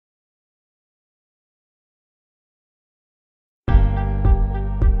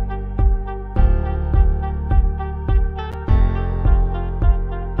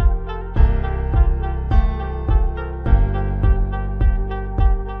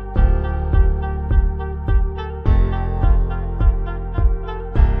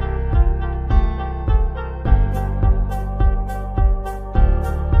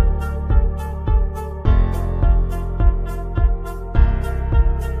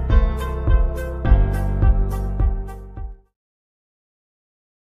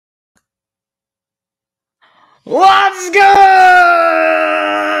What's good?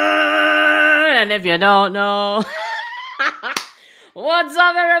 And if you don't know, what's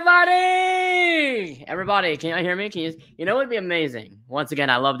up, everybody? Everybody, can you hear me? You know, it'd be amazing. Once again,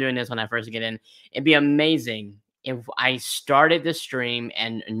 I love doing this when I first get in. It'd be amazing if I started the stream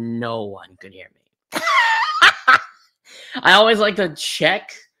and no one could hear me. I always like to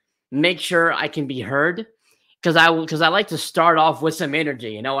check, make sure I can be heard. Because I like to start off with some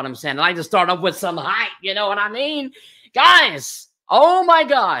energy, you know what I'm saying? I like to start off with some hype, you know what I mean? Guys, oh my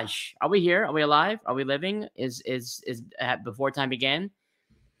gosh. Are we here? Are we alive? Are we living? Is before time began?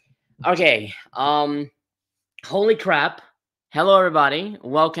 Okay. Holy crap. Hello everybody.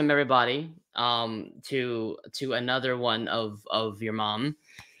 Welcome everybody to another one of your mom.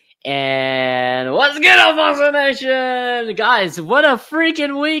 And what's good, Alfonso Nation? Guys, what a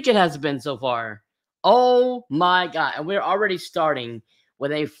freaking week it has been so far. Oh my god, and we're already starting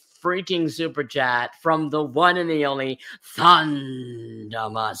with a freaking super chat from the one and the only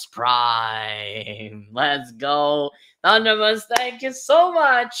Thundermus Prime. Let's go. Thundermus, thank you so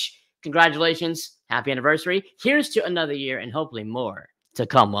much. Congratulations. Happy anniversary. Here's to another year and hopefully more to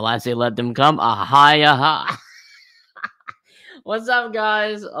come. Well, I say let them come. Aha, aha. What's up,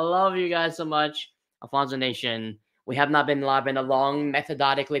 guys? I love you guys so much. Alfonso Nation. We have not been live in a long,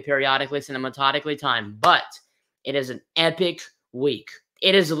 methodically, periodically, cinematodically time, but it is an epic week.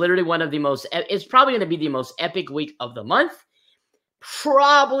 It is literally one of the most, it's probably going to be the most epic week of the month,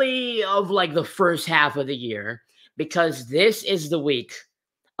 probably of like the first half of the year, because this is the week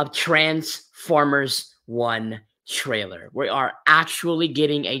of Transformers 1 trailer. We are actually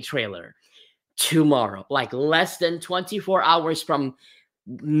getting a trailer tomorrow, like less than 24 hours from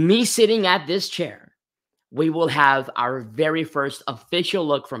me sitting at this chair. We will have our very first official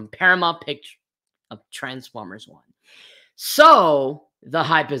look from Paramount Pictures of Transformers 1. So the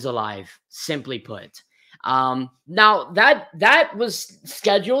hype is alive, simply put. Now that was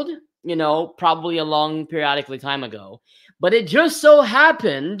scheduled, you know, probably a long periodically time ago, but it just so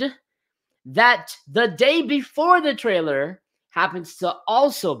happened that the day before the trailer happens to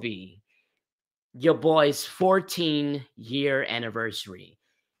also be your boy's 14-year anniversary.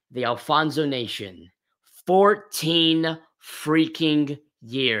 The Alfonso Nation. 14 freaking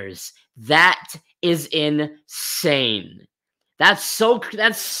years. That is insane. That's so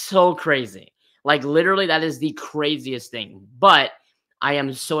crazy. Like literally that is the craziest thing. But I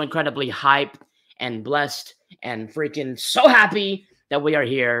am so incredibly hyped and blessed and freaking so happy that we are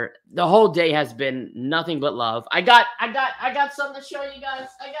here. The whole day has been nothing but love. I got something to show you guys.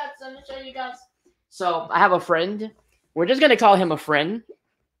 So I have a friend. We're just gonna call him a friend.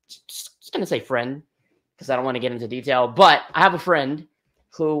 Just gonna say friend, because I don't want to get into detail, but I have a friend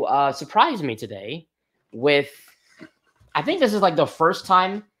who surprised me today with, I think this is like the first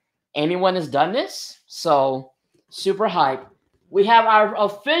time anyone has done this, so super hype. We have our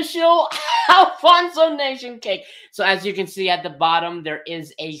official Alfonso Nation cake. So as you can see at the bottom, there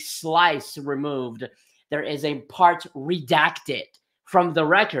is a slice removed. There is a part redacted from the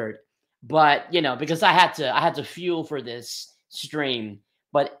record, but you know, because I had to fuel for this stream.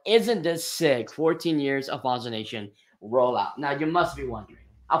 But isn't this sick? 14 years of Alfonso Nation rollout. Now, you must be wondering,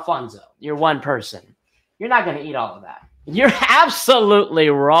 Alfonso, you're one person. You're not going to eat all of that. You're absolutely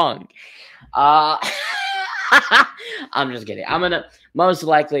wrong. I'm just kidding. I'm going to most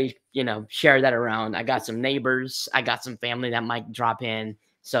likely, you know, share that around. I got some neighbors. I got some family that might drop in.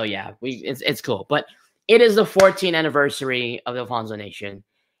 So, yeah, it's cool. But it is the 14th anniversary of the Alfonso Nation.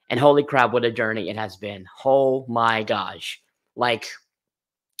 And holy crap, what a journey it has been. Oh, my gosh. Like,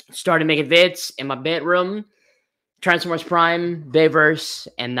 started making vids in my bedroom, Transformers Prime, Bayverse,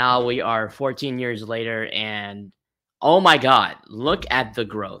 and now we are 14 years later, and oh my god, look at the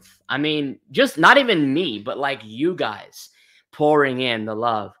growth. I mean, just not even me, but like you guys pouring in the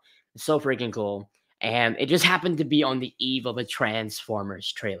love. It's so freaking cool. And it just happened to be on the eve of a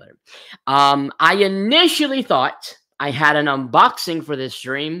Transformers trailer. I initially thought I had an unboxing for this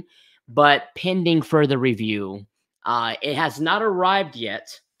stream, but pending further review, it has not arrived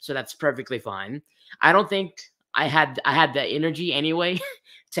yet. So that's perfectly fine. I don't think I had the energy anyway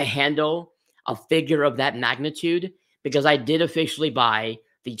to handle a figure of that magnitude, because I did officially buy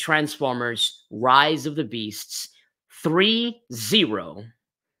the Transformers Rise of the Beasts 3.0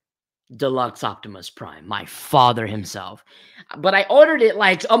 Deluxe Optimus Prime, my father himself. But I ordered it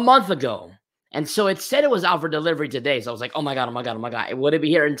like a month ago. And so it said it was out for delivery today. So I was like, oh my god. Would it be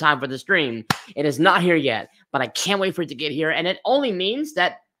here in time for the stream? It is not here yet, but I can't wait for it to get here. And it only means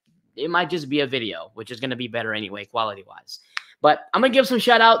that it might just be a video, which is going to be better anyway, quality-wise. But I'm going to give some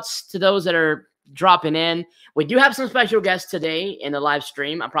shout-outs to those that are dropping in. We do have some special guests today in the live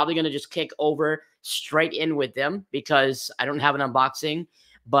stream. I'm probably going to just kick over straight in with them because I don't have an unboxing,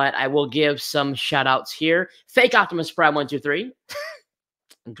 but I will give some shout outs here. Fake Optimus Prime 123.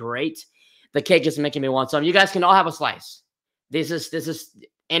 Great. The cake is making me want some. You guys can all have a slice. This is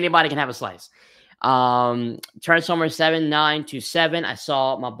anybody can have a slice. Transformers 7927. I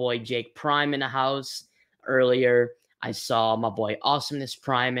saw my boy Jake Prime in the house earlier. I saw my boy Awesomeness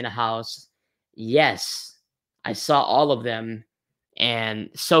Prime in the house. Yes, I saw all of them. And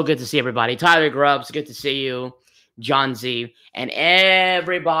so good to see everybody. Tyler Grubbs, good to see you. John Z. And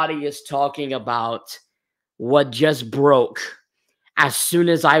everybody is talking about what just broke as soon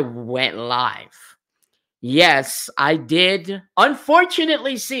as I went live. Yes, I did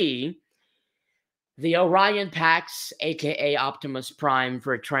unfortunately see the Orion Pax, aka Optimus Prime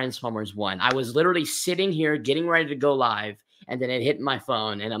for Transformers 1. I was literally sitting here getting ready to go live, and then it hit my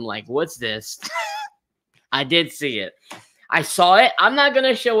phone, and I'm like, what's this? I did see it. I saw it. I'm not going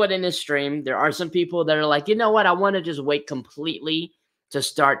to show it in this stream. There are some people that are like, you know what? I want to just wait completely to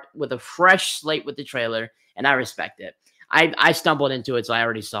start with a fresh slate with the trailer, and I respect it. I stumbled into it, so I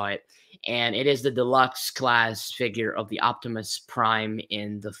already saw it. And it is the deluxe class figure of the Optimus Prime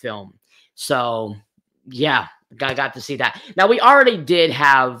in the film. So, yeah, I got to see that. Now, we already did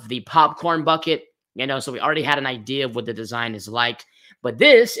have the popcorn bucket, you know, so we already had an idea of what the design is like. But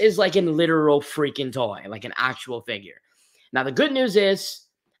this is like a literal freaking toy, like an actual figure. Now, the good news is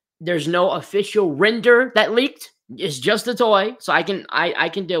there's no official render that leaked. It's just a toy, so I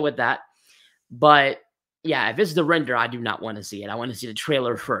can deal with that. But yeah, if it's the render, I do not want to see it. I want to see the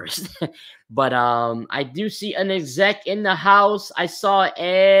trailer first. But I do see an exec in the house. I saw it.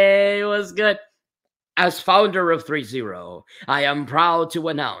 Hey, it was good. As founder of 3-0, I am proud to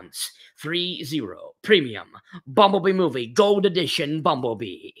announce 3-0 Premium Bumblebee Movie Gold Edition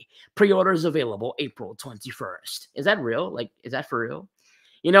Bumblebee. Pre-orders available April 21st. Is that real? Like, is that for real?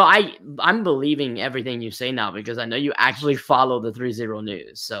 You know, I'm believing everything you say now because I know you actually follow the 3-0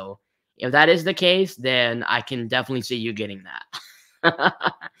 news. So if that is the case, then I can definitely see you getting that.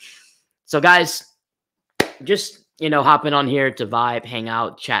 So, guys, just, you know, hopping on here to vibe, hang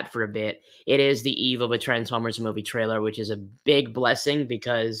out, chat for a bit. It is the eve of a Transformers movie trailer, which is a big blessing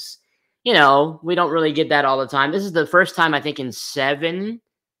because, you know, we don't really get that all the time. This is the first time, I think, in 6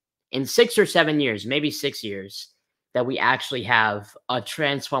 or 7 years, maybe 6 years, that we actually have a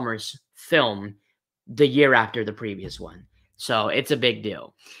Transformers film the year after the previous one. So it's a big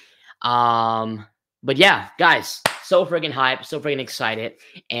deal. But yeah, guys, so friggin' hyped, so friggin' excited,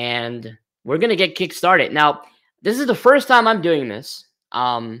 and we're gonna get kick-started. Now, this is the first time I'm doing this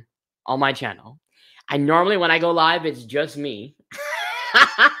on my channel. I normally, when I go live, it's just me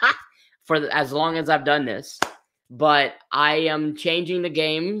for as long as I've done this. But I am changing the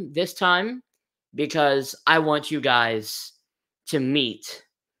game this time because I want you guys to meet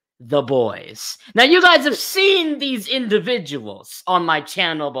the boys. Now, you guys have seen these individuals on my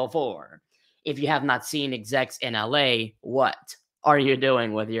channel before. If you have not seen Execs in LA, what are you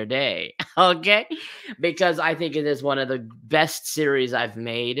doing with your day? Okay? Because I think it is one of the best series I've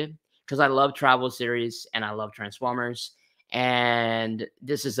made because I love travel series and I love Transformers. And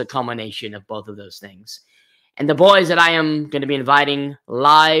this is a culmination of both of those things. And the boys that I am going to be inviting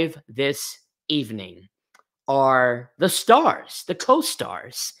live this evening are the stars, the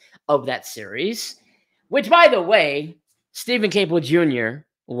co-stars of that series, which, by the way, Stephen Cable Jr.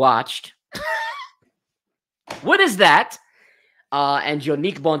 watched. What is that? And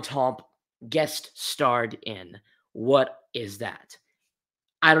Yonique Bontemps guest starred in. What is that?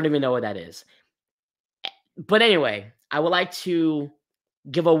 I don't even know what that is. But anyway, I would like to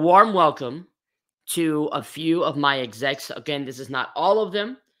give a warm welcome to a few of my execs. Again, this is not all of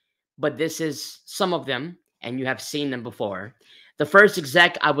them, but this is some of them, and you have seen them before. The first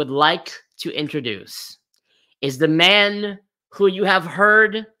exec I would like to introduce is the man who you have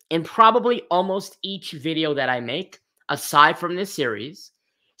heard in probably almost each video that I make, aside from this series.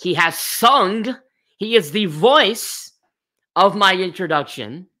 He has sung. He is the voice of my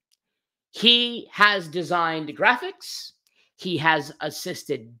introduction. He has designed graphics. He has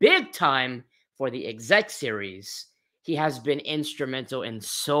assisted big time for the Exec series. He has been instrumental in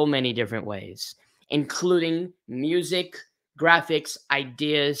so many different ways, including music, graphics,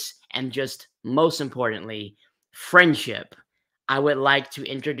 ideas, and just most importantly, friendship. I would like to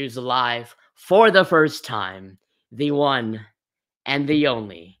introduce live for the first time the one and the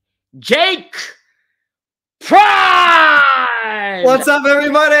only Jake Prime. What's up,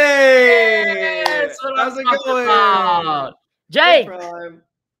 everybody? Yes, how's it going? Jake Prime.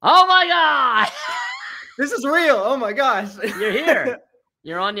 Oh my God. This is real. Oh my gosh. You're here.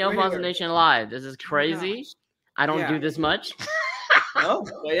 You're on the Alfonso Nation Live. This is crazy. I don't do this much. No,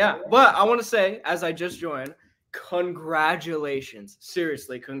 but yeah. But I want to say, as I just joined, congratulations.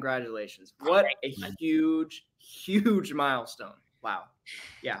 Seriously, congratulations. What a huge, huge milestone. Wow.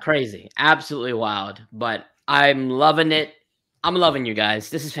 Yeah. Crazy. Absolutely wild. But I'm loving it. I'm loving you guys.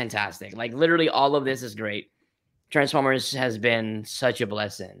 This is fantastic. Like literally all of this is great. Transformers has been such a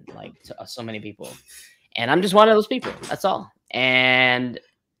blessing, like to so many people. And I'm just one of those people. That's all. And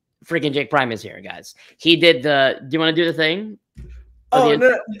freaking Jake Prime is here, guys. He did the do you want to do the thing? Oh,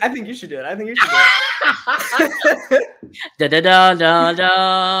 no, I think you should do it. I think you should do it. Da da da da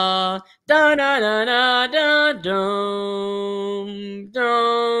da da da da da da da.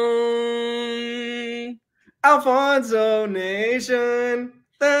 Alfonso Nation.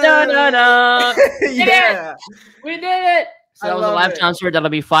 Da da da. Yeah. We did it. So that was a live concert. That'll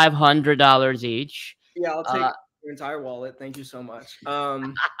be $500 each. Yeah, I'll take your entire wallet. Thank you so much.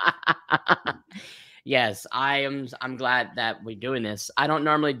 Yes, I'm glad that we're doing this. I don't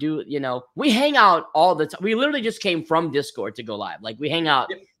normally do, we hang out all the time. We literally just came from Discord to go live. Like we hang out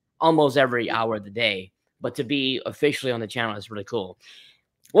almost every hour of the day, but to be officially on the channel is really cool.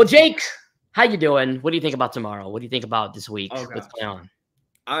 Well, Jake, how you doing? What do you think about tomorrow? What do you think about this week? Oh, what's going on?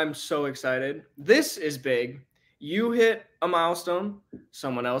 I'm so excited. This is big. You hit a milestone.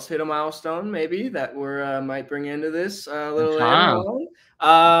 Someone else hit a milestone, maybe that we're might bring into this a little later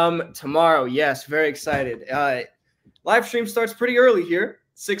on. Tomorrow, yes, very excited. Live stream starts pretty early here,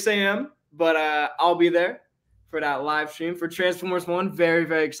 6 a.m. But I'll be there for that live stream for Transformers 1. Very,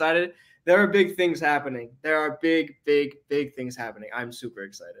 very excited. There are big things happening. There are big, big, big things happening. I'm super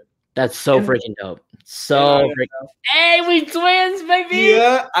excited. That's so freaking dope. So freaking. Hey, we twins, baby.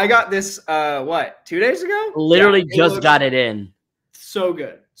 Yeah, I got this. 2 days ago? Literally just got it in. So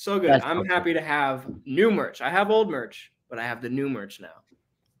good, so good. That's I'm happy to have new merch. I have old merch, but I have the new merch now.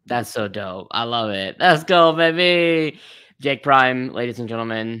 That's so dope. I love it. Let's go, baby. Jake Prime, ladies and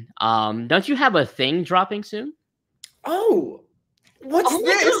gentlemen. Don't you have a thing dropping soon? Oh, what's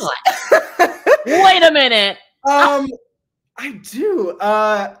this? Wait a minute. I do.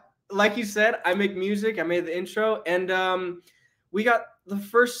 Like you said, I make music. I made the intro, and we got the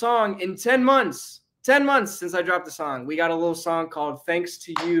first song in 10 months. 10 months since I dropped the song. We got a little song called Thanks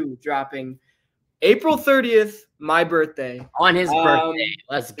to You dropping April 30th, my birthday. On his birthday.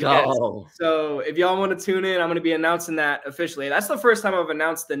 Let's go. Yes. So if y'all want to tune in, I'm going to be announcing that officially. That's the first time I've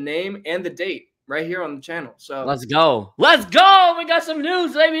announced the name and the date right here on the channel. So let's go. Let's go. We got some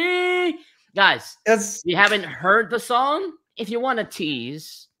news, baby. Guys, if you haven't heard the song, if you want to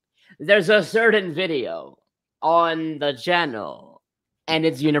tease, there's a certain video on the channel, and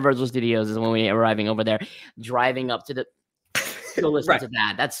it's Universal Studios is when we're arriving over there, driving up to the go listen to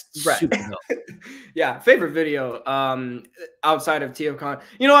that. That's super dope. Yeah, favorite video outside of TFCon.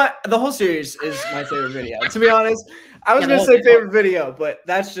 You know what? The whole series is my favorite video. To be honest, I was gonna say favorite video, but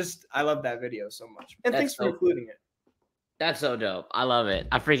that's just I love that video so much. And thanks for including it. That's so dope. I love it.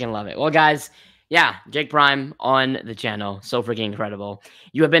 I freaking love it. Well, guys, yeah, Jake Prime on the channel. So freaking incredible.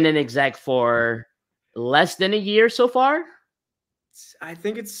 You have been an exec for less than a year so far? I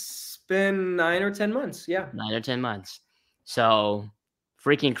think it's been 9 or 10 months. Yeah. 9 or 10 months. So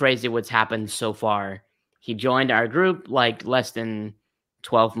freaking crazy what's happened so far. He joined our group like less than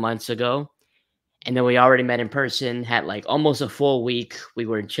 12 months ago. And then we already met in person, had like almost a full week. We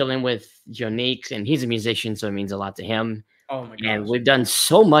were chilling with Jonique, and he's a musician, so it means a lot to him. Oh my gosh. And we've done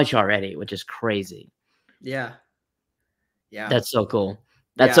so much already, which is crazy. Yeah. Yeah. That's so cool.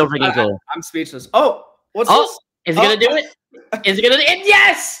 That's so freaking cool. I'm speechless. Oh, what's this? Is it gonna do it? Is it gonna do it?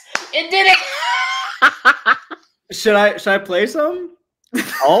 Yes! It did it! Should I play some?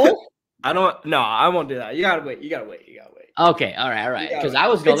 Oh? No, I won't do that. You gotta wait. Okay, all right. Because I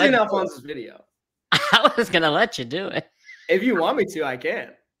was gonna let Alfonso's video. I was gonna let you do it. If you want me to, I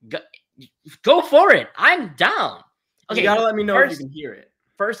can. Go for it. I'm down. Okay, you gotta let me know if you can hear it.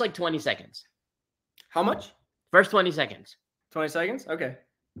 First, like 20 seconds. How much? First 20 seconds. 20 seconds? Okay.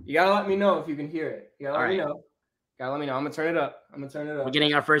 You gotta let me know if you can hear it. You gotta let me know. Gotta let me know. I'm gonna turn it up. We're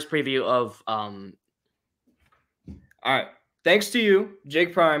getting our first preview of All right. Thanks to you,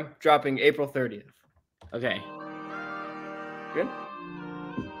 Jake Prime, dropping April 30th. Okay. Good.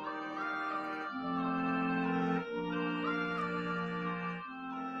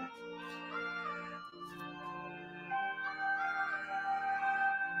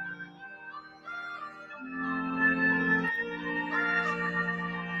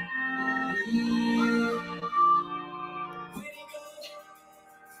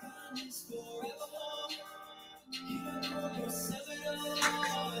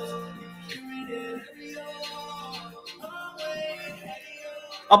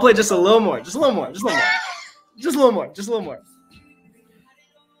 I'll play just a little more. Just a little more.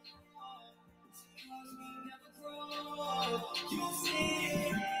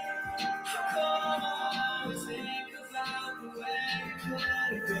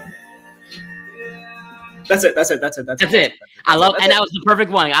 That's it. I love, and that was the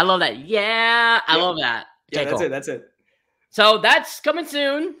perfect one. I love that. Yeah, I love that. Okay, Yeah, that's it. So that's coming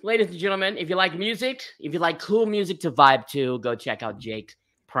soon, ladies and gentlemen. If you like music, if you like cool music to vibe to, go check out Jake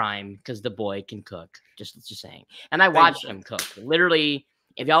Prime because the boy can cook. Just saying. And I watched him cook. Literally,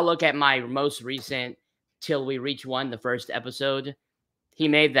 if y'all look at my most recent Till We Reach One, the first episode, he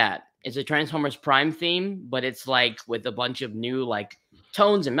made that. It's a Transformers Prime theme, but it's like with a bunch of new like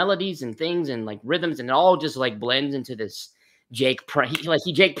tones and melodies and things and like rhythms, and it all just like blends into this Jake Prime.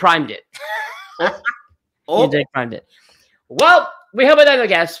 He Jake Primed it. He Jake Primed it. Well, we have another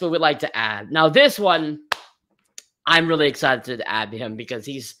guest we would like to add. Now, this one, I'm really excited to add to him because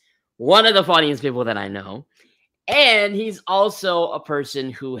he's one of the funniest people that I know. And he's also a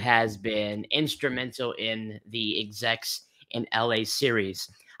person who has been instrumental in the Execs in LA series.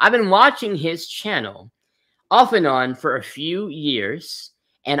 I've been watching his channel off and on for a few years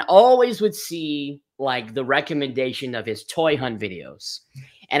and always would see like the recommendation of his toy hunt videos.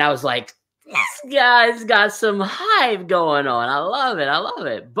 And I was like, this guy's got some hype going on. I love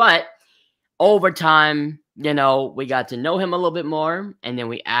it. But over time, you know, we got to know him a little bit more, and then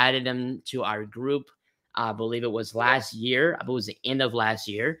we added him to our group. I believe it was last year. I believe it was the end of last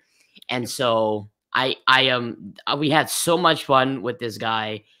year. And so we had so much fun with this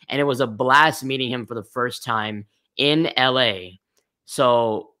guy, and it was a blast meeting him for the first time in LA.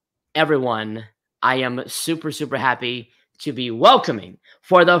 So everyone, I am super, super happy to be welcoming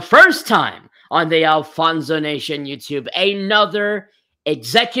for the first time on the Alfonso Nation YouTube, another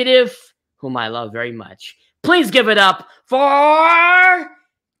executive whom I love very much. Please give it up for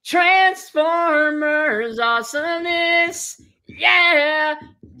Transformers Awesomeness. Yeah,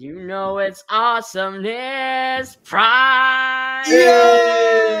 you know it's Awesomeness Prime.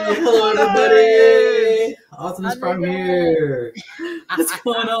 Yay! Hello, everybody. Awesomeness Prime here. What's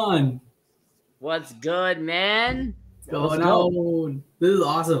going on? What's good, man? What's going on? This is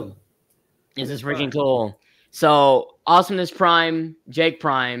awesome. This is freaking cool. So, Awesomeness Prime, Jake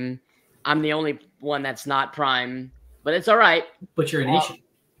Prime. I'm the only one that's not Prime, but it's all right. But you're a nation.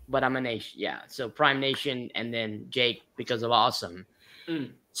 But I'm a nation, yeah. So Prime Nation and then Jake because of Awesome.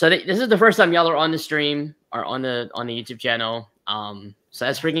 So this is the first time y'all are on the stream or on the YouTube channel. So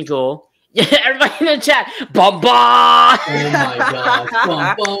that's freaking cool. Yeah, everybody in the chat. Bum bum. Oh my gosh.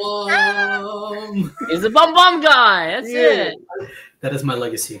 Bum bum. He's the bum bum guy. That's it. That is my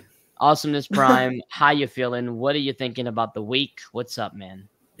legacy. Awesomeness Prime. How you feeling? What are you thinking about the week? What's up, man?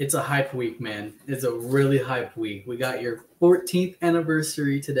 It's a hype week, man. It's a really hype week. We got your 14th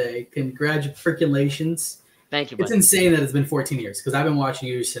anniversary today. Congratulations. Thank you, buddy. It's insane that it's been 14 years because I've been watching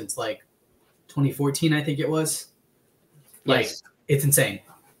you since like 2014, I think it was. Like, yes. It's insane.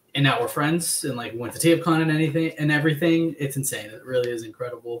 And now we're friends and like went to TFCon and everything. It's insane. It really is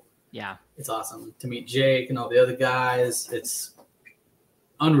incredible. Yeah. It's awesome to meet Jake and all the other guys. It's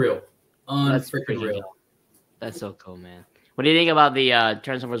unreal. Unfreaking real. Cool. That's so cool, man. What do you think about the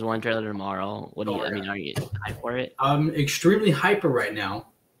Transformers 1 trailer tomorrow? What do you? I mean, are you hyped for it? I'm extremely hyper right now.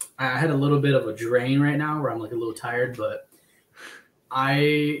 I had a little bit of a drain right now where I'm like a little tired, but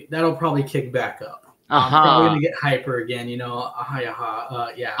that'll probably kick back up. I'm probably gonna get hyper again, you know.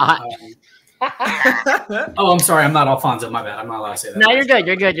 Yeah. Oh, I'm sorry. I'm not Alfonso. My bad. I'm not allowed to say that. No, you're good.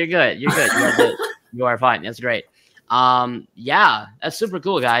 You're good. You are fine. That's great. Yeah, that's super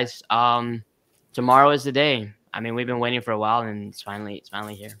cool, guys. Tomorrow is the day. I mean, we've been waiting for a while, and it's finally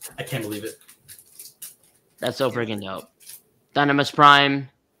here. I can't believe it. That's so freaking dope. Dynamus Prime,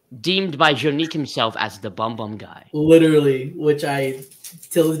 deemed by Jonique himself as the bum bum guy. Literally, which I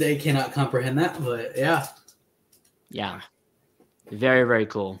till this day cannot comprehend that, but yeah. Yeah. Very, very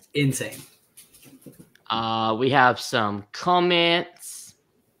cool. Insane. We have some comments.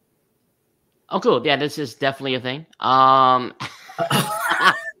 Oh, cool. Yeah, this is definitely a thing.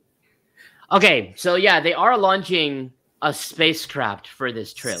 Okay, so yeah, they are launching a spacecraft for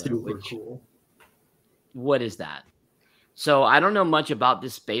this trailer. Super cool. What is that? So I don't know much about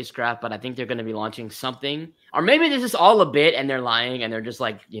this spacecraft, but I think they're going to be launching something. Or maybe this is all a bit and they're lying and they're just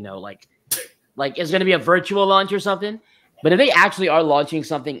like, you know, like it's going to be a virtual launch or something. But if they actually are launching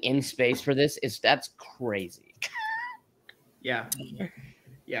something in space for this, that's crazy. Yeah.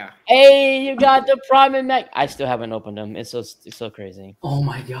 Yeah. Hey, you got the Prime and Mac. I still haven't opened them. It's so crazy. Oh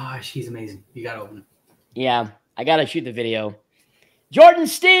my gosh, he's amazing. You gotta open it. Yeah, I gotta shoot the video. Jordan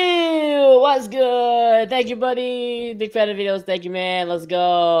Steele, what's good? Thank you, buddy. Big fan of videos. Thank you, man. Let's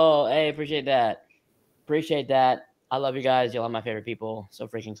go. Hey, appreciate that. I love you guys. You're all my favorite people. So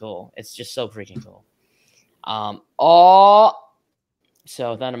freaking cool. It's just so freaking cool.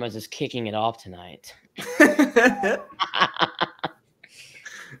 So Thunderman's is kicking it off tonight.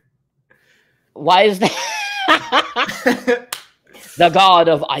 Why is that? The god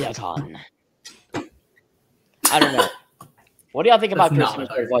of Ayakon. I don't know. What do y'all think about Chris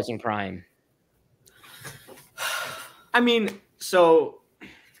Hemsworth voicing Prime? I mean, so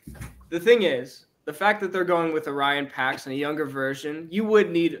the thing is, the fact that they're going with Orion Pax and a younger version, you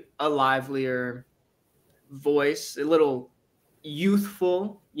would need a livelier voice, a little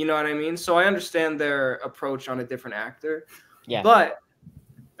youthful, you know what I mean? So I understand their approach on a different actor. Yeah. But,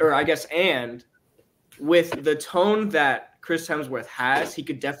 or I guess, and with the tone that Chris Hemsworth has, he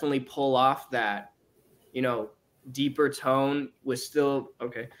could definitely pull off that, you know, deeper tone with still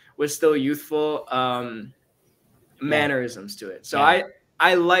youthful mannerisms to it. So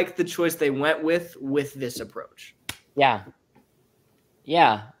I like the choice they went with this approach. Yeah.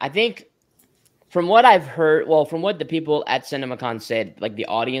 I think from what I've heard, well, from what the people at CinemaCon said, like the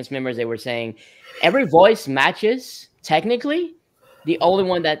audience members, they were saying every voice matches technically. The only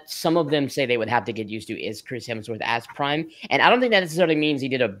one that some of them say they would have to get used to is Chris Hemsworth as Prime. And I don't think that necessarily means he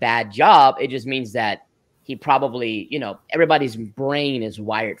did a bad job. It just means that he probably, you know, everybody's brain is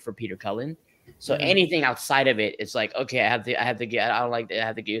wired for Peter Cullen. So anything outside of it, it's like, okay, I have to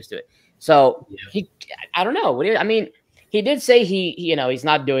get used to it. So I don't know. I mean, he did say he, you know, he's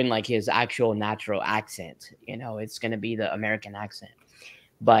not doing like his actual natural accent. You know, it's going to be the American accent,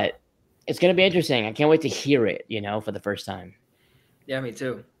 but it's going to be interesting. I can't wait to hear it, you know, for the first time. Yeah, me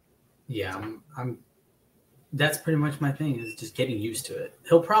too. Yeah, I'm that's pretty much my thing, is just getting used to it.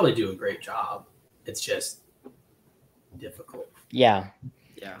 He'll probably do a great job. It's just difficult. Yeah.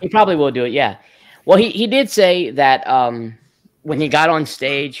 He probably will do it. Yeah. Well, he did say that when he got on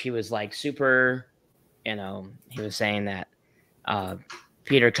stage, he was like super, you know, he was saying that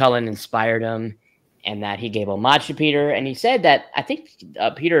Peter Cullen inspired him and that he gave homage to Peter. And he said that I think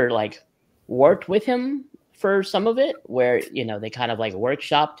Peter like worked with him for some of it, where, you know, they kind of like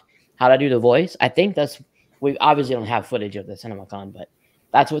workshopped how to do the voice. I think we obviously don't have footage of the CinemaCon, but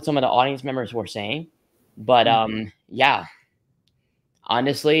that's what some of the audience members were saying. But yeah,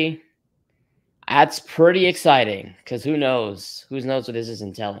 honestly, that's pretty exciting because who knows what this is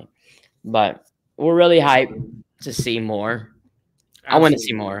entailing. But we're really hyped to see more. Absolutely. I want to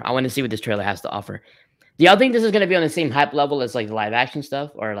see more. I want to see what this trailer has to offer. Do y'all think this is going to be on the same hype level as like the live action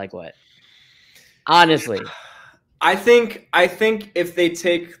stuff, or like what? Honestly, I think if they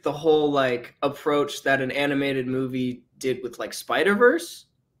take the whole like approach that an animated movie did with like Spider-Verse,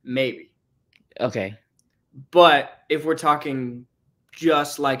 maybe. Okay. But if we're talking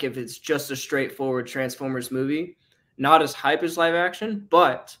just like if it's just a straightforward Transformers movie, not as hype as live action,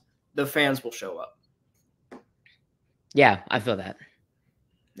 but the fans will show up. Yeah, I feel that.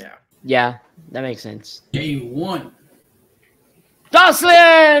 Yeah, that makes sense. Day one.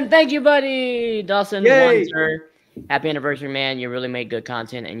 Dawson, thank you, buddy. Dawson, Yay. Happy anniversary, man. You really make good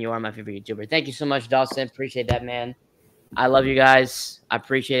content, and you are my favorite YouTuber. Thank you so much, Dawson. Appreciate that, man. I love you guys. I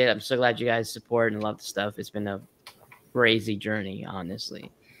appreciate it. I'm so glad you guys support and love the stuff. It's been a crazy journey,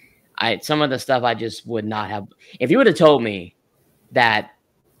 honestly. Some of the stuff I just would not have. If you would have told me that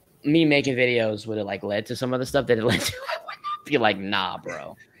me making videos would have like led to some of the stuff that it led to, I would not be like, nah,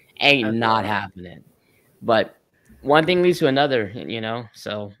 bro, ain't not happening. But one thing leads to another, you know.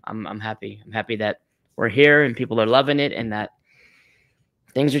 So I'm happy. I'm happy that we're here and people are loving it, and that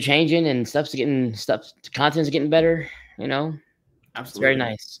things are changing and content's getting better. You know, absolutely, it's very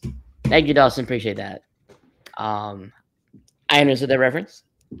nice. Thank you, Dawson. Appreciate that. I understood that reference.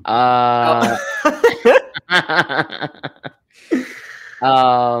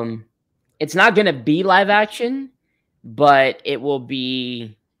 It's not gonna be live action, but it will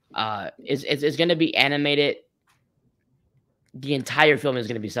be. It's gonna be animated. The entire film is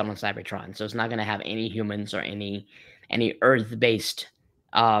going to be set on Cybertron, so it's not going to have any humans or any Earth-based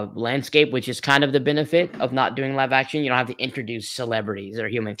landscape, which is kind of the benefit of not doing live action. You don't have to introduce celebrities or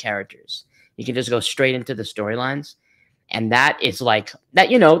human characters. You can just go straight into the storylines, and that is like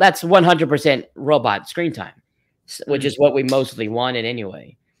that. You know, that's 100% robot screen time, which is what we mostly wanted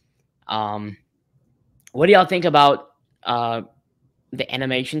anyway. What do y'all think about the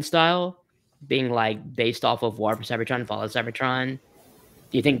animation style being like based off of War for Cybertron, Fall of Cybertron?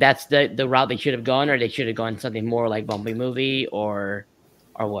 Do you think that's the route they should have gone, or they should have gone something more like Bumblebee movie, or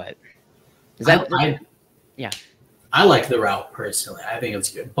what? Is that I like the route personally. I think it's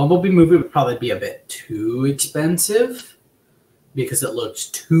good. Bumblebee movie would probably be a bit too expensive because it looks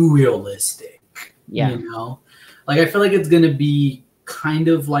too realistic. Yeah. You know? Like I feel like it's gonna be kind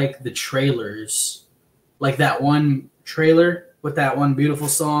of like the trailers, like that one trailer with that one beautiful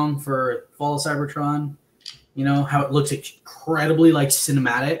song for Fall of Cybertron, you know, how it looks incredibly like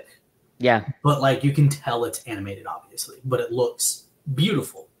cinematic. Yeah. But like you can tell it's animated, obviously, but it looks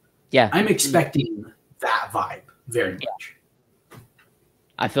beautiful. Yeah. I'm expecting that vibe very much.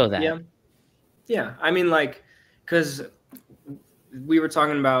 I feel that. Yeah. I mean, like, because we were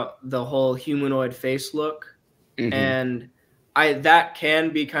talking about the whole humanoid face look, and that can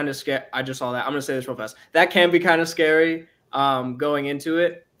be kind of scary. I just saw that. I'm gonna say this real fast. That can be kind of scary going into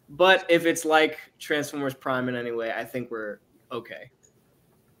it. But if it's like Transformers Prime in any way, I think we're okay.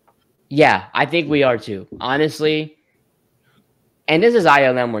 Yeah, I think we are too. Honestly. And this is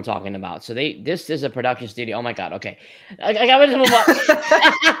ILM we're talking about. So this is a production studio. Oh my god. Okay. I got to move on.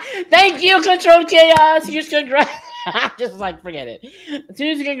 Thank you, Control Chaos. Huge congrats. Just like forget it.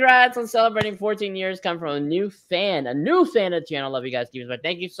 Huge congrats on celebrating 14 years. Come from a new fan of the channel. Love you guys, Stevens. But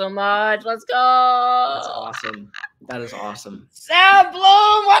thank you so much. Let's go. That's awesome. That is awesome. Sam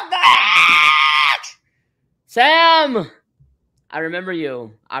Bloom, what the heck? Sam, I remember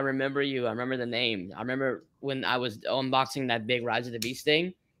you. I remember the name. I remember when I was unboxing that big Rise of the Beast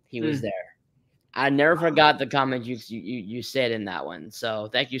thing. He was there. I never forgot the comment you said in that one. So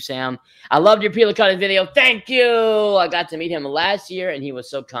thank you, Sam. I loved your Pila Cutting video. Thank you. I got to meet him last year, and he was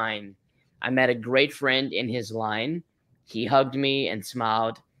so kind. I met a great friend in his line. He hugged me and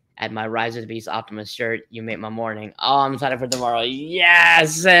smiled at my Rise of the Beast Optimus shirt. You made my morning. Oh, I'm excited for tomorrow.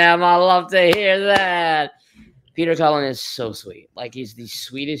 Yes, Sam. I love to hear that. Peter Cullen is so sweet. Like, he's the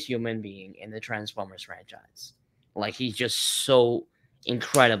sweetest human being in the Transformers franchise. Like, he's just so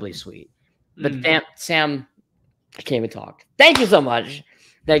incredibly sweet. But Sam, I can't even talk. Thank you so much.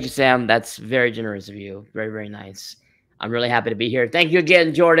 Thank you, Sam. That's very generous of you. Very, very nice. I'm really happy to be here. Thank you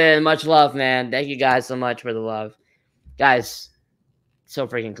again, Jordan. Much love, man. Thank you guys so much for the love. Guys, so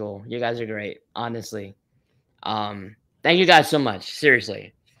freaking cool. You guys are great, honestly. Thank you guys so much.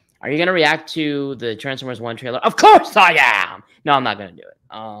 Seriously. Are you going to react to the Transformers 1 trailer? Of course I am! No, I'm not going to do it.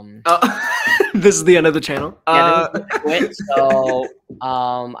 This is the end of the channel? Yeah, this is quit, so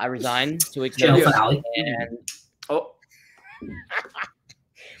I resigned 2 weeks ago. And,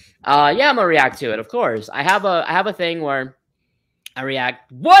 yeah, I'm going to react to it, of course. I have a thing where I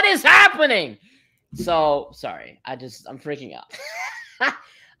react, what is happening? So, sorry. I'm freaking out.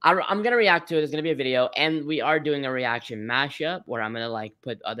 I'm going to react to it. It's going to be a video, and we are doing a reaction mashup where I'm going to, like,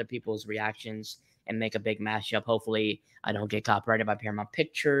 put other people's reactions and make a big mashup. Hopefully, I don't get copyrighted by Paramount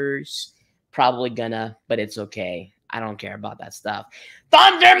Pictures. Probably gonna, but it's okay. I don't care about that stuff.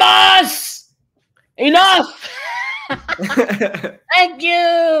 Thundermus! Enough! Thank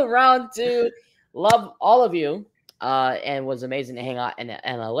you! Round 2. Love all of you, and was amazing to hang out in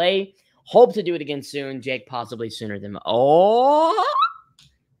LA. Hope to do it again soon. Jake, possibly sooner than...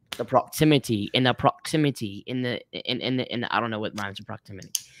 the proximity in the I don't know what rhymes with proximity.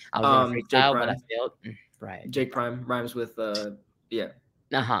 I was gonna freestyle, but I failed. Right. Jake Prime rhymes with yeah.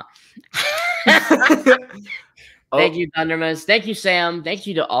 Thank you, Thundermus. Thank you, Sam. Thank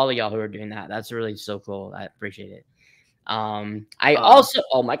you to all of y'all who are doing that. That's really so cool. I appreciate it. I also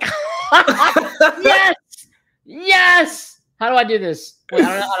oh my god. Yes. How do I do this? Wait, I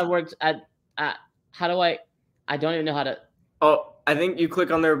don't know how to work. How do I don't even know how to. Oh, I think you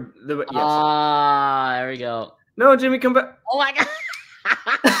click on their yes. There we go. No, Jimmy, come back. Oh my god.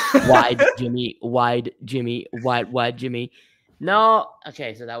 Wide Jimmy, wide Jimmy, wide Jimmy. No.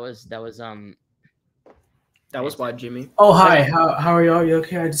 Okay, so that was wide Jimmy. Oh, hi. How are y'all? You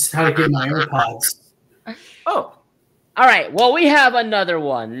okay? I just had to get my AirPods. Oh. All right. Well, we have another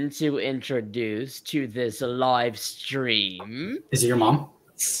one to introduce to this live stream. Is it your mom?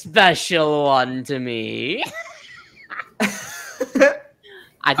 Special one to me.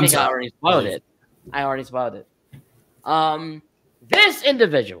 I think I already spoiled it. This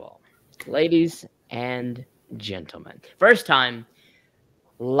individual, ladies and gentlemen, first time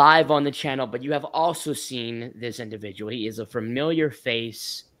live on the channel, but you have also seen this individual. He is a familiar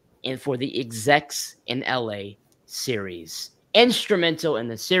face for the Execs in LA series. Instrumental in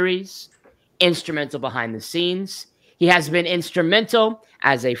the series, instrumental behind the scenes. He has been instrumental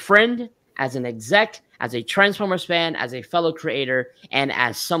as a friend, as an exec, as a Transformers fan, as a fellow creator, and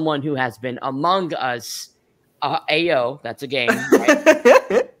as someone who has been among us, AO, that's a game,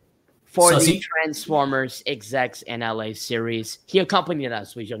 right? For the Transformers Execs in LA series. He accompanied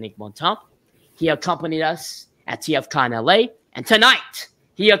us with Yannick Montamp. He accompanied us at TFCon LA. And tonight,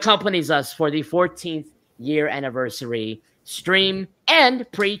 he accompanies us for the 14th year anniversary stream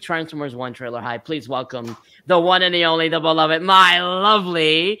and pre-Transformers 1 trailer hype. Please welcome the one and the only, the beloved, my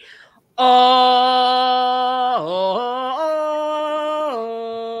lovely...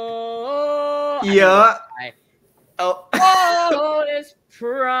 Yeah. It's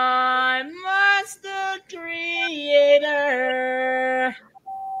Prime Master Creator.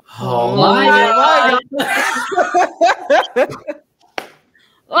 Oh my god.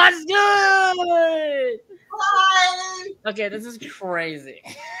 What's good? What? Hi. Okay, this is crazy.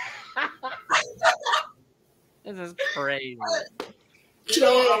 This is crazy.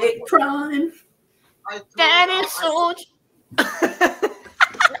 Jake Prime. That is so.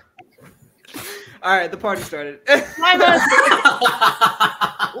 All right, the party started.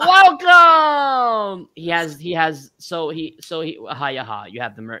 Welcome. He has. Hi. You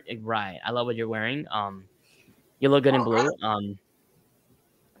have the right. I love what you're wearing. You look good in blue.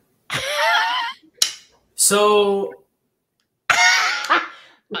 So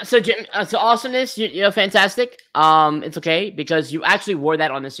Jim, so awesomeness, you're fantastic. It's okay because you actually wore that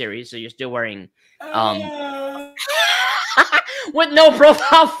on the series, so you're still wearing with no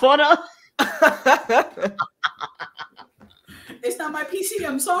profile photo. it's not my PC.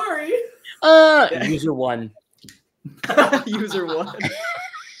 I'm sorry. User one. User one.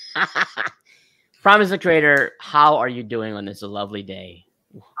 Promise the creator, how are you doing on this lovely day?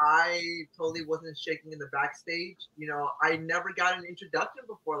 I totally wasn't shaking in the backstage. You know, I never got an introduction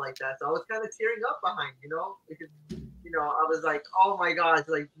before like that, so I was kind of tearing up behind. You know, because I was like, oh my gosh,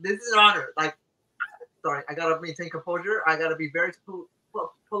 like this is an honor. Like, sorry, I gotta maintain composure. I gotta be very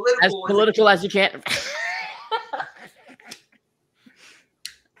political. As political as you can.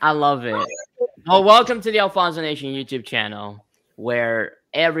 I love it. Well, welcome to the Alfonso Nation YouTube channel, where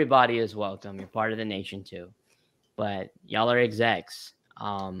everybody is welcome. You're part of the nation too, but y'all are execs.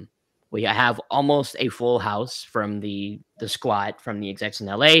 We have almost a full house from the squad from the execs in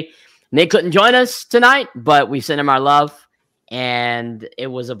LA. Nick couldn't join us tonight, but we sent him our love, and it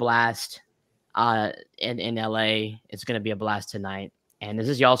was a blast. In LA, it's gonna be a blast tonight, and this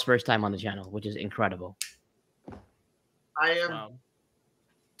is y'all's first time on the channel, which is incredible. I am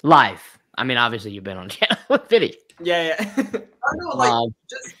live. I mean, obviously you've been on the channel with Fiddy. Yeah. I don't know, like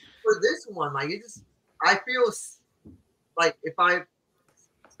just for this one, like I feel like if I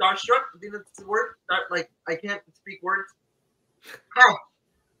starstruck, you know, it's a word. Like I can't speak words. How?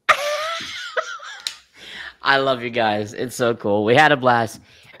 I love you guys. It's so cool. We had a blast.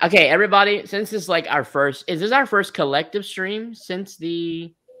 Okay, everybody, since this is like our first, is this our first collective stream since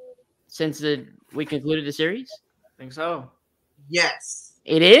we concluded the series? I think so. Yes.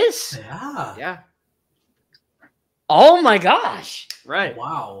 It is? Yeah. Oh my gosh. Right.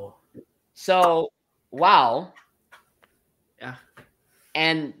 Wow. So, wow. Yeah.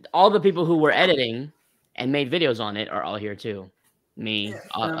 And all the people who were editing and made videos on it are all here too. Me,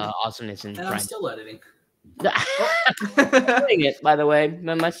 Awesomeness, and I'm still editing. Doing it, by the way.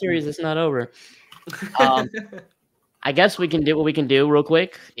 My series is not over. I guess we can do what we can do real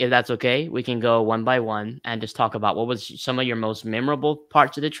quick, if that's okay. We can go one by one and just talk about what was some of your most memorable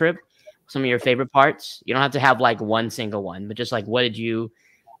parts of the trip, some of your favorite parts. You don't have to have like one single one, but just like some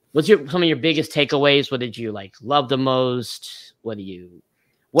of your biggest takeaways? What did you like love the most?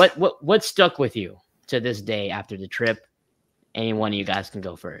 What stuck with you to this day after the trip? Any one of you guys can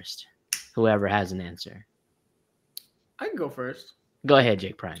go first. Whoever has an answer. I can go first. Go ahead,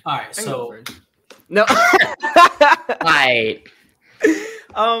 Jake Prime. All right, so no. Right.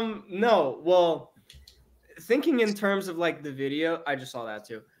 No. Well, thinking in terms of like the video, I just saw that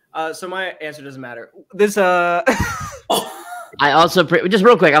too. So my answer doesn't matter. This I also just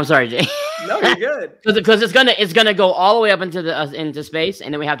real quick. I'm sorry, Jay. No, you're good. Because it's gonna go all the way up into space,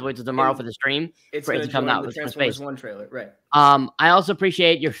 and then we have to wait till tomorrow for the stream for it to come out with space. One trailer, right? I also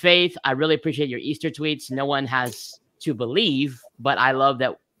appreciate your faith. I really appreciate your Easter tweets. No one has to believe, but I love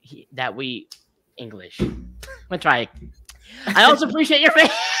that we English. I'm gonna try. I also appreciate your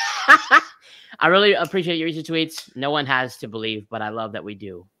faith. I really appreciate your Easter tweets. No one has to believe, but I love that we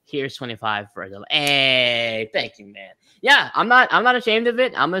do. Here's 25 for the hey, thank you, man. Yeah, I'm not ashamed of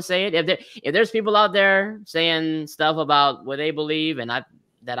it. I'm gonna say it. If there's people out there saying stuff about what they believe and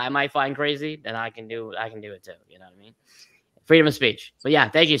that I might find crazy, then I can do it too. You know what I mean? Freedom of speech. But yeah,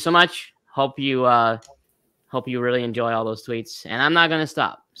 thank you so much. Hope you really enjoy all those tweets. And I'm not gonna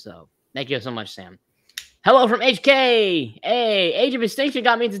stop. So thank you so much, Sam. Hello from HK. Hey, Age of Extinction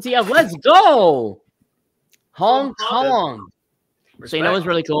got me into TF. Let's go. Hong Kong. Respect. So you know what's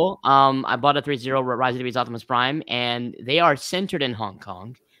really cool? I bought a 3.0 Rise of the Beast Optimus Prime, and they are centered in Hong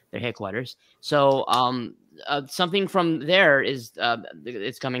Kong, their headquarters. So something from there is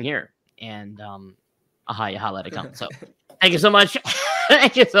it's coming here, and I'll let it come. So thank you so much.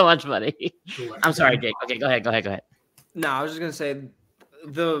 Thank you so much, buddy. I'm sorry, Jake. Okay, go ahead. No, I was just gonna say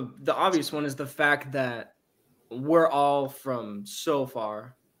the obvious one is the fact that we're all from so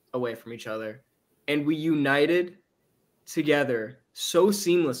far away from each other, and we united together so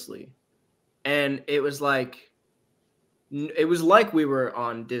seamlessly, and it was like we were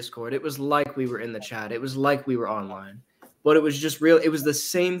on Discord, it was like we were in the chat, it was like we were online, but it was just real. It was the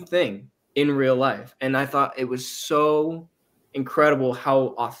same thing. in real life. And I thought it was so incredible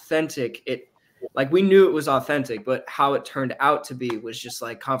how authentic it, like we knew it was authentic, but how it turned out to be was just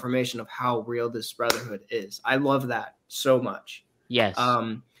like confirmation of how real this brotherhood is. I love that so much. Yes.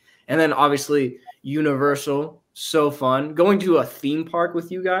 And then obviously Universal, so fun. Going to a theme park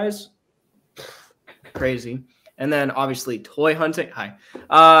with you guys, crazy. And then obviously toy hunting. Hi.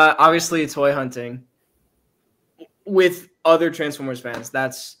 Obviously toy hunting with other Transformers fans.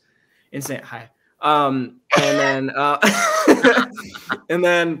 That's insane. Hi. And then and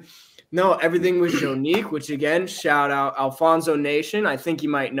then no, everything was Jonique, which again, shout out Alfonso Nation. I think you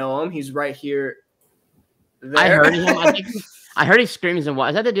might know him. He's right here. There. I heard him. I heard he screams in Walmart.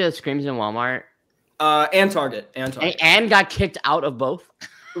 Is that the dude that screams in Walmart? And Target. And got kicked out of both.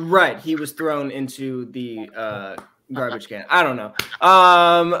 Right. He was thrown into the garbage can. I don't know.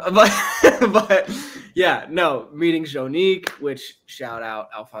 But yeah, no, meeting Jonique, which shout out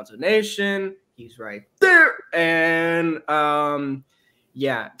Alfonso Nation. He's right there. And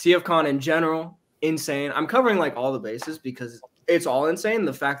yeah, TFCon in general, insane. I'm covering like all the bases because it's all insane.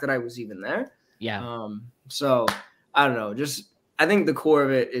 The fact that I was even there. Yeah. So I don't know. Just I think the core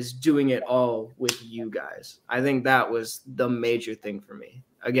of it is doing it all with you guys. I think that was the major thing for me.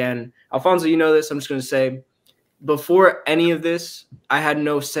 Again, Alfonso, you know this. I'm just going to say, before any of this, I had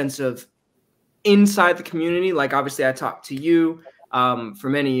no sense of inside the community. Like, obviously, I talked to you for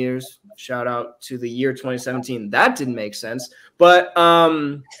many years. Shout out to the year 2017. That didn't make sense. But,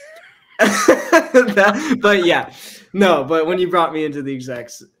 but yeah. No, but when you brought me into the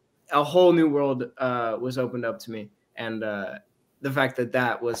execs, a whole new world was opened up to me. And the fact that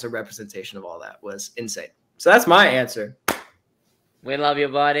that was a representation of all that was insane. So that's my answer. We love you,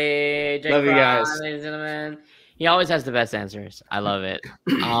 buddy. Jake love you guys, ladies and gentlemen. He always has the best answers. I love it.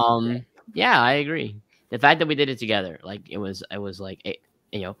 Yeah, I agree. The fact that we did it together, like it was like,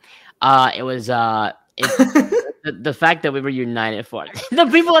 you know, it was the fact that we were united for it. The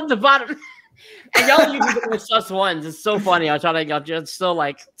people at the bottom, and y'all you people with sus ones. It's so funny. I'm trying to just still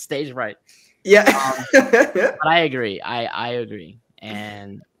like stage right. Yeah, but I agree. I agree,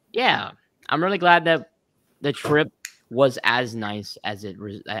 and yeah, I'm really glad that the trip was as nice as it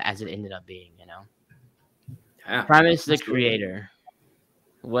ended up being. You know, yeah, Primus the creator.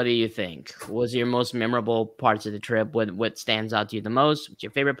 What do you think? What was your most memorable parts of the trip? What stands out to you the most? What's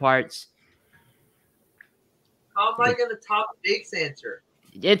your favorite parts? How am I gonna top Jake's answer?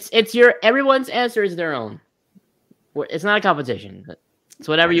 It's your everyone's answer is their own. It's not a competition. It's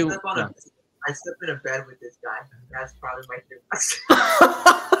whatever you. I slept in a bed with this guy. That's probably my favorite.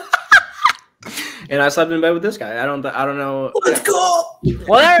 And I slept in bed with this guy. I don't know. Let's go.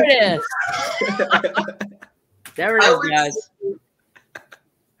 Well, there it is. There it is, guys.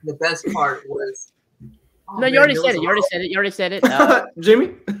 The best part was. Oh, no, you already said it. You already said it.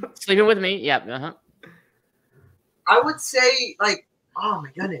 Jimmy, sleeping with me. Yeah. I would say, like, oh my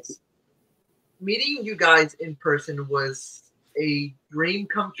goodness, meeting you guys in person was a dream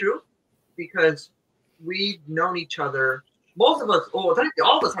come true because we've known each other. Most of us, all of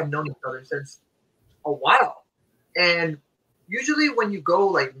us, have known each other since a while. And usually, when you go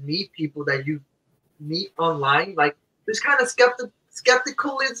like meet people that you meet online, like there's kind of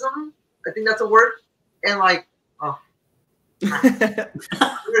skepticalism. I think that's a word. And like,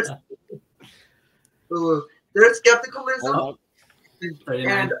 there's skepticalism,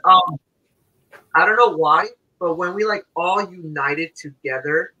 and I don't know why, but when we like all united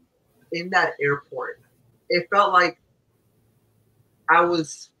together in that airport, it felt like I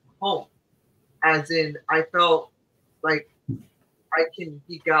was home. As in, I felt like I can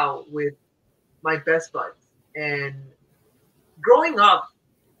geek out with my best buds. And growing up,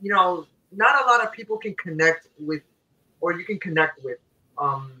 you know, not a lot of people can connect with, or you can connect with,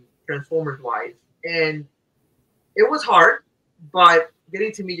 Transformers wise, and it was hard, but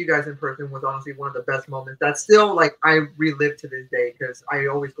getting to meet you guys in person was honestly one of the best moments. That still, like, I relive to this day because I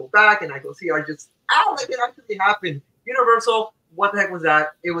always go back and I go see. I just, like it actually happened. Universal, what the heck was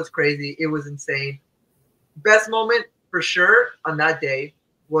that? It was crazy. It was insane. Best moment for sure on that day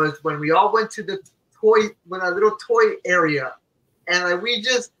was when we all went to the a little toy area, and like we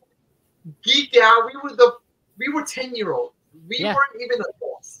just geeked out. We were 10-year-olds. We weren't even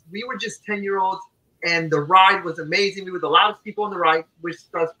adults. We were just 10-year-olds. And the ride was amazing. We were the loudest people on the ride, which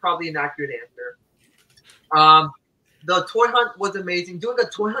that's probably an accurate answer. The toy hunt was amazing. Doing a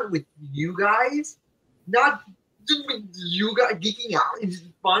toy hunt with you guys, not just with you guys geeking out. It's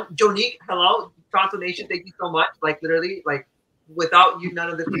fun. Jonique, hello. Toronto Nation, thank you so much. Like literally, like without you, none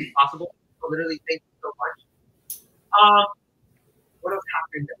of this would be possible. So literally, thank you so much. What else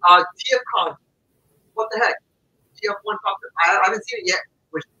happened? TFCon. What the heck? TF1 I haven't seen it yet.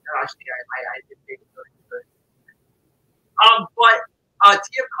 Which actually, I did think it was really good. But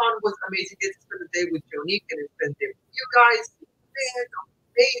TFCon was amazing. Get to spend the day with Jonique and spend the day with you guys. Man,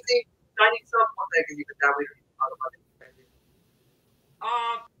 amazing. Signing stuff. One thing is even that we don't even talk about it.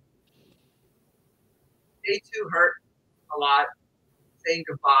 Day 2 hurt a lot. Saying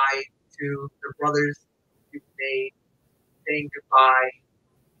goodbye to the brothers you've made. Saying goodbye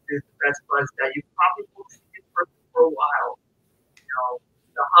to the best buds that you probably will see in person for a while. You know,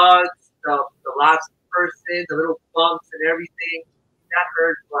 the hugs, the laughs in person, the little bumps and everything. That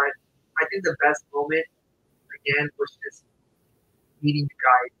hurt, but I think the best moment again was just meeting you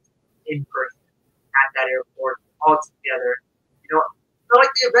guys in person at that airport, all together. You know, it's not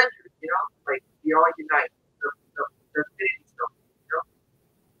like the Avengers, you know, like we all unite. The stuff, you know?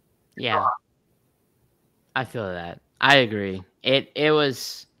 Yeah. I feel that. I agree. It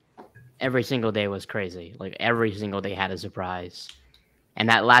was every single day was crazy. Like every single day had a surprise. And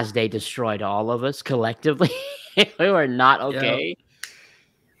that last day destroyed all of us collectively. We were not okay. Yep.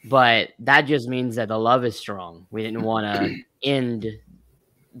 But that just means that the love is strong. We didn't want to end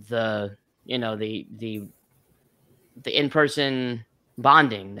the, you know, the in-person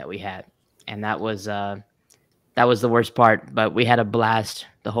bonding that we had. And that was the worst part, but we had a blast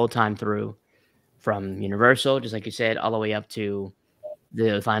the whole time through, from Universal, just like you said, all the way up to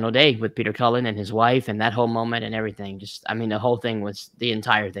the final day with Peter Cullen and his wife, and that whole moment and everything. Just, I mean, the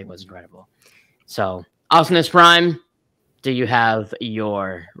entire thing was incredible. So, Awesomeness Prime, do you have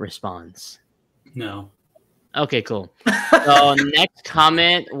your response? No. Okay, cool. So, next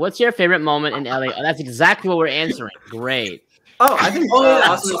comment. What's your favorite moment in LA? Oh, that's exactly what we're answering. Great. Oh, I think so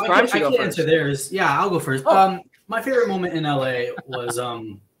I can answer theirs. Yeah, I'll go first. Oh. My favorite moment in LA was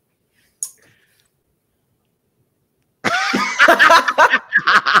no,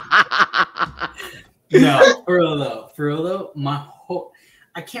 for real though,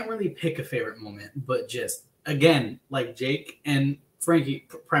 I can't really pick a favorite moment, but just again, like Jake and Frankie,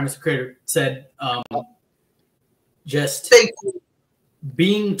 Primus the Creator, said, just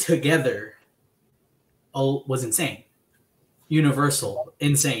being together was insane. Universal,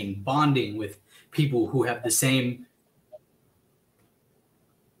 insane. Bonding with people who have the same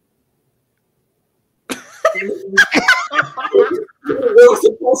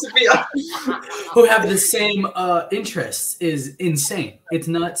who have the same interests is insane. It's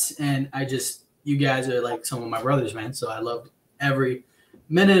nuts, and you guys are like some of my brothers, man. So I loved every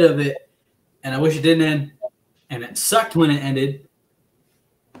minute of it, and I wish it didn't end, and it sucked when it ended.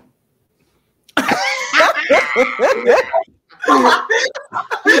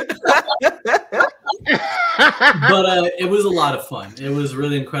 But it was a lot of fun. It was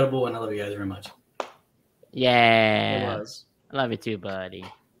really incredible, and I love you guys very much. Yeah, it was. I love you too, buddy.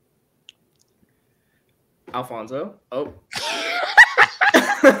 Alfonso. Oh.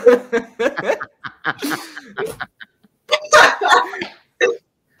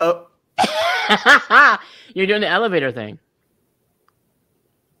 Oh. You're doing the elevator thing.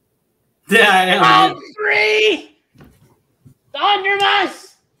 Yeah, I am. All three.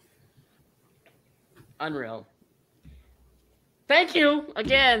 Thunderous. Unreal. Thank you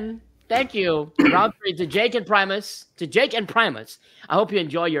again. Thank you. Round 3 to Jake and Primus. I hope you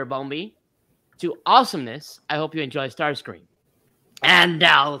enjoy your Bombi. To Awesomeness, I hope you enjoy Starscream. And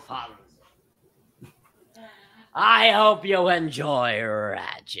Alfonso, I hope you enjoy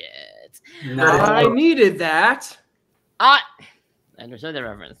Ratchet. I needed that. I understood the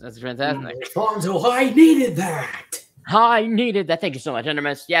reference. That's fantastic. Alfonso, I needed that. Thank you so much,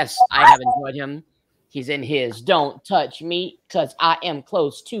 Undermess. Yes, I have enjoyed him. He's in his Don't Touch Me, because I am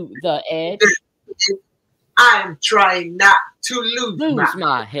close to the edge. I'm trying not to lose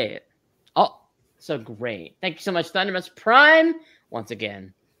my head. Oh, so great. Thank you so much, Thundermess Prime. Once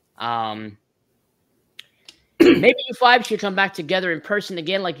again. Maybe you 5 should come back together in person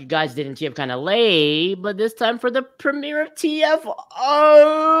again like you guys did in TF kind of late, but this time for the premiere of TF.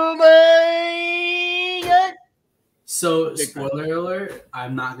 Oh my god. So, spoiler alert,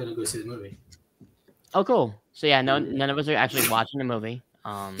 I'm not going to go see the movie. Oh, cool. So, yeah, none of us are actually watching the movie.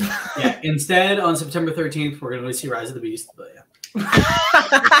 Yeah, instead, on September 13th, we're going to go see Rise of the Beast, but yeah.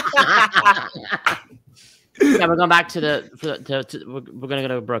 Yeah, we're going back to we're going to go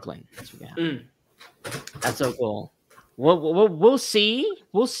to Brooklyn. That's so cool. We'll see.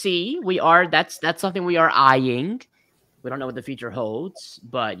 We'll see. That's something we are eyeing. We don't know what the future holds,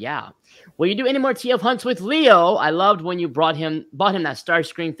 but yeah. Will you do any more TF hunts with Leo? I loved when you bought him that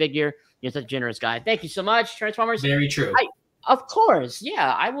Starscream figure. You're such a generous guy. Thank you so much, Transformers. Very true. Of course,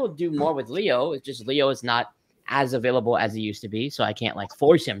 yeah. I will do more with Leo. It's just Leo is not as available as he used to be, so I can't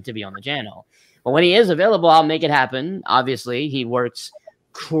force him to be on the channel. But when he is available, I'll make it happen. Obviously, he works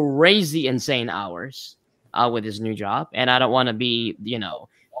crazy insane hours with his new job, and I don't want to be,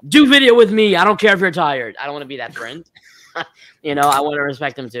 do video with me. I don't care if you're tired. I don't want to be that friend. I want to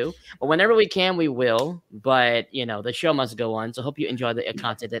respect him too. But whenever we can, we will. But the show must go on. So hope you enjoy the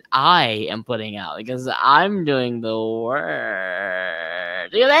content that I am putting out because I'm doing the work.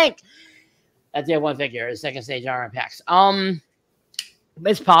 What do you think? That's the one figure. Second stage RM packs.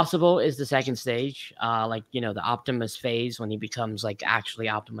 It's possible is the second stage, the Optimus phase when he becomes like actually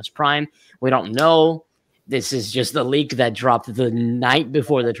Optimus Prime. We don't know. This is just the leak that dropped the night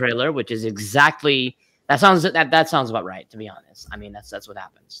before the trailer, which is exactly that sounds about right, to be honest. I mean, that's what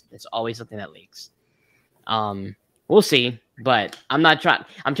happens. It's always something that leaks. We'll see, but I'm trying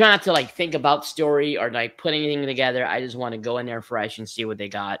not to like think about story or like put anything together. I just want to go in there fresh and see what they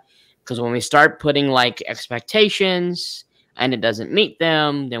got. Because when we start putting like expectations and it doesn't meet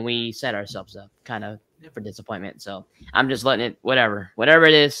them, then we set ourselves up kind of for disappointment. So I'm just letting it, whatever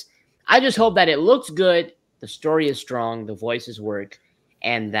it is. I just hope that it looks good, the story is strong, the voices work,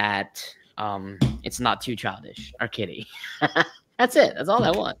 and that it's not too childish or kiddie. That's it. That's all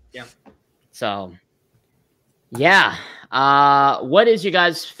I want. Yeah. So, yeah. What is your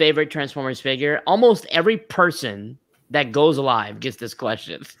guys' favorite Transformers figure? Almost every person that goes live gets this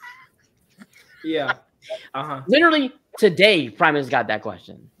question. Yeah. Literally today, Primus got that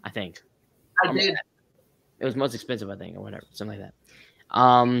question, I think. I did. It was most expensive, I think, or whatever. Something like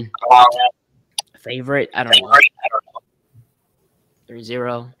that. Favorite? I don't know.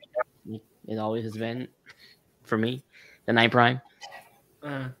 3-0. It always has been for me. The 9 Prime.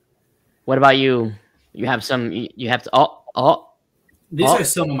 What about you? You have some. You have to. These are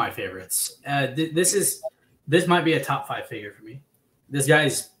some of my favorites. This might be a top 5 figure for me. This guy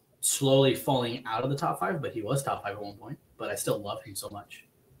is slowly falling out of the top 5, but he was top 5 at one point. But I still love him so much.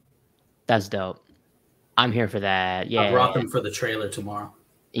 That's dope. I'm here for that. Yeah, I brought them for the trailer tomorrow.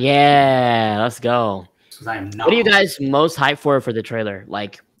 Yeah, let's go. I am not. What are you guys most hyped for the trailer?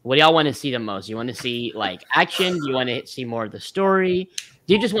 Like, what do y'all want to see the most? You want to see like action? Do you want to see more of the story?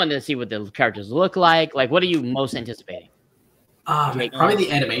 Do you just want to see what the characters look like? Like, what are you most anticipating? Probably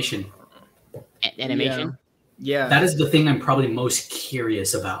the animation. Animation? Yeah. That is the thing I'm probably most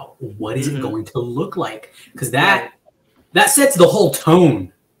curious about. What is it going to look like? Because that sets the whole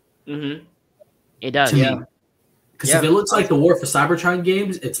tone. Mm-hmm. It does. Yeah. Because if it looks like the War for Cybertron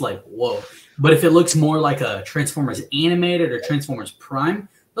games, it's like, whoa. But if it looks more like a Transformers Animated or Transformers Prime,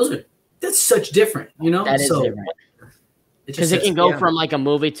 that's such different, That is different. Because it can go yeah. from like a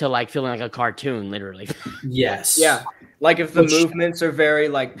movie to like feeling like a cartoon, literally. Yes. Yeah. Like if the movements are very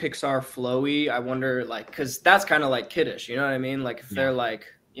like Pixar flowy, I wonder like, because that's kind of like kiddish, you know what I mean? Like if they're like,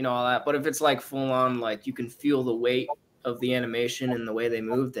 all that. But if it's like full on, like you can feel the weight of the animation and the way they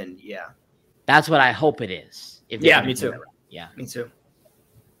move, then yeah. That's what I hope it is. Me too. Yeah. Me too.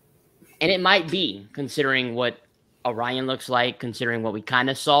 And it might be, considering what Orion looks like, considering what we kind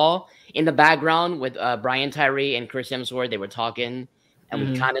of saw in the background with Brian Tyree and Chris Hemsworth. They were talking, and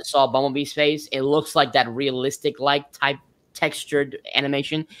we kind of saw Bumblebee's face. It looks like that realistic-like type textured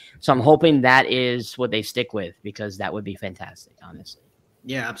animation. So I'm hoping that is what they stick with, because that would be fantastic, honestly.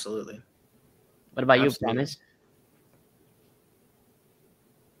 Yeah, absolutely. What about you, Primus?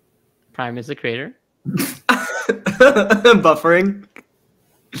 Primus, the creator. Buffering.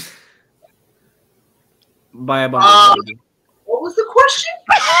 Buy a Bumblebee. What was the question?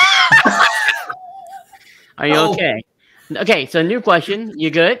 Are you okay? Okay, so new question.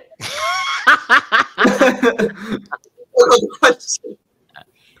 You good?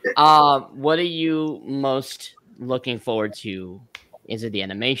 What are you most looking forward to? Is it the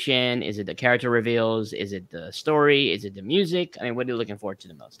animation? Is it the character reveals? Is it the story? Is it the music? I mean, what are you looking forward to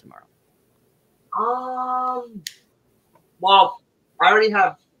the most tomorrow? Well, I already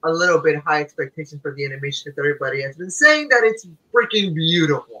have a little bit high expectations for the animation because everybody has been saying that it's freaking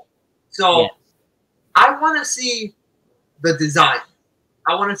beautiful. So I want to see the design.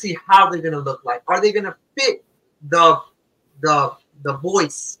 I want to see how they're going to look like. Are they going to fit the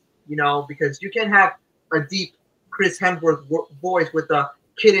voice, because you can't have a deep Chris Hemsworth voice with a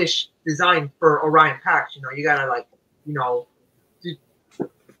kiddish design for Orion Pax. You got to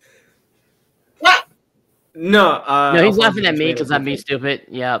what? No, no, he's laughing at me because I'm being stupid.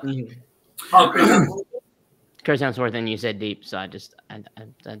 Yep. Oh, Chris Hemsworth, and you said deep, so I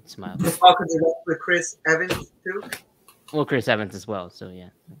smiled. Oh, because it was with Chris Evans too. Well, Chris Evans as well. So yeah.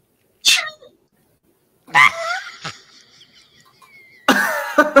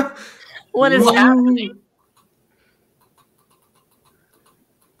 What is happening?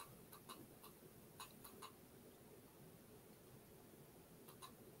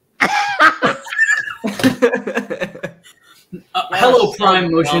 Hello,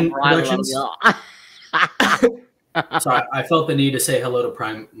 Prime Motion Productions. You So I felt the need to say hello to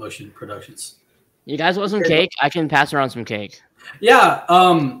Prime Motion Productions. guys want some cake? I can pass around some cake. Yeah,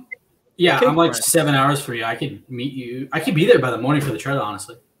 yeah. Cake I'm like Prime. 7 hours for you. I could meet you. I could be there by the morning for the trailer.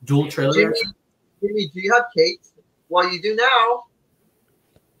 Honestly, dual trailer. Jimmy, do you have cakes? Well, you do now.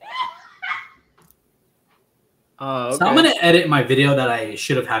 Okay. So I'm gonna edit my video that I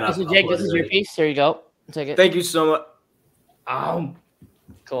should have had up. So Jake, this is your uploaded. piece. There you go. Take it. Thank you so much.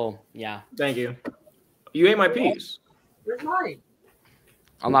 Cool. Yeah. Thank you. You ate my piece. Where's mine?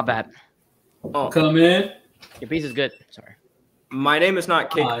 Oh, not bad. Oh, Come in. Your piece is good. Sorry. my name is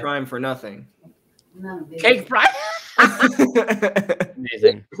not Cake Hi. Prime for nothing. Cake fry.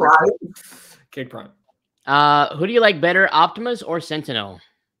 Amazing. Right. Cake Prime. Who do you like better, Optimus or Sentinel?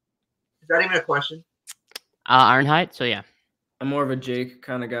 Is that even a question? Ironhide. So yeah. I'm more of a Jake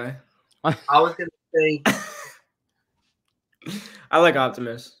kind of guy. I was gonna say I like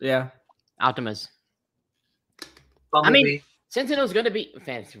Optimus. Yeah. Optimus. Bumblebee. Sentinel's gonna be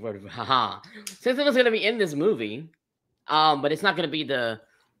fancy word. Haha. Sentinel's gonna be in this movie, but it's not gonna be a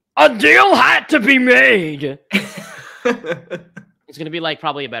deal had to be made. It's gonna be like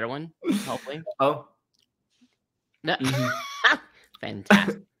probably a better one, hopefully. Oh. No. Mhm.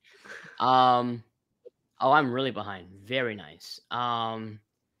 Fantastic. Oh, I'm really behind. Very nice.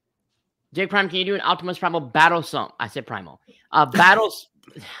 Jake Prime, can you do an Optimus Primal battle song? I said Primal. Battles.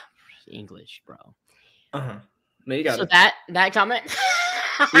 English, bro. Uh-huh. No, you got So it. that comment.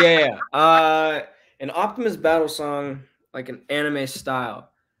 Yeah. An Optimus battle song, like an anime style.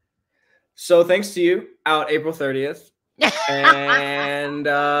 So thanks to you, out April 30th. And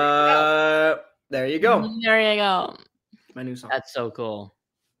there you go. There you go. My new song. That's so cool.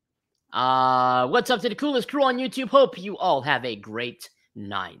 What's up to the coolest crew on YouTube? Hope you all have a great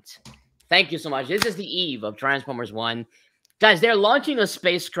night. Thank you so much. This is the eve of Transformers 1. Guys, they're launching a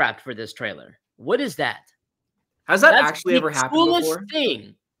spacecraft for this trailer. What is that? Has that That's actually the ever happened coolest before?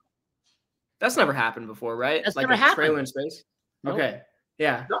 thing. That's never happened before, right? That's like never a trailer happened. in space? Nope. Okay.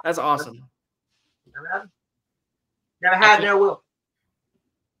 Yeah, Nope. that's awesome. Never had. Never had. Never will.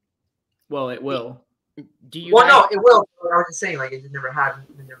 Well, it will. Do you Well, guys, no, it will. I was just saying, like, it just never had.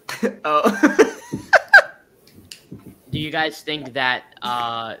 It never. Oh. do you guys think that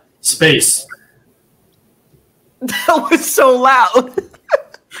Space. That was so loud.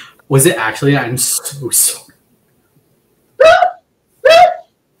 Was it actually? I'm so sorry.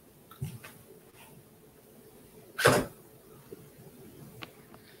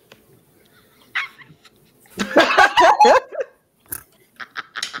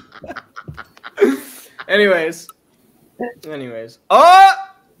 Anyways. Oh!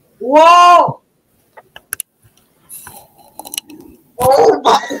 Whoa! Oh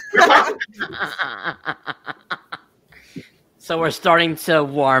my god! So we're starting to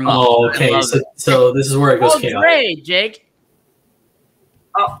warm up. Oh, I okay. love So, it. so this is where it goes Oh, chaotic. great, Jake.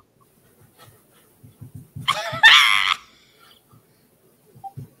 Oh.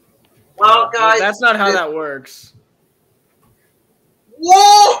 Well, guys, That's not how that works.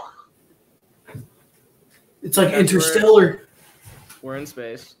 Whoa! It's like That's Interstellar. We're in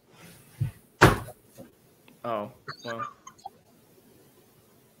space. Oh, well.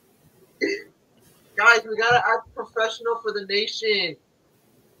 Guys, we gotta act professional for the nation.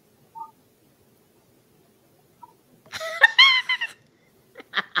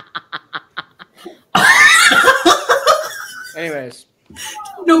 Anyways.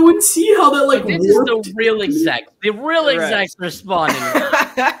 No one see how that like This is warped? the real exec. The real Right. execs responding.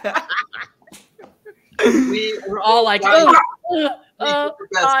 We're We're all like, Guys,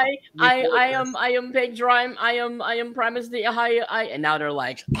 I am Pig Drime. I am Primus the I, and now they're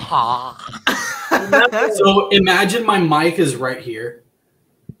like, ha. So imagine my mic is right here.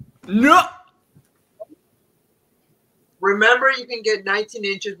 No. Remember, you can get 19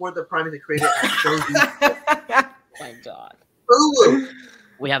 inches worth of Primus created at Oh my God. Hulu.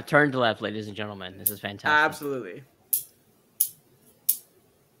 We have turned left, ladies and gentlemen. This is fantastic. Absolutely.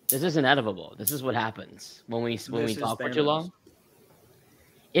 This is inevitable. This is what happens when we This is talk for too Thanos. long.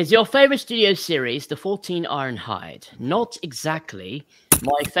 Is your favorite studio series the 14 Ironhide? Not exactly.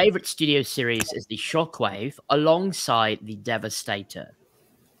 My favorite studio series is the Shockwave alongside the Devastator.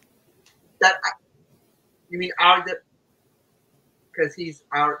 That you mean our because he's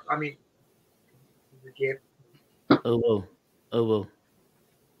our. I mean, he's a gift. Oh, whoa. Oh, whoa.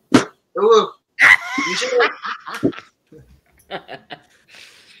 Ooh, you should.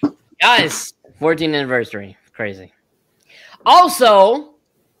 Guys, 14th anniversary. Crazy. Also,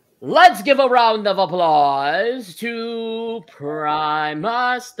 let's give a round of applause to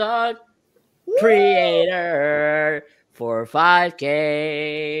Primus, the creator. for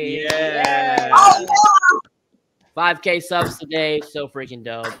 5K. Yeah. Oh, 5K subs today. So freaking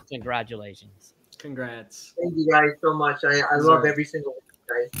dope. Congratulations. Congrats. thank you guys so much. I love every single one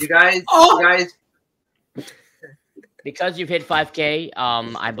of you guys. Oh! You guys. Because you've hit 5K, I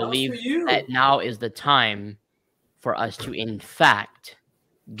That was for believe you. that now is the time for us to, in fact,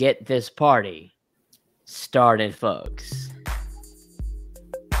 get this party started, folks.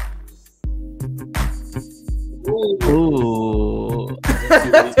 Ooh.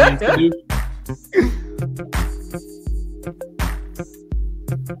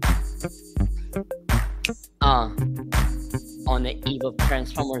 On the eve of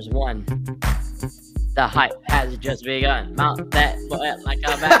Transformers 1, the hype has just begun. Mount that boy like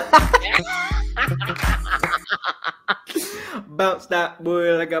a bat. Bounce that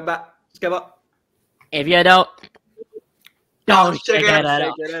boy like a bat. If you don't Check check it it out.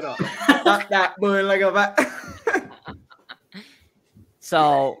 out. Check it out. Bounce that boy like a bat.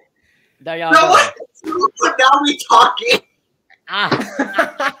 So there y'all No, go. what? Now we talking.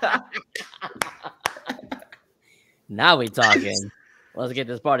 Ah, now we talking. Let's get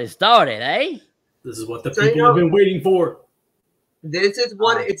this party started, eh? This is what the So, you people know- have been waiting for. This is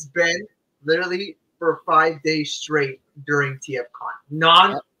what it's been literally for 5 days straight during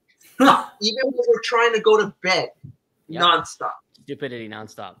TFCon. Even when we're trying to go to bed, Yep. nonstop. Stupidity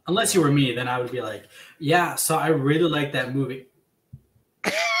nonstop. Unless you were me, then I would be like, yeah, so I really like that movie.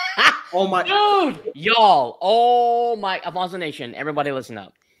 Oh my. Dude, y'all. Oh my, Alfonso Nation. Everybody listen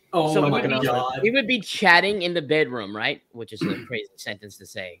up. Oh So my we would be- god. We would be chatting in the bedroom, right? Which is a crazy sentence to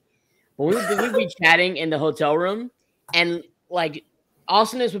say. But we'd be chatting in the hotel room, and like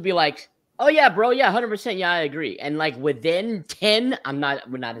Awesomeness would be like, "Oh yeah, bro, yeah, 100%, yeah, I agree." And like within 10,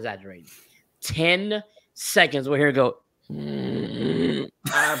 we're not exaggerating. 10 seconds, we'll hear it go.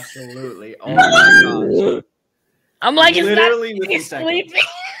 Absolutely. Oh my gosh. I'm like, it's Literally not within he's seconds. sleeping.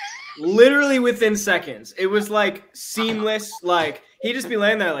 Literally within seconds. It was like seamless. Like he'd just be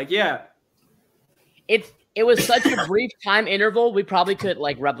laying there, like, yeah. It was such a brief time interval, we probably could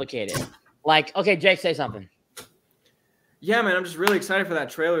like replicate it. Like, okay, Jake, say something. Yeah, man, I'm just really excited for that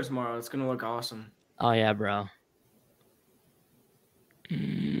trailer tomorrow. It's gonna look awesome. Oh yeah, bro.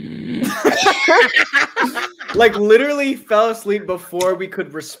 Like literally fell asleep before we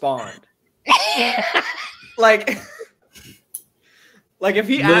could respond. Like if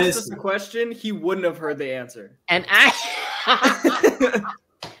he asked us a question, he wouldn't have heard the answer. and actually,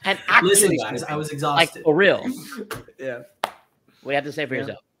 Listen, guys, I was like exhausted. for real. Yeah. What you have to say for Yeah.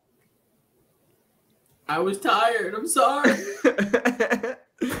 yourself. I was tired. I'm sorry.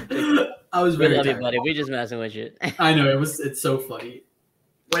 I was We very love you, tired. buddy. We just messing with you. I know it's so funny.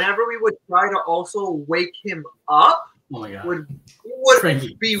 Whenever we would try to also wake him up, Oh my god. would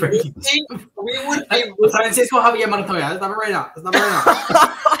Frankie. be Frankie. waiting. We would be waiting. Francisco Javier Montoya. Stop it right now. Stop it right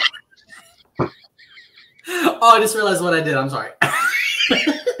now. Oh, I just realized what I did. I'm sorry.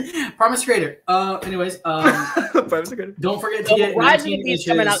 Promise Creator. Anyways, don't forget to So get Rise of the 19 Beast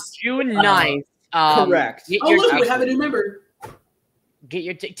coming out inches. June 9th. Correct. Get Oh, your, look, we have a new member. get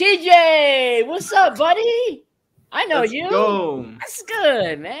your TJ. What's up, buddy? I know Let's you. go. That's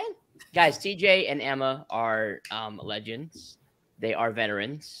good, man. Guys, TJ and Emma are legends. They are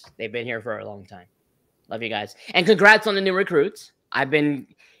veterans. They've been here for a long time. Love you guys. And congrats on the new recruits.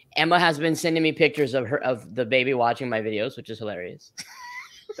 Emma has been sending me pictures of the baby watching my videos, which is hilarious.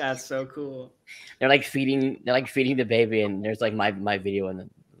 That's so cool. They're like feeding the baby, and there's like my video in the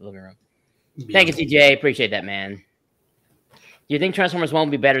living room. Thank you, TJ. Appreciate that, man. Do you think Transformers 1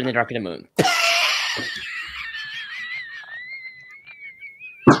 will be better than Dark of the Moon?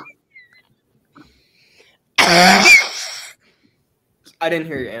 I didn't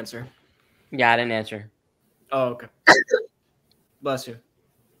hear your answer. Yeah, I didn't answer. Oh, okay. Bless you.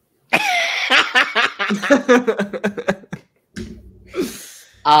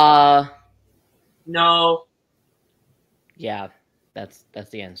 No. Yeah, that's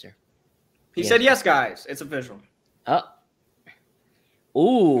the answer. He Yes. said yes, guys. It's official.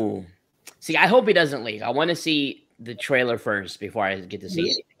 Ooh. See, I hope he doesn't leak. I want to see the trailer first before I get to see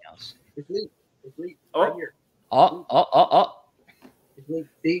anything else. It's leaked. It's leaked. Oh. Right here. Oh. It's leaked.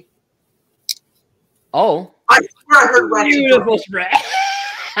 See? Oh. I swear I heard Ratchet. Beautiful spread.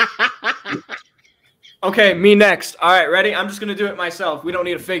 Okay, me next. All right, ready? I'm just gonna do it myself. We don't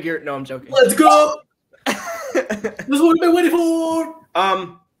need a figure. No, I'm joking. Let's go. This is what we've been waiting for.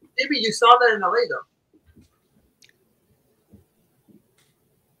 Maybe you saw that in LA though.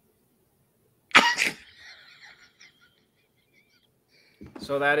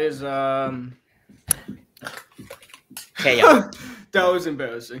 So that is Okay, y'all. That was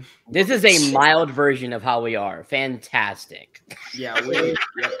embarrassing. This is a mild version of how we are. Fantastic. Yeah,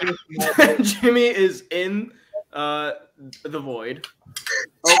 Jimmy is in the void.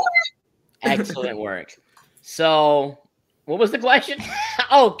 Oh, excellent work. So, what was the question?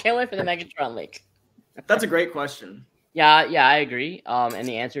 Oh, can't wait for the Megatron leak. That's a great question. Yeah, I agree. And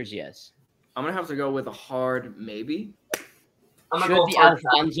the answer is yes. I'm gonna have to go with a hard maybe. Should the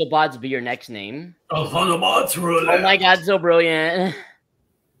Alfonso bots be your next name? Alfonso bots, Oh my god, so brilliant.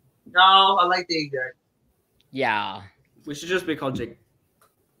 No, I like the Execs. Yeah. We should just be called Jake.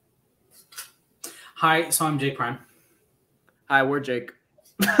 Hi, so I'm Jake Prime. Hi, we're Jake.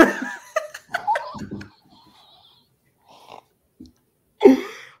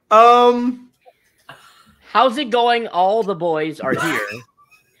 How's it going? All the boys are here.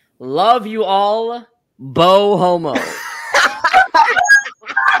 Love you all. Bo Homo.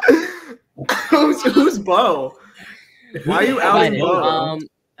 Who's Bo? Why are you outing Bo?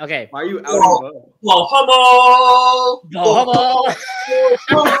 Okay. Why are you outing Bo? Bo Homo. Bo Homo.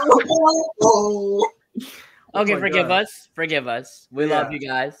 Okay, my forgive God. us. Forgive us. We love you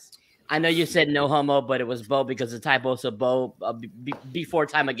guys. I know you said no homo, but it was Bo because of typo. So Bo, before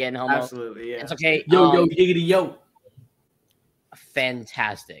time again, homo. Absolutely, yeah. It's okay. Yo, giggity, yo.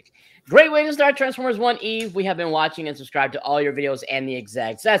 Fantastic. Great way to start Transformers 1 Eve. We have been watching and subscribed to all your videos and the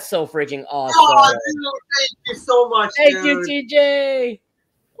Execs. That's so freaking awesome. Oh, dude, thank you so much. Thank dude. you, TJ.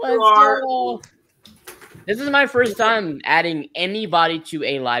 Let's go. This is my first time adding anybody to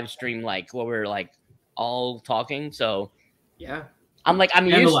a live stream like where we're like all talking. So Yeah. I'm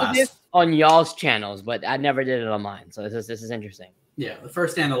used to this on y'all's channels, but I never did it on mine. So this is interesting. Yeah, the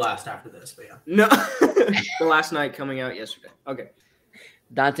first and the last after this, but yeah. No. The last night coming out yesterday. Okay.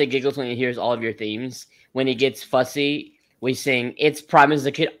 Dante giggles when he hears all of your themes. When he gets fussy, we sing "It's Prime as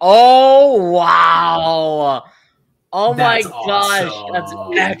a Kid." Oh wow! Oh my gosh, that's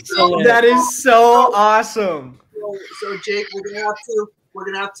excellent. That is so awesome. So Jake, we're gonna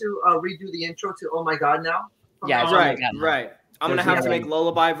have to redo the intro to "Oh My God" now. Yeah, it's Right, Oh My God. right. I'm gonna have to make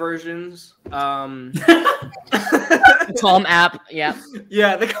lullaby versions. Calm app, yeah.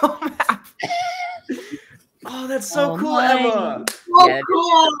 Yeah, the Calm app. Oh, that's so cool, Emma. Oh,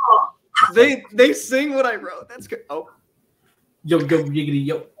 cool. They sing what I wrote. That's good. Oh, Yo, giggity,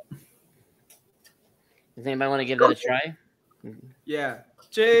 yo. Does anybody want to give that a try? yeah.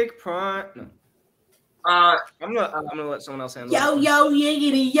 Jake Prime. No. I'm gonna let someone else handle it. Yo,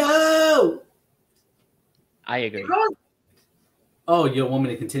 giggity, yo. I agree. Oh, you want me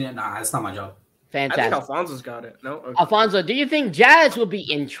to continue? Nah, that's not my job. I think Fantastic. Alfonso's got it. No. Okay. Alfonso, do you think Jazz will be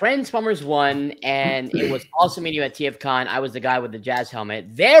in Transformers 1? And it was awesome meeting you at TFCon. I was the guy with the Jazz helmet.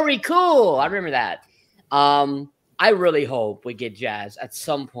 Very cool. I remember that. I really hope we get Jazz at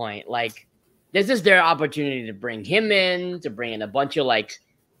some point. Like, this is their opportunity to bring him in, to bring in a bunch of like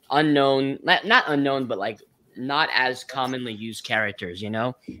unknown, not unknown, but like not as commonly used characters, you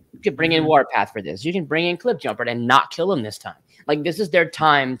know? You could bring in Warpath for this. You can bring in Clipjumper and not kill him this time. Like, this is their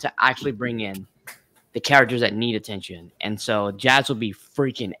time to actually bring in the characters that need attention. And so Jazz will be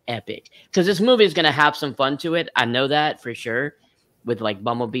freaking epic. Because this movie is going to have some fun to it. I know that for sure. With like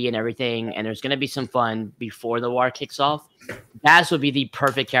Bumblebee and everything. And there's going to be some fun before the war kicks off. Jazz would be the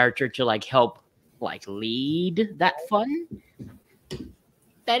perfect character to like help like lead that fun.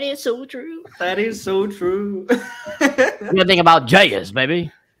 That is so true. That is so true. What do you think about Jazz,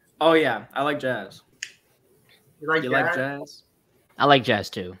 baby? Oh yeah, I like jazz. You like jazz? I like jazz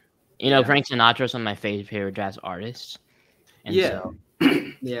too. You know, Frank Sinatra's one of my favorite jazz artists. And Yeah. so,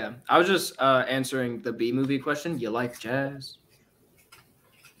 Yeah. I was just answering the B movie question. You like jazz?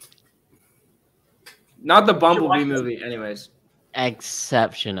 Not the Bumblebee movie, anyways.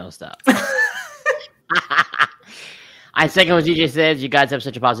 exceptional stuff. I second what DJ says. You guys have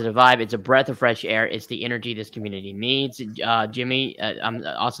such a positive vibe. It's a breath of fresh air. It's the energy this community needs. Jimmy,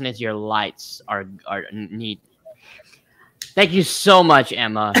 awesomeness, your lights are neat. Thank you so much,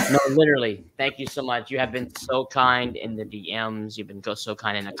 Emma. No, literally, thank you so much. You have been so kind in the DMs. You've been so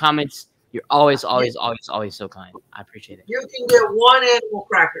kind in the comments. You're always so kind. I appreciate it. You can get one animal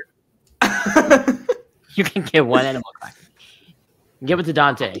cracker. You can get one animal cracker. Give it to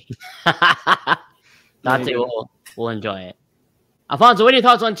Dante. Dante will enjoy it. Alfonso, what are your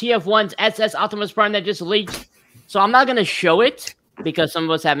thoughts on TF1's SS Optimus Prime that just leaked? So I'm not going to show it because some of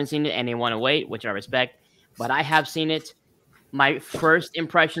us haven't seen it and they want to wait, which I respect. But I have seen it. My first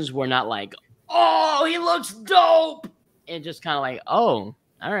impressions were not like, oh, he looks dope. And just kind of like, oh,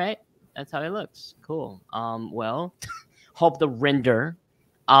 all right. That's how he looks. Cool. Well, hope the render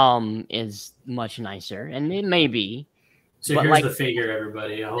is much nicer. And it may be. So but here's like, the figure,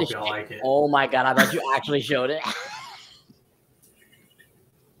 everybody. I hope y'all like it. Oh my God. I thought you actually showed it.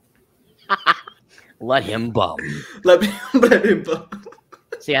 Let him bum. Let him bum.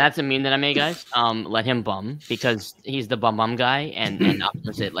 So yeah, that's a meme that I made, guys. Let him bum because he's the bum guy, and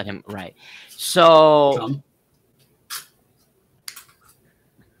opposite, let him right. So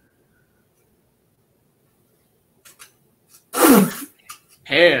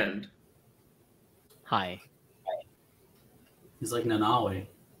Hand. Hi. He's like Nanawe.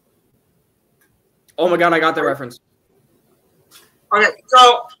 Oh my god, I got the reference. Okay,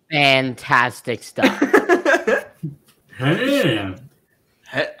 so Fantastic stuff. Damn.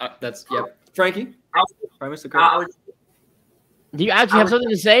 That's Frankie. Do you actually have something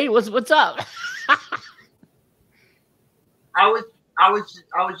to say? What's up? I was just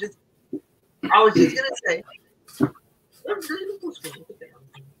gonna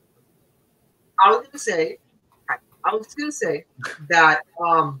say. I was gonna say that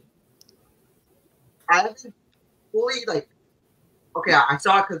I haven't fully like. Okay, I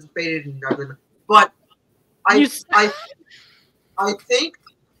saw it because it faded and nothing, but I think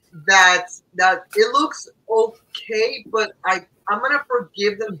that it looks okay, but I'm gonna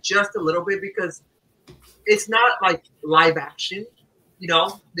forgive them just a little bit because it's not like live action. You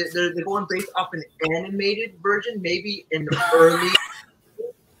know, they're going based off an animated version, maybe in the early.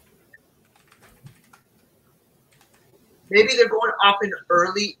 Maybe they're going off an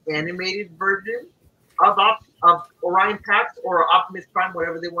early animated version of Orion Pax or Optimus Prime,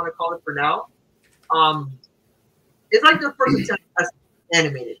 whatever they want to call it for now. It's like their first attempt as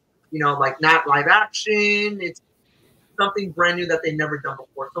animated. You know, like not live action. It's something brand new that they've never done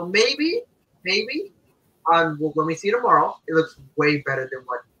before. So maybe, when we see it tomorrow, it looks way better than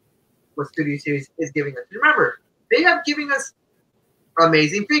what Studio Series is giving us. Remember, they have given us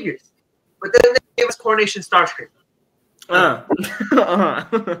amazing figures, but then they gave us Coronation Starscream.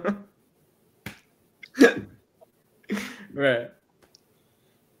 Right.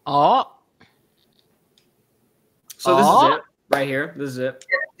 Oh. So this is it right here. This is it.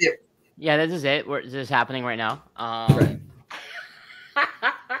 Yeah, this is it. This is happening right now.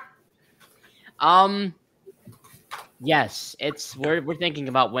 Yes, we're thinking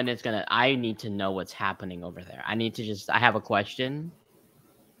about when it's gonna. I need to know what's happening over there. I need to I have a question.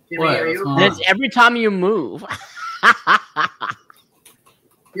 It's every time you move.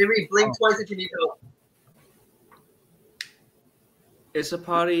 Jimmy, blink twice if you need help. It's a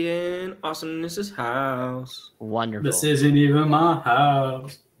party in Awesomeness's house. Wonderful. This isn't even my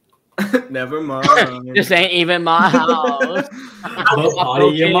house. Never mind. This ain't even my house. But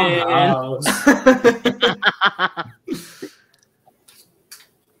party in my house.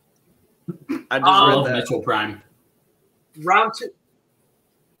 I just read that. Metro Prime. Round 2.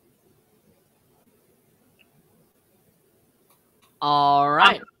 All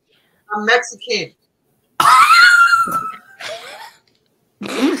right. I'm Mexican.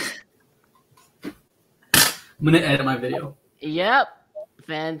 I'm gonna edit my video. Yep.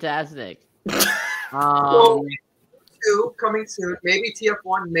 Fantastic. So, 2 coming soon. Maybe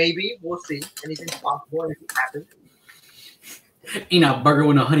TF1. Maybe we'll see. Anything's possible. Anything happens. Ain't a burger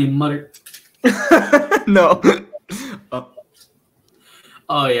with a honey mustard. No.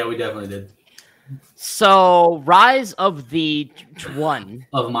 Oh yeah, we definitely did. So, Rise of the One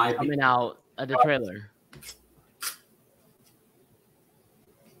Of my coming out of the trailer.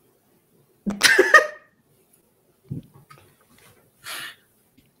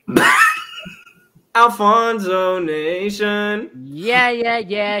 Alfonso Nation. Yeah.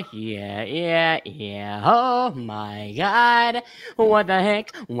 Oh my God. What the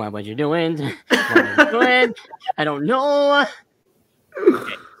heck? What was you doing? What was you doing? I don't know.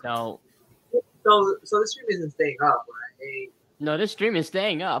 Okay, so the stream isn't staying up, right? no, this stream is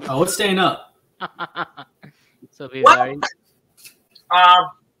staying up. Oh, it's staying up. So be What? very.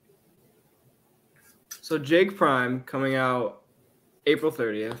 So Jake Prime coming out April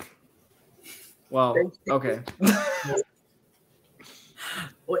 30th. Well, okay.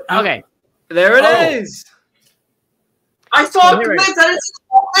 Okay. There it is. I saw the comments. I didn't see the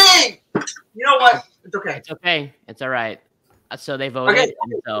whole thing. You know what? It's okay. It's okay. It's all right. So they voted, Okay.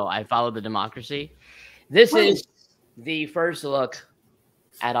 and so I followed the democracy. This is the first look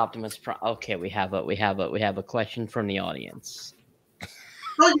at Optimus Prime. Okay, we have a question from the audience.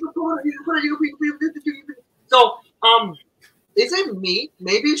 No, you can put it. So, is it me?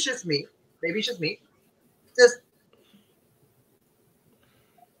 Maybe it's just me. Just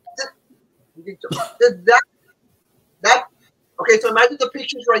that. Okay, so imagine the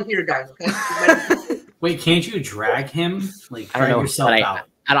pictures right here, guys. Okay. Wait, can't you drag him? Like I don't drag know, yourself but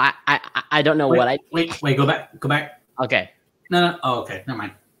out. I don't know Wait, what I. Wait, go back. Okay. No. Oh, okay, never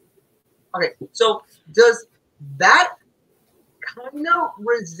mind. Okay, so does that kind of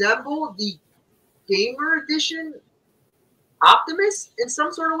resemble the gamer edition Optimus in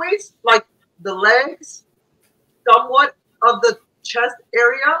some sort of ways, like the legs, somewhat of the chest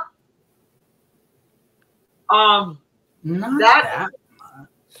area. Not that.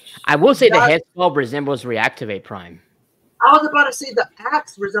 I will say the head sculpt resembles Reactivate Prime. I was about to say the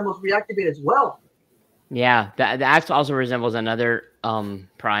axe resembles Reactivate as well. Yeah, the axe also resembles another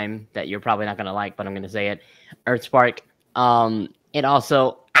Prime that you're probably not gonna like, but I'm gonna say it. Earthspark. It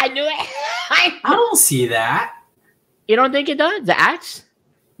also I knew it. I don't see that. You don't think it does? The axe?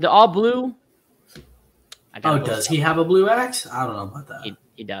 The all blue? Oh, does he have a blue axe? I don't know about that.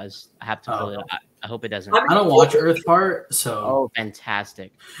 He does. I have to pull it up. I hope it doesn't. I don't watch Earthpart, so. Oh,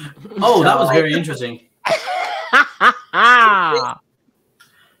 fantastic. Oh, that was very interesting.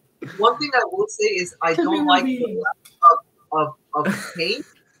 One thing I will say is I don't like the lack of paint,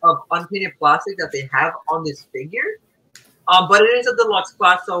 of unpainted plastic that they have on this figure. But it is a deluxe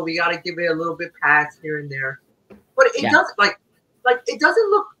class, so we gotta give it a little bit pass here and there. But it does like it doesn't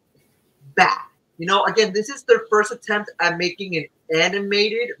look bad. You know, again, this is their first attempt at making an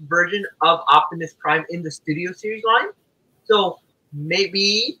animated version of Optimus Prime in the Studio Series line. So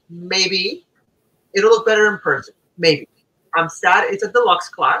maybe it'll look better in person. Maybe. I'm sad it's a deluxe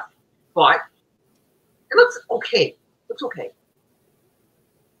class, but it looks okay. It looks okay.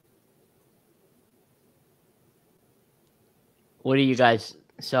 What do you guys?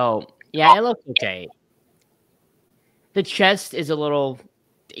 So yeah, it looks okay. The chest is a little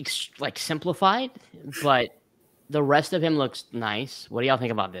like simplified, but the rest of him looks nice. What do y'all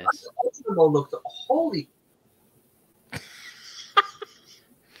think about this? Looks holy.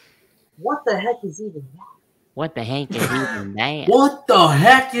 What the heck is even that? What the heck is even that? What the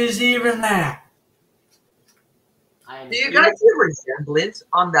heck is even that? Do you guys see a resemblance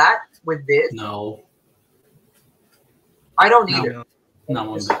on that with this? No. I don't either.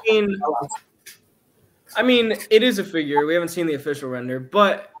 No. I mean, it is a figure. We haven't seen the official render,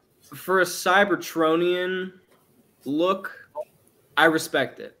 but for a Cybertronian look, I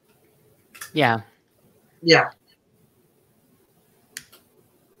respect it. Yeah. Yeah.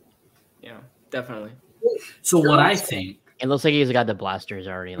 Yeah, definitely. So what I think, it looks like he's got the blasters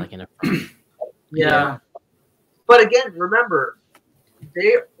already, like in the front. Yeah. But again, remember,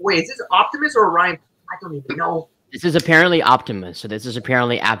 is this Optimus or Orion? I don't even know. This is apparently Optimus, so this is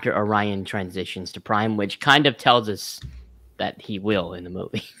apparently after Orion transitions to Prime, which kind of tells us that he will in the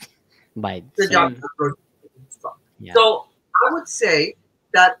movie. Yeah. So I would say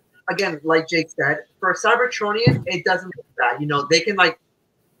that, again, like Jake said, for a Cybertronian, it doesn't look bad. You know, they can like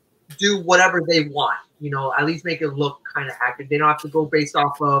do whatever they want. You know, at least make it look kind of accurate. They don't have to go based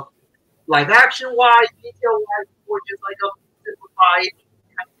off of live action wise, detail wise, or just like a simplified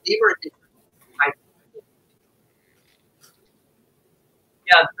kind of neighbor edition.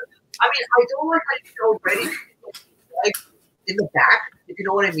 Yeah, I mean, I don't like how you can already like in the back, if you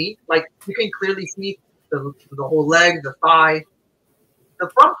know what I mean. Like you can clearly see the whole leg, the thigh. The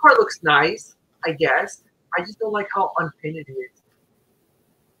front part looks nice, I guess. I just don't like how unpainted it is.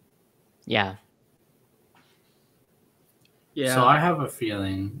 Yeah. Yeah. So I have a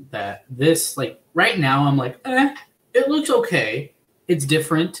feeling that this, like right now, I'm like, it looks okay. It's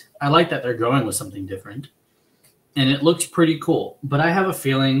different. I like that they're going with something different. And it looks pretty cool. But I have a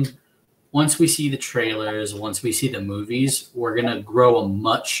feeling once we see the trailers, once we see the movies, we're going to grow a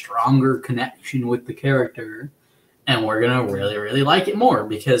much stronger connection with the character. And we're going to really, really like it more.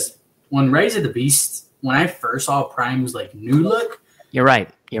 Because when Rise of the Beast, when I first saw Prime's like new look, You're right.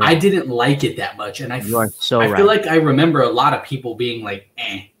 I didn't like it that much. And I feel like I remember a lot of people being like,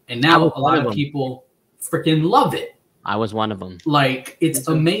 eh. And now a lot of people freaking love it. I was one of them. Like, it's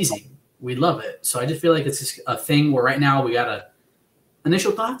amazing. We love it. So I just feel like it's just a thing where right now we got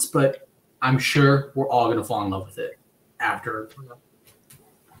initial thoughts, but I'm sure we're all going to fall in love with it after,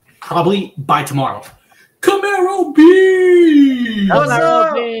 probably by tomorrow. Camaro B!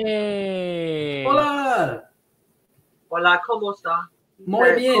 Hola. Hola! Hola, ¿cómo está?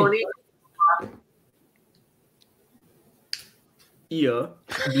 Muy bien. Yeah.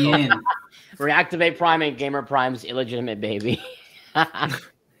 Bien. Reactivate Prime and Gamer Prime's illegitimate baby. I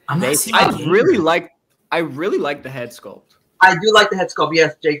really like the head sculpt. I do like the head sculpt.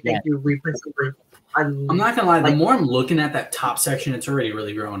 Yes, Jake, thank you. I'm not gonna lie. The more I'm looking at that top section, it's already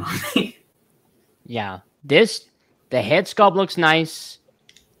really growing on me. Yeah, the head sculpt looks nice,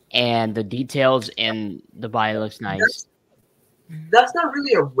 and the details in the body looks nice. That's not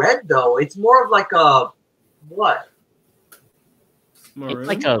really a red though. It's more of like a what? Maroon?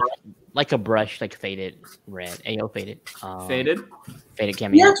 It's like a brush, like faded red. AO faded. Faded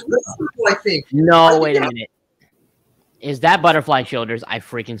cameo. Yeah, it's really simple, I think. No, wait a minute. Is that butterfly shoulders? I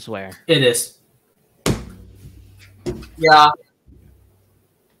freaking swear. It is. Yeah.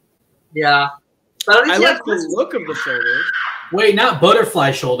 Yeah. But at least I he has like the look of the shoulders. Wait, not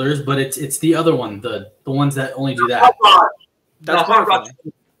butterfly shoulders, but it's the other one, the ones that only do that. That's hard rock.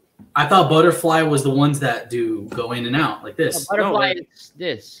 butterfly. I thought butterfly was the ones that do go in and out like this. Butterfly No, is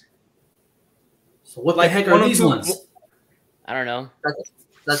this. So what Like the heck one are of these two- ones? I don't know.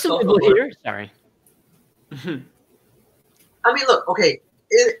 That's Some so people cool. here. Sorry. I mean, look, okay,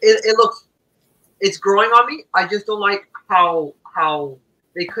 it looks, it's growing on me. I just don't like how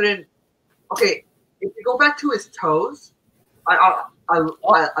they couldn't. Okay, if you go back to his toes, I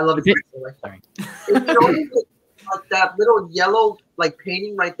love his toes. Sorry. If you notice like that little yellow like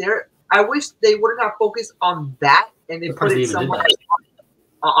painting right there, I wish they wouldn't have focused on that and they The put person it even did somewhere that.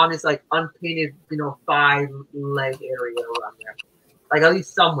 on his like unpainted, thigh leg area around there, like at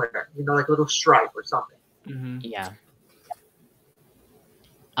least somewhere, like a little stripe or something. Mm-hmm. Yeah.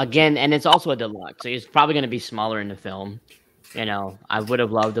 Again, and it's also a deluxe, so it's probably going to be smaller in the film. I would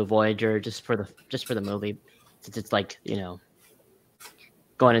have loved the Voyager just for the movie, since it's like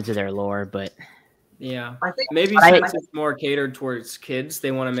going into their lore. But Yeah, I think maybe I- since it's more catered towards kids,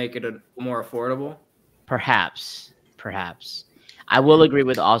 they want to make it more affordable. perhaps, I will agree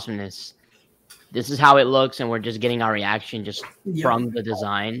with Awesomeness. This is how it looks, and we're just getting our reaction just from the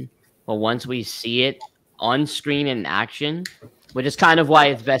design. But once we see it on screen in action, which is kind of why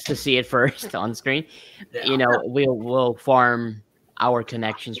it's best to see it first on screen, Yeah. we'll form our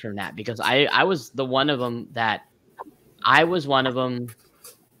connections from that. Because I was one of them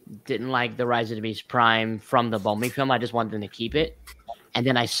didn't like the Rise of the Beast Prime from the Bumblebee film. I just wanted them to keep it, and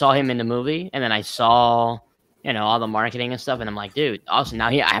then I saw him in the movie, and then I saw all the marketing and stuff, and I'm like, dude, awesome! Now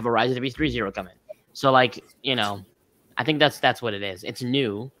I have a Rise of the Beast 3.0 coming. So I think that's what it is. It's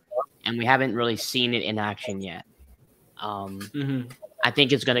new, and we haven't really seen it in action yet. I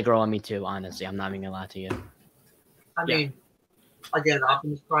think it's gonna grow on me too. Honestly, I'm not even gonna lie to you. I mean, again,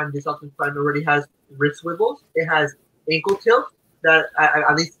 this Optimus Prime already has wrist swivels. It has ankle tilt that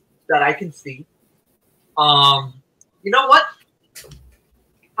at least that I can see. You know what?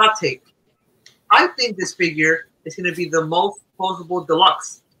 Hot take. I think this figure is going to be the most posable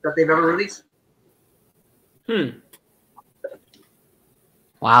deluxe that they've ever released.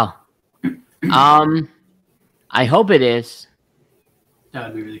 Wow. I hope it is. That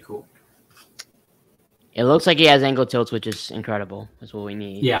would be really cool. It looks like he has ankle tilts, which is incredible. That's what we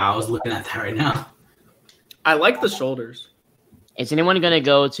need. Yeah, I was looking at that right now. I like the shoulders. Is anyone going to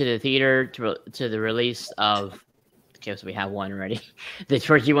go to the theater to the release of... Okay, so we have one already. The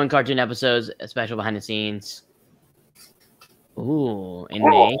 21 cartoon episodes, a special behind the scenes. Ooh, in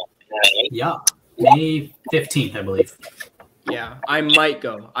May. Yeah, May 15th, I believe. Yeah, I might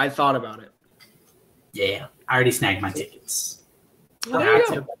go. I thought about it. Yeah, I already snagged my tickets. Well, there you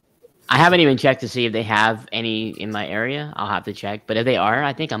go. I haven't even checked to see if they have any in my area. I'll have to check. But if they are,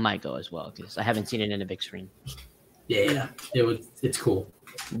 I think I might go as well, because I haven't seen it in a big screen. Yeah, it's cool.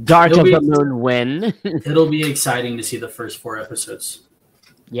 Dark It'll of be- the Moon win. It'll be exciting to see the first 4 episodes.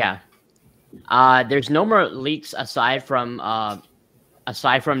 Yeah. There's no more leaks aside from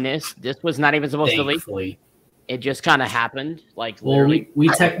this. This was not even supposed to leak. Thankfully. It just kind of happened. Like, Well, literally. we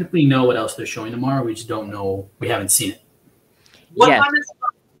technically know what else they're showing tomorrow. We just don't know. We haven't seen it. What Yes. time is the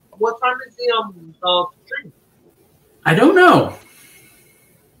stream? I don't know.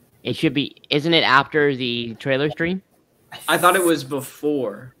 It should be. Isn't it after the trailer stream? I thought it was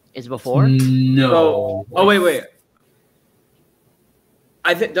before. Is it before? No. Oh wait.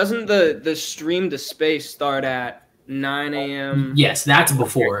 I think doesn't the stream to space start at 9 a.m.? Yes, that's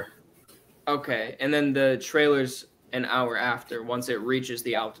before. Okay, and then the trailer's an hour after once it reaches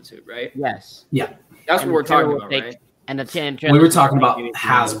the altitude, right? Yes. Yeah. That's And what we're the trailer talking will about, take- right? And the We were talking about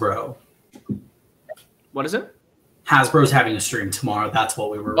Hasbro. What is it? Hasbro's having a stream tomorrow. That's what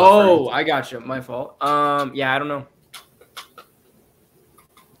we were referring Oh, to. I got you. My fault. Yeah, I don't know.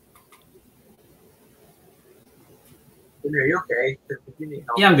 Are you okay? If you need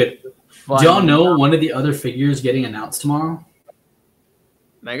help. Yeah, I'm good. Fun. Do y'all know one of the other figures getting announced tomorrow?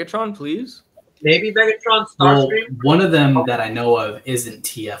 Megatron, please. Maybe Megatron Well, Starscream? one of them that I know of isn't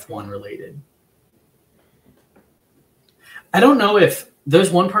TF1 related. I don't know if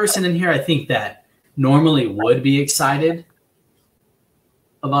there's one person in here I think that normally would be excited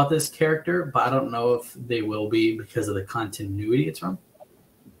about this character, but I don't know if they will be because of the continuity it's from.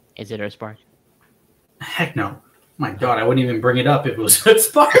 Is it Earthspark? Heck no. My God, I wouldn't even bring it up if it was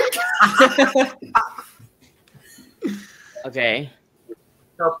Spark. Okay.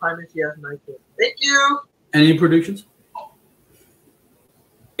 No, Primus, yes, nice. Thank you. Any predictions?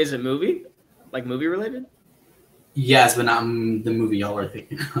 Is it movie? Like movie related? Yes, but not the movie y'all are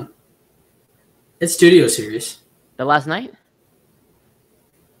thinking. It's studio series. The Last Night?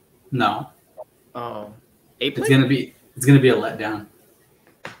 No, Oh, it's Ape gonna be a letdown.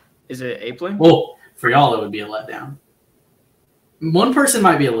 Is it Ape? Well, for y'all, it would be a letdown. One person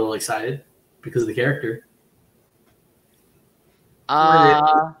might be a little excited because of the character.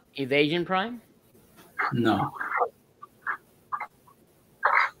 Evasion Prime? No,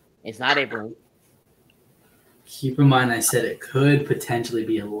 It's not April. keep in mind I said it could potentially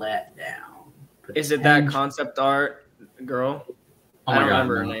be a letdown. Is it that concept art girl? Oh I my don't God,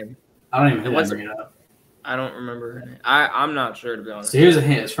 remember her no. name. I don't even What's bring it up. I don't remember her name. I'm not sure, to be honest. So here's a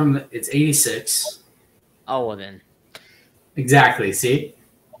hint. It's 86. Oh, well then. Exactly. See,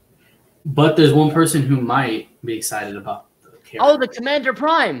 but there's one person who might be excited about the character. Oh, the Commander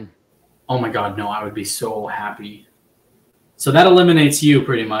Prime. Oh my God, no! I would be so happy. So that eliminates you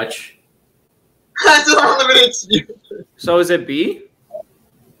pretty much. That's what eliminates you. So is it B?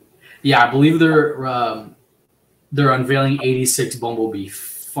 Yeah, I believe they're unveiling 86 Bumblebee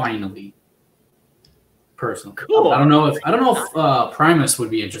finally. Personally, Cool. I don't know if Primus would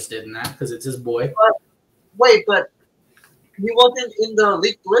be interested in that because it's his boy. Wait, but he wasn't in the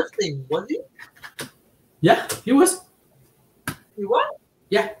leaked listing, was he? Yeah, he was. He was?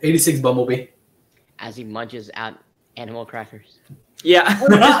 Yeah, 86 Bumblebee. As he munches out animal crackers. Yeah.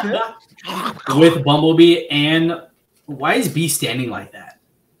 With Bumblebee, and why is B standing like that?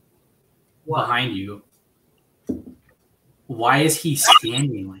 What? Behind you. Why is he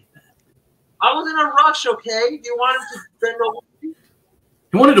standing like that? I was in a rush, okay? You wanted to bend over.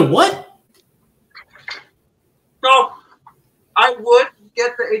 He wanted to what? So, I would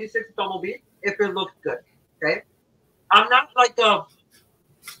get the 86 Bumblebee if it looked good, okay? I'm not like I'm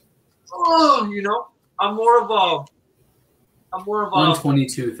more of a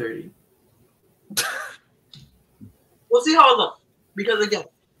 122.30. We'll see how it looks. Because again,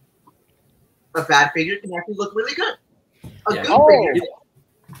 a bad figure can actually look really good. A Yeah. good Oh. figure.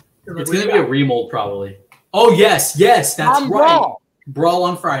 It's going to be a remold, probably. Oh, yes, that's right. Brawl. Brawl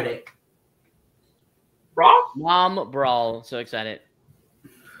on Friday. Brawl? Mom Brawl. So excited.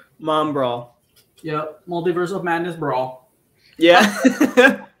 Mom Brawl. Yep, Multiverse of Madness Brawl. Yeah.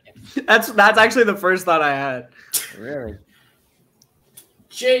 That's actually the first thought I had. Really?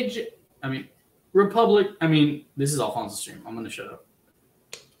 Republic. This is Alfonso's stream. I'm going to shut up.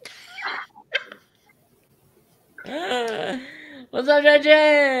 What's up,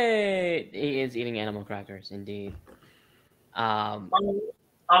 JJ? He is eating animal crackers, indeed. I'll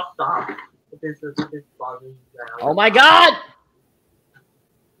stop. This bothering me now. Oh my God!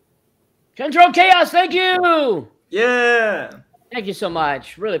 Control Chaos, thank you! Yeah. Thank you so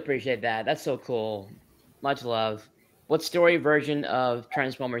much. Really appreciate that. That's so cool. Much love. What story version of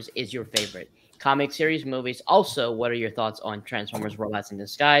Transformers is your favorite? Comic series, movies. Also, what are your thoughts on Transformers Robots in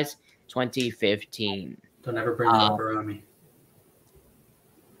Disguise 2015? Don't ever bring that up around me.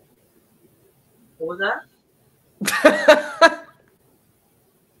 What was that?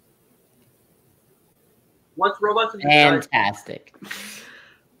 What's robots in disguise? Fantastic.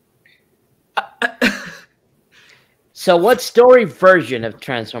 So what story version of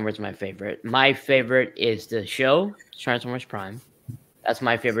Transformers is my favorite? My favorite is the show, Transformers Prime. That's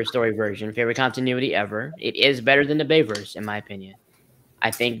my favorite story version. Favorite continuity ever. It is better than the Bayverse, in my opinion. I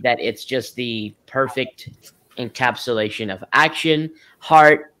think that it's just the perfect encapsulation of action,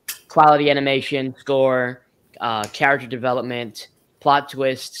 heart, quality animation, score, character development, plot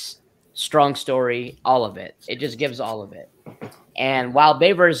twists, strong story, all of it. It just gives all of it. And while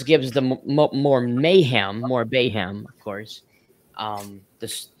Bayverse gives the more mayhem, of course,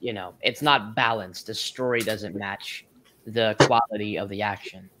 it's not balanced. The story doesn't match the quality of the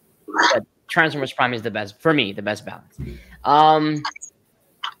action. But Transformers Prime is the best, for me, the best balance.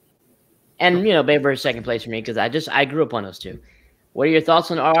 And Bayverse second place for me because I grew up on those two. What are your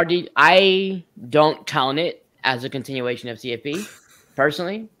thoughts on RD? I don't count it as a continuation of TFP,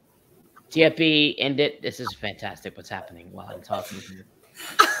 personally. TFP ended. This is fantastic. What's happening while I'm talking to you?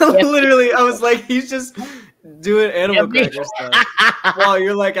 Literally, I was like, he's just doing animal cracker stuff while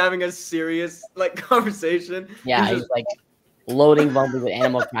you're like having a serious conversation. Yeah, he's like loading Bumblebee with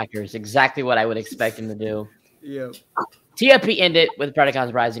animal crackers. Exactly what I would expect him to do. Yeah. TFP ended with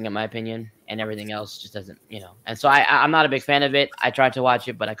Predacons Rising, in my opinion, and everything else just doesn't, And so I'm not a big fan of it. I tried to watch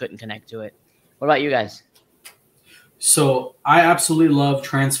it, but I couldn't connect to it. What about you guys? So I absolutely love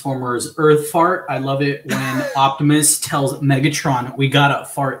Transformers Earth Fart. I love it when Optimus tells Megatron, we gotta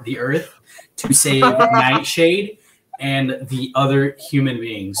fart the Earth to save Nightshade and the other human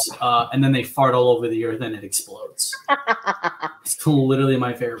beings. And then they fart all over the Earth and it explodes. It's literally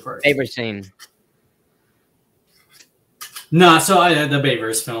my favorite part. Favorite scene. No, so the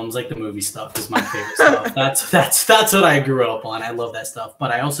Bayverse films, like the movie stuff, is my favorite stuff. That's what I grew up on. I love that stuff.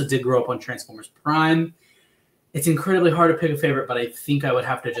 But I also did grow up on Transformers Prime. It's incredibly hard to pick a favorite, but I think I would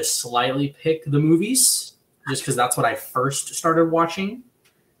have to just slightly pick the movies, just because that's what I first started watching.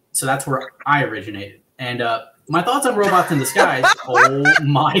 So that's where I originated. And my thoughts on Robots in Disguise. Oh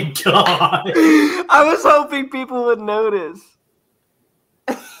my god! I was hoping people would notice.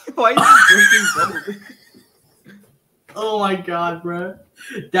 Why are you drinking Bumblebee? Oh my god, bro.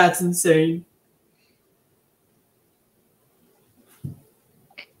 That's insane.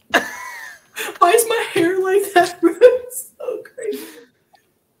 Why is my hair like that, bro? It's so crazy.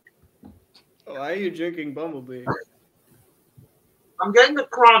 Why are you drinking Bumblebee? I'm getting the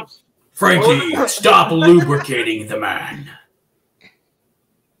crumbs. Frankie, stop lubricating the man.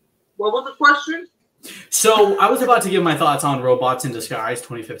 What was the question? So I was about to give my thoughts on Robots in Disguise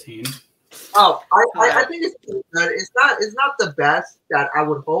 2015. Oh, I think it's good. It's not the best that I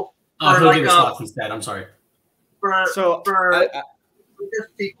would hope. Oh, he'll give his thoughts instead. I'm sorry. For the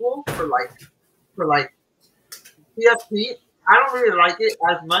sequel for PSP, I don't really like it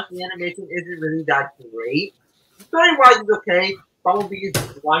as much. The animation isn't really that great. Story wise, it's okay. Bumblebee is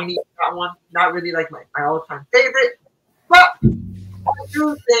whiny. That one, not really like my all-time favorite, but I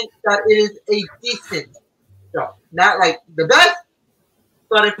do think that it is a decent show. Not like the best,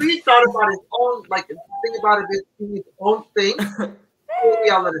 but if he thought about his own, like think about it as his own thing, maybe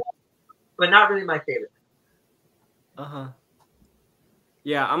I'll let it. But not really my favorite.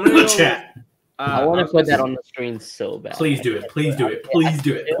 Yeah, I'm gonna go chat. I want to put that on the screen so bad. Please do it. Please do it. Please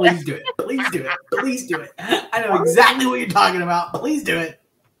do it. Please do it. Please do it. Please do it. I know exactly what you're talking about. Please do it.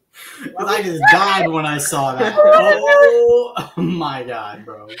 Because I just died when I saw that. Oh my god,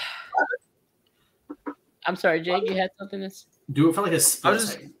 bro. I'm sorry, Jake. You had something to do it for like a split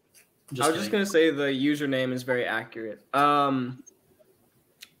second. I was just gonna say the username is very accurate.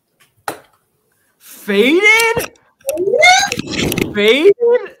 Faded?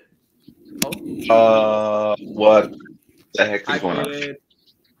 Faded? What the heck is going on?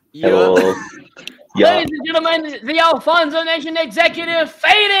 Hello. Yeah. Ladies and gentlemen, the Alfonso Nation Executive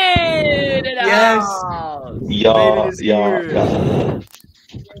Faded! Yes. Yeah.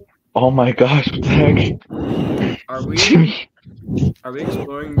 Oh my gosh, what the heck? Are we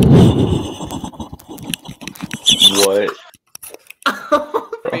exploring what?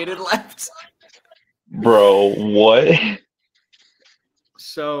 Faded left. Bro, what?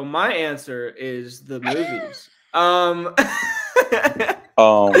 So my answer is the movies.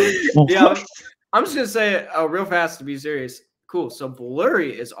 Yeah, I'm just gonna say it real fast to be serious. Cool. So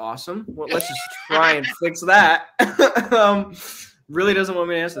blurry is awesome. Well, let's just try and fix that. Really doesn't want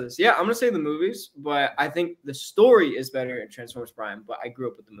me to answer this. Yeah, I'm gonna say the movies, but I think the story is better in Transformers Prime. But I grew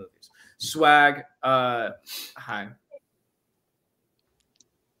up with the movies. Swag. Hi.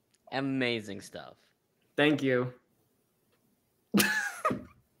 Amazing stuff. Thank you.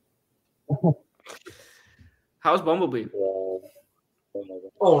 How's Bumblebee?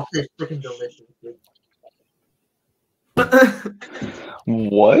 Oh, it's freaking delicious.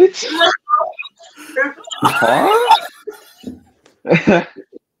 What? Huh?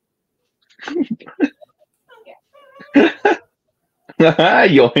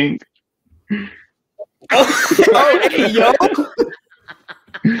 Yoink. Oh, hey, yo.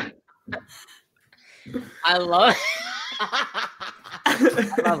 I love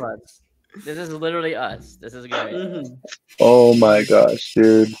I love us. This is literally us. This is great. Mm-hmm. Oh my gosh,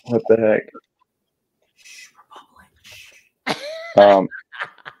 dude. What the heck?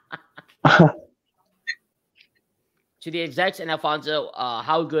 To the execs and Alfonso,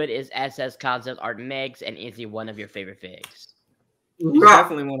 how good is SS concept art Megs, and is he one of your favorite figs? He's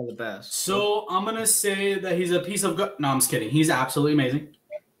definitely one of the best. So I'm gonna say that he's a piece of no, I'm just kidding. He's absolutely amazing.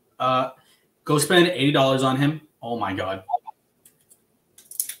 Go spend $80 on him. Oh my god.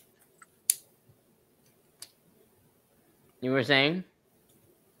 You were saying?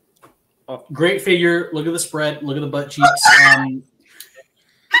 Oh, great figure. Look at the spread. Look at the butt cheeks.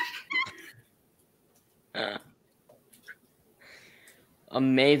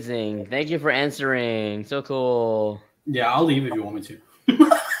 Amazing. Thank you for answering. So cool. Yeah, I'll leave if you want me to.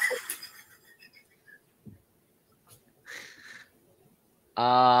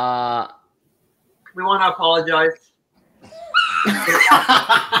 We want to apologize.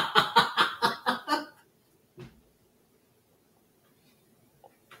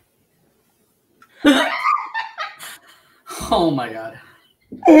 Oh my god.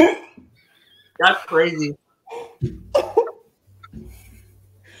 That's crazy.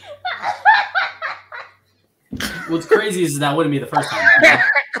 What's crazy is that wouldn't be the first time.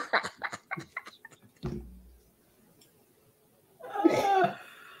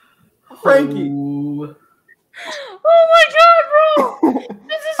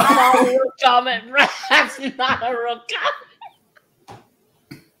 comment, bro. That's not a real comment.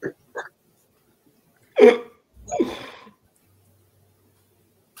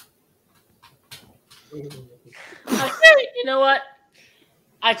 Okay, you know what?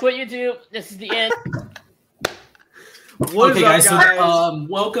 I quit YouTube. This is the end. What is up, guys? So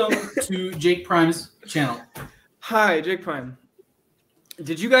welcome to Jake Prime's channel. Hi, Jake Prime.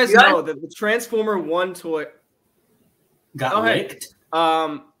 Did you guys know that the Transformer 1 toy got licked?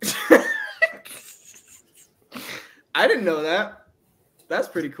 I didn't know that. That's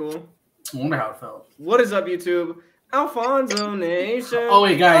pretty cool. I wonder how it felt. What is up, YouTube? Alfonso Nation. Oh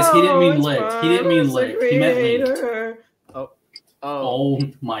wait, guys, he didn't mean licked. He didn't mean licked. He meant linked. Oh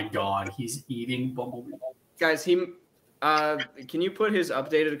my God, he's eating Bumblebee. Guys, can you put his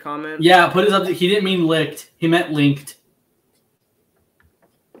updated comment? Yeah, put his update. He didn't mean licked. He meant linked.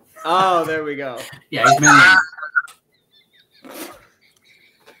 Oh, there we go. Yeah, he's meant linked.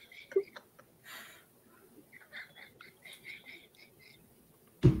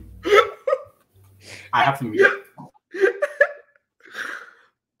 I have to mute.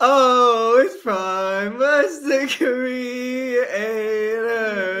 Oh, it's Prime, Master Creator.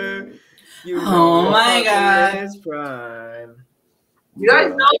 Oh my God, it's Prime. You guys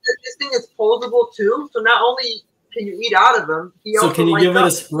know that this thing is foldable too, so not only can you eat out of them, he so also can you give it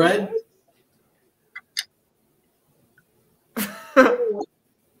a spread?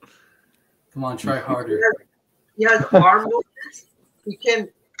 Come on, try harder. He has arm movements. He can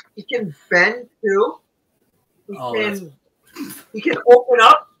bend too. He can open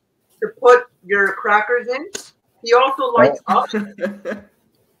up to put your crackers in. He also lights up.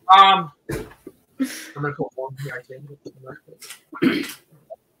 I'm gonna put one here. I think.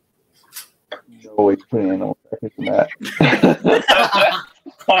 No way putting no crackers in that.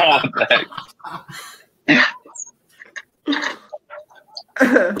 Oh,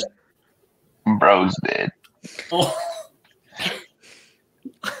 bro's dead. Oh.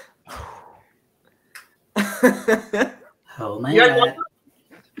 Oh my God.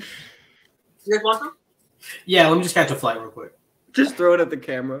 You guys want them? Yeah, let me just catch a flight real quick. Just throw it at the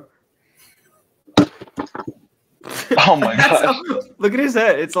camera. Oh my God. Look at his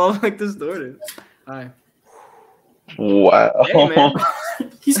head. It's all like distorted. Hi. Wow. Hey, man.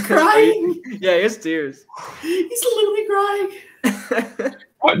 He's crying. Yeah, he has tears. He's literally crying.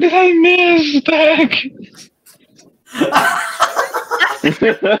 What did I miss, Dak?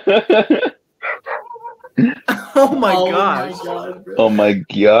 Oh my gosh. Oh my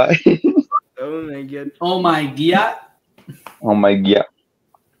God. Oh my God. Oh my God. Oh my God.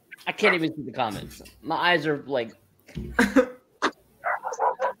 I can't even see the comments. My eyes are like.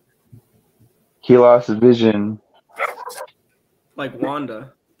 He lost his vision. Like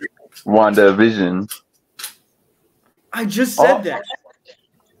Wanda. Wanda Vision. I just said that.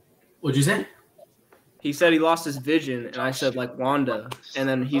 What'd you say? He said he lost his vision, and I said like Wanda, and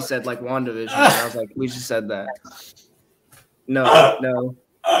then he said like WandaVision, and I was like, we just said that. No, no.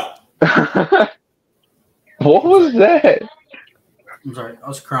 What was that? I'm sorry, I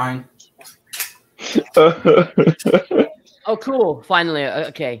was crying. Oh, cool! Finally,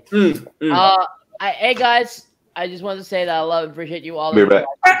 okay. Hey guys, I just wanted to say that I love and appreciate you all. Be back.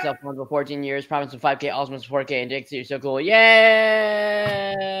 For 14 years, promise of 5K, Osmos 4K, and Jake, you're so cool.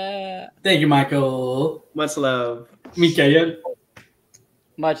 Yeah. Thank you, Michael. Much love. Mikael.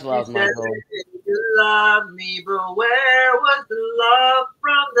 Much love, Michael. You love me, but where was the love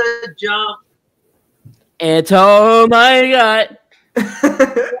from the jump? It's oh my God.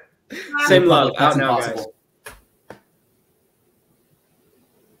 Same love. That's Out now, guys. impossible.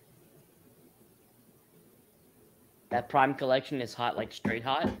 That Prime collection is hot, like straight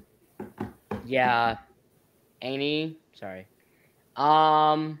hot. Yeah. Annie, sorry.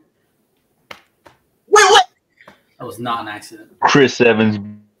 Wait, what? That was not an accident. Chris Evans.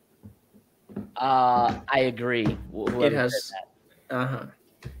 I agree. It has.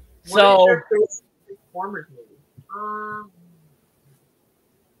 So What is your favorite Transformers movie?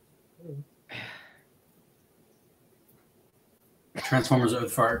 Transformers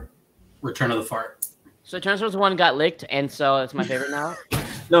Earth Fart. Return of the Fart. So Transformers 1 got licked, and so it's my favorite now.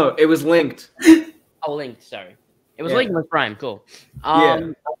 No, it was linked. Oh, linked. Sorry, it was Yeah. linked with Prime. Cool.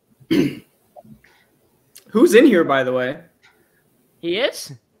 Yeah. Who's in here, by the way? He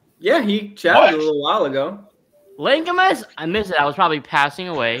is Yeah, he chatted a little while ago. Linkamus. I missed it. I was probably passing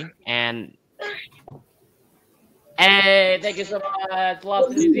away, and hey, thank you so much.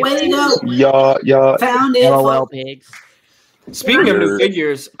 Love to Way to go. Y'all. Found it. LOL pigs. Speaking of new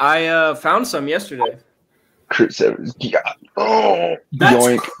figures, I found some yesterday. Chris Evans. Yeah. Oh. That's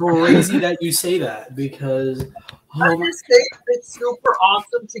Yoink. crazy that you say that because I just think it's super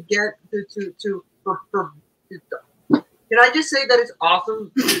awesome to get can I just say that it's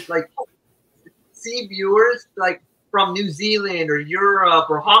awesome to like see viewers like from New Zealand or Europe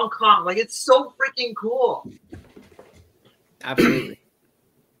or Hong Kong? Like it's so freaking cool. Absolutely.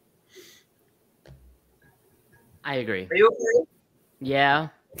 I agree. Are you okay? Yeah.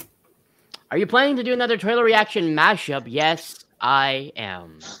 Are you planning to do another trailer reaction mashup? Yes, I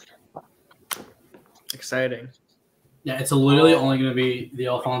am. Exciting. Yeah, it's literally only going to be the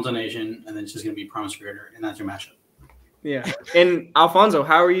Alfonso Nation, and then it's just going to be Promise Creator, and that's your mashup. Yeah. And Alfonso,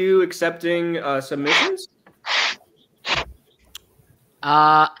 how are you accepting submissions?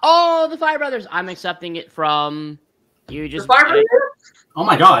 The Fire Brothers. I'm accepting it from you. Just The Fire Brothers? Oh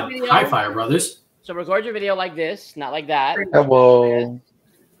my God! Hi, Fire Brothers. So record your video like this, not like that. Hello.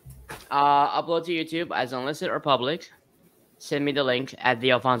 Upload to YouTube as unlisted or public. Send me the link at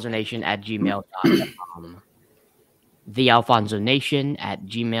thealfonsonation@gmail.com.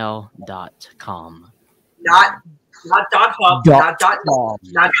 thealfonsonation@gmail.com. Not .hub, not .com.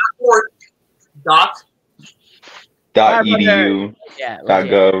 not .org, .edu. Yeah, let's see.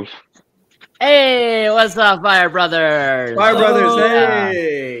 .gov. Hey, what's up, Fire Brothers? Fire Brothers, Yeah.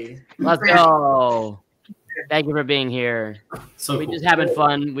 hey. Let's go. Thank you for being here. So We cool. just having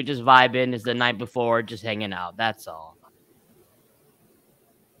fun. We just vibing. It's the night before, just hanging out. That's all.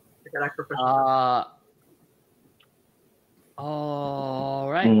 All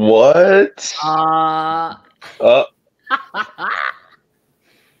right. What?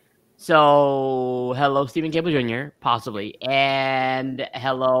 So, hello, Stephen Cable Jr., possibly. And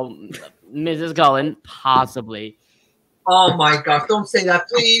hello, Mrs. Cullen, possibly. Oh my gosh! Don't say that,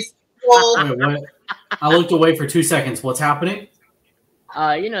 please. Well, Wait, what? I looked away for 2 seconds. What's happening?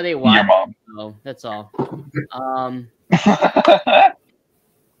 They Your watch. mom. So that's all.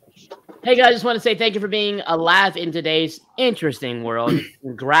 Hey guys, just want to say thank you for being alive in today's interesting world.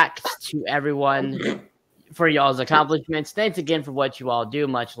 Congrats to everyone for y'all's accomplishments. Thanks again for what you all do.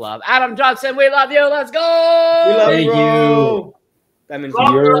 Much love. Adam Johnson, we love you. Let's go. We love Thank you, bro. That means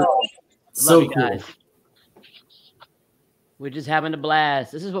You're so you cool. guys. We're just having a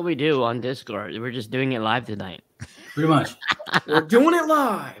blast. This is what we do on Discord. We're just doing it live tonight. Pretty much. we're doing it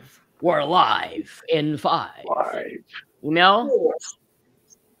live. We're live in 5. Live. You know?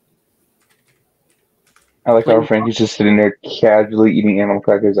 I like how Frankie's just sitting there casually eating animal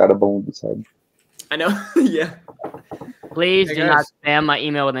crackers out of bowl beside. I know. Yeah. Please Hey, do guys. not spam my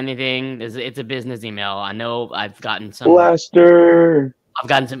email with anything. It's a business email. I know I've gotten some Blaster.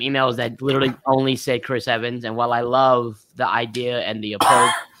 emails that literally only say Chris Evans, and while I love the idea and the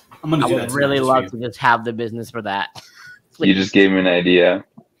approach, I'm gonna I do that. would really tonight, love just to just have the business for that. You just gave me an idea.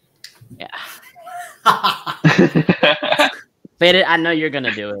 Yeah. for you. Faded, I know you're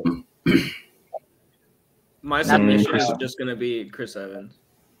gonna do it. My That's submission the is show. just gonna be Chris Evans.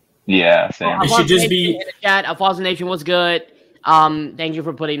 Yeah, same. It should just be- in the chat. Alfonso Nation was good. Thank you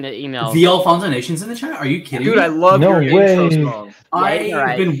for putting the email. The Alfonso Nation's in the chat? Are you kidding Dude, me? I love No your intro way. song. I've he's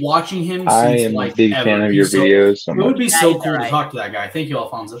alright. been watching him I since am like a big ever. fan of your He's so- videos so It would much. be Yeah, so he's cool alright. to talk to that guy. Thank you,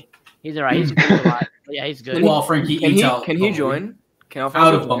 Alfonso. He's alright. He's good a lot. Yeah, he's good. While Frankie Can eats he out can he Bumblebee. join? Can Out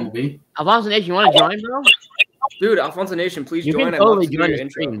Alfonso of join? Bumblebee. Alfonso Nation, you want to join, bro? Dude, Alfonso Nation, please You join. can I'd love totally to hear join your the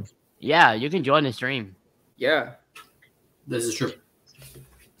intro. stream. Yeah, you can join the stream. Yeah, This is true.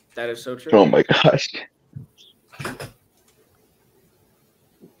 that is so true. Oh my gosh.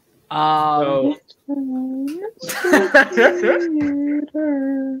 Um,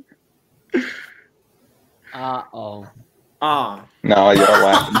 oh. Ah, No, you're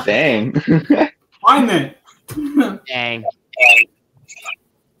laughing. Dang. Fine then. Dang.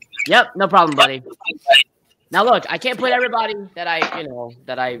 Yep, no problem, buddy. Now look, I can't put everybody that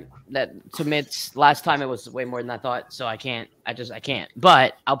that submits. Last time it was way more than I thought, so I can't. I can't.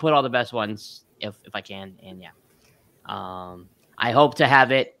 But I'll put all the best ones if I can, and yeah. I hope to have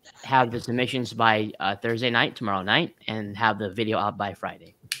the submissions by Thursday night, tomorrow night, and have the video out by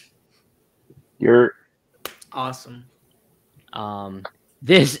Friday. You're awesome.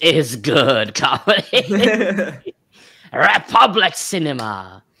 This is good comedy. Republic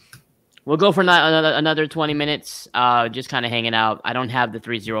Cinema. We'll go for another 20 minutes, just kind of hanging out. I don't have the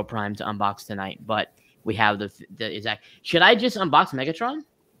 3-0 Prime to unbox tonight, but we have the exact. Should I just unbox Megatron?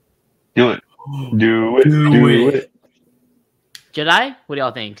 do it. Do it. Do Do it. it. Should I? What do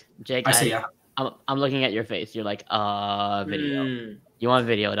y'all think? Jake, I say yeah. I'm looking at your face. You're like, video. Hmm. You want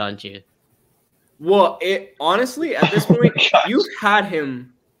video, don't you? Well, it honestly at this point, gosh. you've had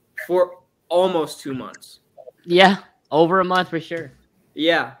him for almost 2 months. Yeah, over a month for sure.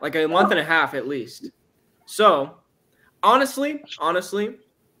 Yeah, like a month and a half at least. So, honestly,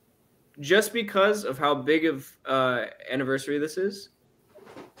 just because of how big of anniversary this is,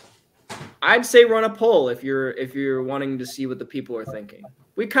 I'd say run a poll if you're wanting to see what the people are thinking.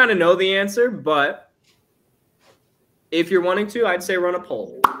 We kind of know the answer, but if you're wanting to, I'd say run a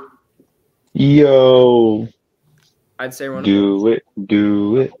poll. Yo. I'd say run a poll.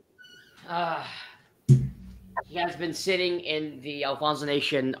 Do it. You guys been sitting in the Alfonso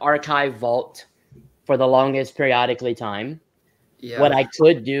Nation archive vault for the longest periodically time. Yeah. What I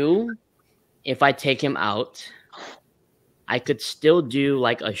could do, if I take him out, I could still do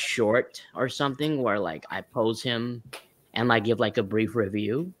like a short or something where like I pose him and like give like a brief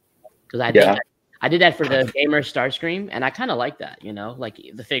review. Because I think I did that for the Gamer Starscream, and I kind of like that, you know, like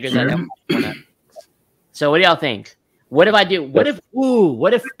the figures that I wanna. So what do y'all think? What if I do? What if?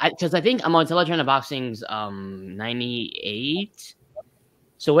 Because I think I'm on Teletron Unboxing's 98.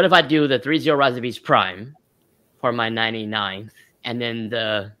 So what if I do the 3-0 Rise of Beast Prime for my 99th, and then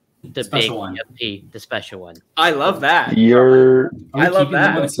the special big one, the special one? I love that. I love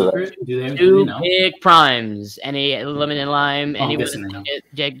that. Two big primes, any limited lime, any with guessing they know.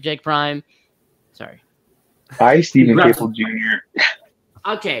 Jake Prime. Sorry. Hi, Stephen Cable Jr.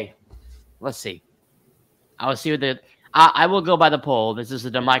 Okay, let's see. I will see what the. I will go by the poll. This is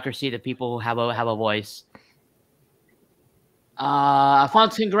the democracy. The people who have a voice.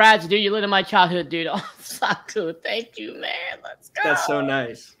 Alfonso, congrats, dude! You lit up my childhood, dude. Oh, Saku, thank you, man. Let's go. That's so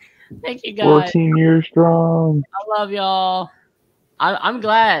nice. Thank you, guys. 14 years strong. I love y'all. I'm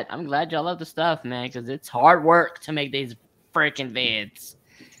glad. I'm glad y'all love the stuff, man, because it's hard work to make these freaking vids.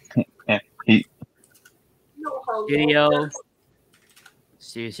 Video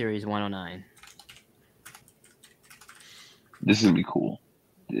Series 109. This is gonna be cool.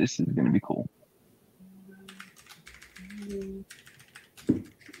 This is gonna be cool.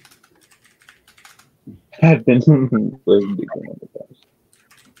 I've been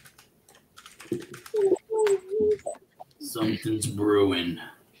something's brewing.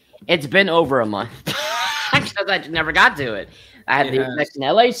 It's been over a month because I never got to it. I had the Execs in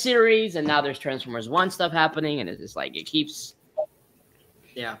LA series, and now there's Transformers 1 stuff happening, and it's just like it keeps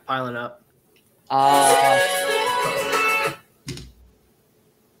piling up.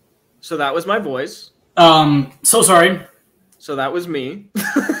 So that was my voice. So sorry. So that was me.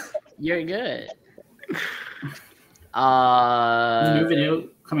 You're good. New video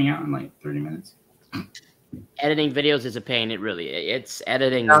coming out in like 30 minutes. Editing videos is a pain. It's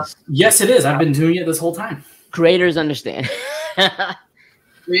editing. Yes, it is. I've been doing it this whole time. Creators understand.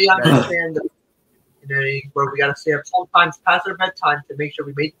 We understand the where we gotta stay up sometimes past our bedtime to make sure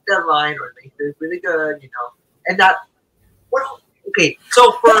we make the deadline or make it really good, you know. And that okay,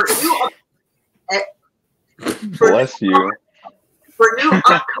 so for bless you. For new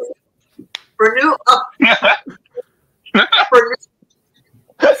upcoming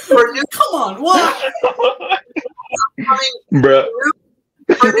Come on, what? Bruh.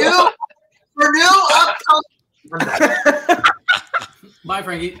 For new upcoming. Bye,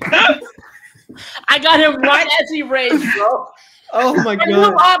 Frankie. I got him right as he raised, bro. Oh my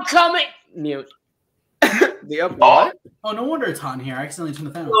god. Upcoming mute. The up what? Oh, no wonder it's hot in here. I accidentally turned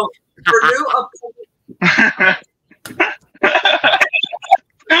the fan on. So, for new upcoming.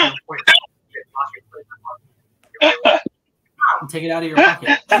 Take it out of your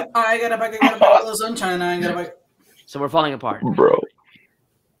pocket. I got a bucket, of the sunshine. I got a bucket. So we're falling apart, bro.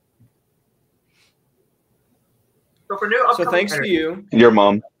 So for new upcoming. So thanks to you, your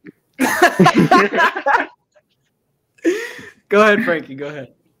mom. Go ahead, Frankie. Go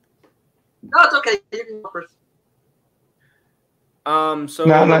ahead. No, it's okay. You can go first. So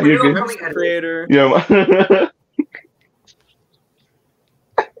no, you're good. Creator. Yeah.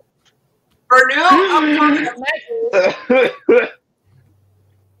 For new upcoming.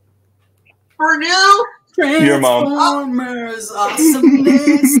 For new. Your mom. Transformers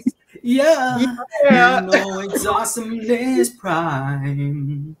awesomeness. Yeah. You know it's awesomeness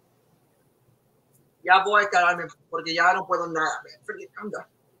prime. Ya voy a quedarme porque ya no puedo nada. Anda.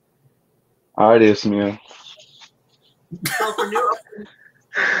 Ay, Dios mío. So for new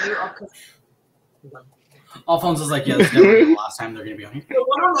upcoming. Alfonso's like, yeah, that's definitely the last time they're going to be on here. So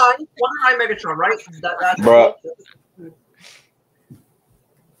 109 Megatron, right? That's Bruh.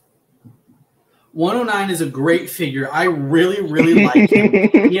 109 is a great figure. I really, really like him.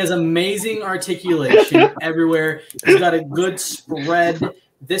 He has amazing articulation everywhere. He's got a good spread.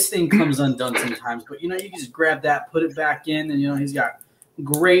 This thing comes undone sometimes, but you know, you can just grab that, put it back in, and you know, he's got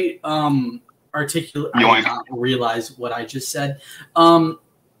great articulate. I did not realize what I just said.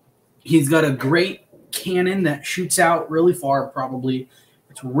 He's got a great cannon that shoots out really far, probably.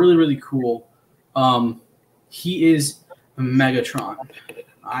 It's really, really cool. He is Megatron.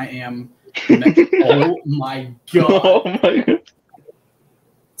 I am. Oh my god. Oh my god.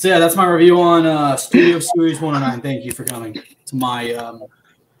 So yeah, that's my review on Studio Series 109. Thank you for coming to my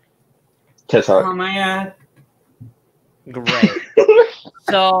Test out. oh my god. Great.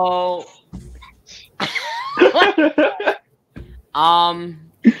 So,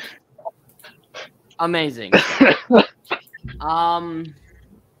 amazing.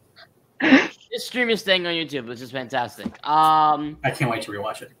 This stream is staying on YouTube, which is fantastic. I can't wait to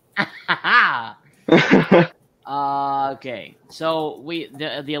rewatch it. Okay, so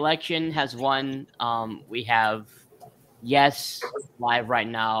the election has won. We have yes live right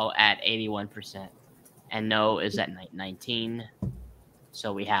now at 81%, and no is at 19.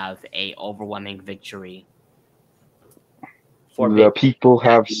 So we have a overwhelming victory. The people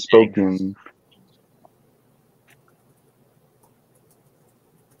have spoken.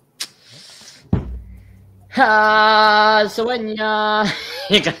 So when you got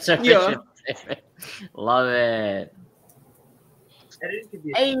some love it.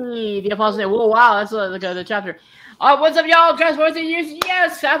 Hey, the Apostle. Whoa, wow, that's the chapter. What's up, y'all? Transporting years.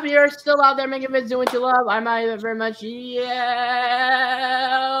 Yes, happy you're still out there making vids, doing what you love. I might very much.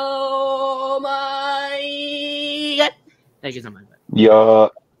 Yeah. Oh my god. Thank you so much. Yeah.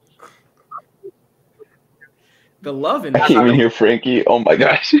 The love in I can't even hear Frankie. Oh my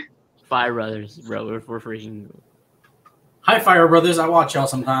gosh. Fire Brothers, bro. We're freaking. Hi, Fire Brothers. I watch y'all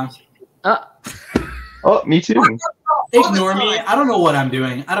sometimes. Oh, me too. Ignore me. I don't know what I'm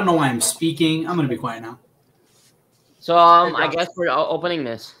doing. I don't know why I'm speaking. I'm gonna be quiet now. So I guess we're opening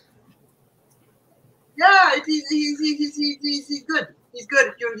this. Yeah, he's good. He's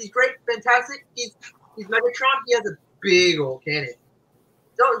good. He's great, fantastic. He's Megatron. He has a big old cannon,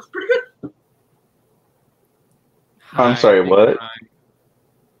 so it's pretty good. I'm sorry, what?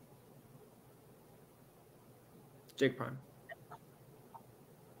 Jake Prime.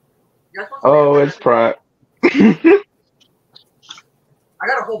 Oh, it's Prime. I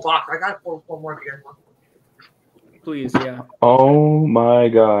got a whole box. I got four more if you guys want. Please, yeah. Oh my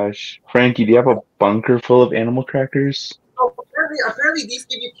gosh. Frankie, do you have a bunker full of animal crackers? Oh, apparently these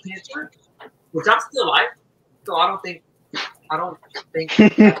give you cancer, which I'm still alive, so I don't think.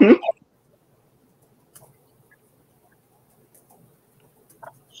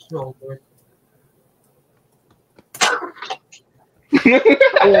 No,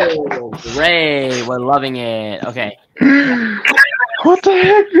 Oh, great. We're loving it. Okay. What the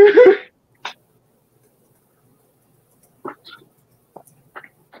heck?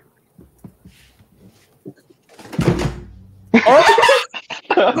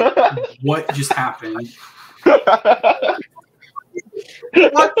 What just happened?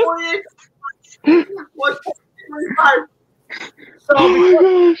 What?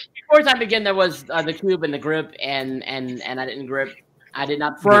 So before time began, there was the cube and the grip, and I didn't grip. I did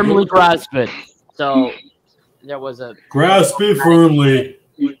not firmly grasp it. So there was a Grasp it firmly.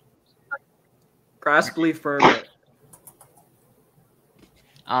 Grasply firm.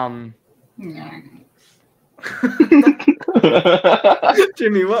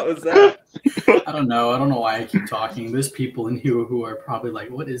 Jimmy, what was that? I don't know. I don't know why I keep talking. There's people in here who are probably like,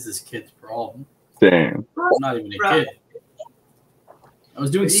 "What is this kid's problem?" Damn. I'm not even a kid. I was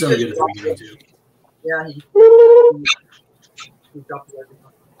doing so good at the beginning too. Yeah,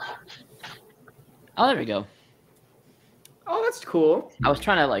 Oh, there we go. Oh, that's cool. I was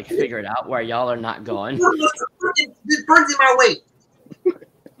trying to like figure it out where y'all are not going. This bird's in my way.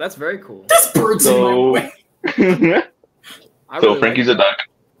 That's very cool. This bird's in my way. So Frankie's a duck.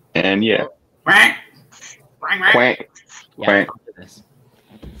 And yeah. Quack. Quack. Yeah, Quack. I'll do this.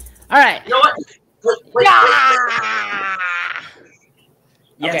 All right. You know what? Wait.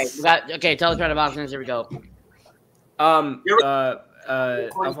 Yes. Okay, tell us about the boxes. Here we go.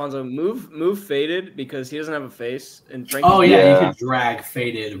 Alfonso, move Faded because he doesn't have a face. And Frankie. Oh yeah, Yeah. you could drag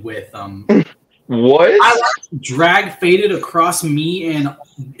Faded with What? drag Faded across me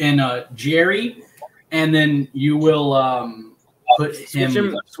and Jerry, and then you will put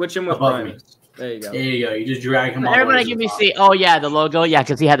him Switch him with above Primus. There you go. There you go. You just drag him. all the way Everybody to give the me top. see. Oh yeah, the logo. Yeah,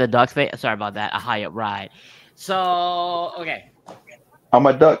 because he had the duck face. Sorry about that. A high up ride. So okay. I'm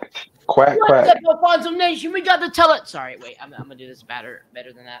a duck. Quack, What's quack. up, Alfonso Nation? We got the tell it. Sorry, wait. I'm gonna do this better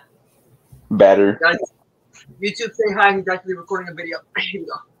than that. Batter. Guys, YouTube, say hi. He's actually recording a video. Here we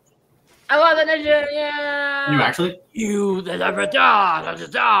go. I love the nation. Yeah. You actually? You the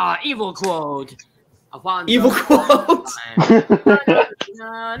evil quote. Alfonso. Evil quote.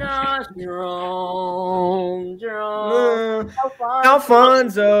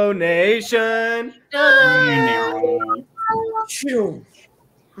 Alfonso Nation.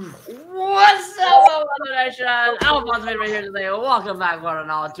 What's up, Nation? Alfonso right here today. Welcome back, one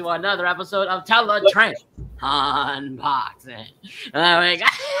and all, to another episode of Teletrain Unboxing. There we go.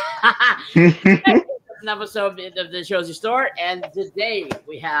 An episode of the Show's Store, and today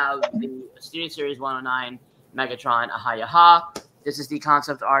we have the Studio Series 109 Megatron Aha. This is the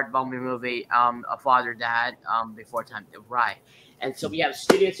concept art Bumblebee movie, a father dad, before time to ride. And so we have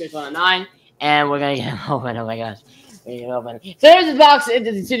Studio Series 109, and we're gonna get open. Oh my gosh. So there's this box.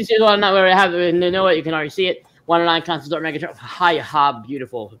 The Studio Series 109 where we have, you know what, you can already see it. 109 concept art Megatron Aha,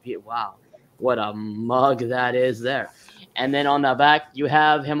 beautiful. Wow. What a mug that is there. And then on the back, you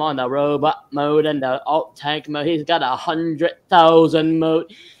have him on the robot mode and the alt tank mode. He's got 100,000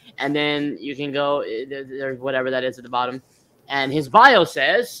 mode. And then you can go, there's whatever that is at the bottom. And his bio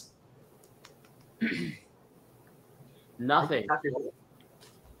says nothing.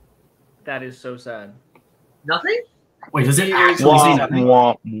 That is so sad. Nothing? Wait, does it actually say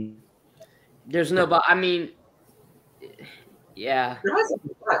nothing? There's no, but I mean, yeah.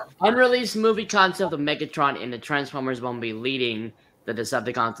 Unreleased movie concept of Megatron in the Transformers Bumblebee leading the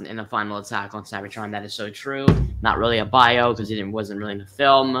Decepticons in a final attack on Cybertron. That is so true. Not really a bio because it wasn't really in the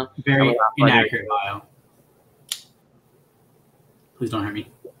film. Very inaccurate bio. Please don't hurt me.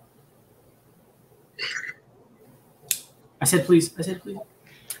 I said please. Let's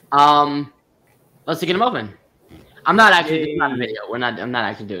get him open. I'm not actually doing a video. I'm not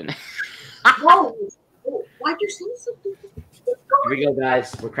actually doing it. Whoa! Why'd you say something? Here we go,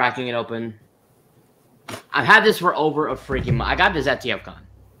 guys. We're cracking it open. I've had this for over a freaking month. I got this at TFCon.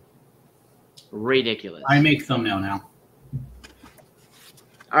 Ridiculous. I make thumbnail now.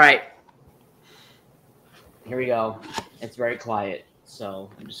 All right. Here we go. It's very quiet,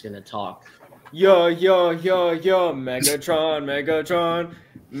 so I'm just gonna talk. Yo,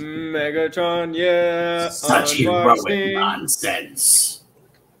 Megatron, yeah. Such heroic nonsense.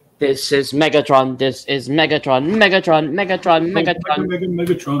 This is Megatron. This is Megatron. Megatron. Megatron.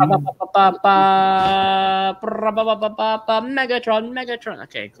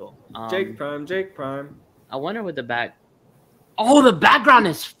 Okay, cool. Jake Prime. I wonder what the back. Oh, the background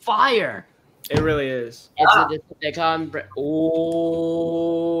is fire. It really is. It's a Decepticon.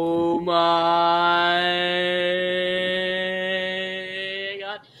 Oh my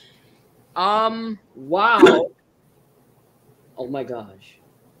god. Wow. Oh my gosh.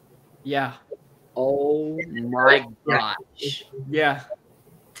 Yeah. Oh my gosh. Yeah.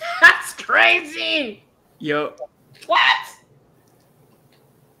 That's crazy. Yo. What?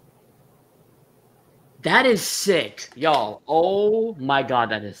 That is sick, y'all. Oh my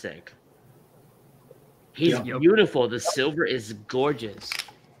god, that is sick. He's beautiful. The silver is gorgeous.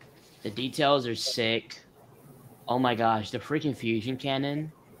 The details are sick. Oh my gosh, the freaking fusion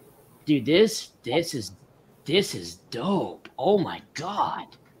cannon. Dude, this is dope. Oh my god.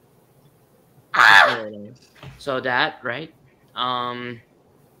 So that, right?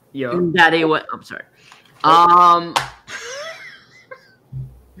 Yo. Daddy, what? I'm sorry. I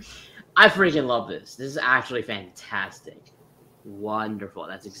freaking love this. This is actually fantastic. Wonderful.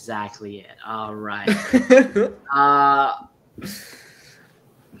 That's exactly it. All right.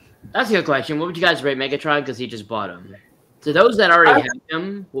 That's a good question. What would you guys rate Megatron? Because he just bought him. To those that already have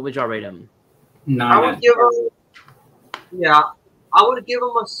him, what would y'all rate him? I would give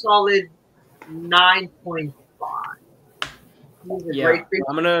him a solid 9.5. Yeah,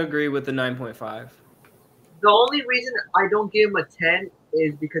 I'm gonna agree with the 9.5. The only reason I don't give him a 10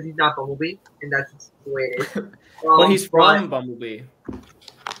 is because he's not Bumblebee, and that's just the way it is. Well, he's from Bumblebee.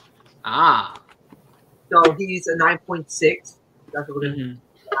 Ah. So he's a 9.6. That's what we're gonna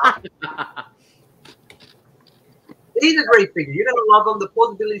He's a great figure. You're gonna love him. The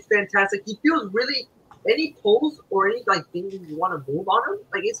posability is fantastic. He feels really any pose or any like things you want to move on him,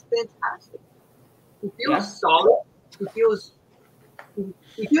 like it's fantastic. He feels solid.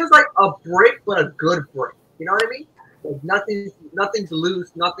 He feels like a brick, but a good brick. You know what I mean? Like nothing's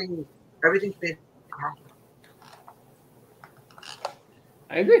loose. Everything's fantastic.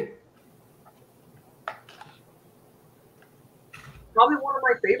 I agree. Probably one of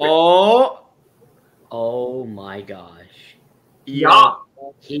my favorites. Oh my gosh. Yeah.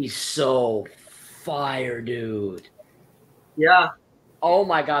 He's so fire, dude. Yeah. Oh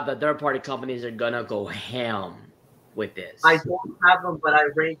my god, the third-party companies are gonna go ham with this. I don't have him, but I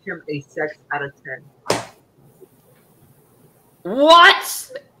rank him a 6 out of 10.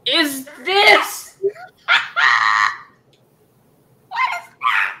 What is this?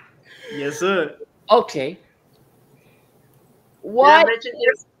 Yes, sir. Okay. What? Did I mention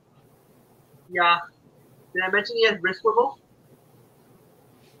Did I mention he has wrist swivel?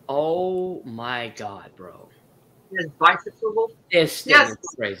 Oh my god, bro. He has bicep swivel. This thing Yes. is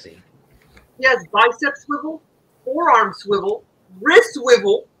crazy. He has bicep swivel, forearm swivel, wrist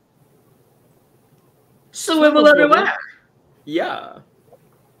swivel. Swivel everywhere. Yeah.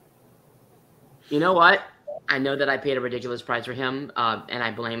 You know what? I know that I paid a ridiculous price for him, and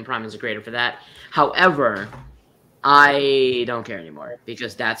I blame Prime as a creator for that. However, I don't care anymore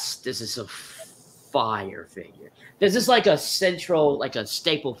because this is a fire figure. This is like a central, like a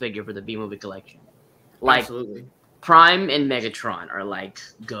staple figure for the B-movie collection. Like Absolutely. Prime and Megatron are like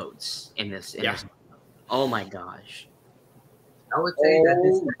goats in this. Yeah. Oh my gosh. I would say that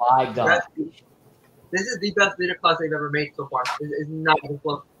this Oh my god. this is the best leader class they've ever made so far. It's not even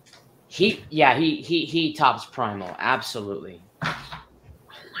close. He tops Primal, absolutely. Oh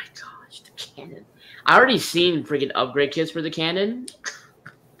my gosh, the cannon. I already seen freaking upgrade kits for the cannon.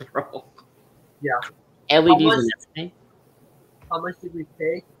 Bro. Yeah. LEDs and everything. How much did we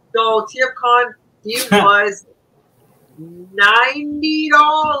pay? So TFCon, he was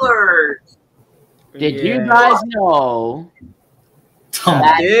 $90. Did you guys know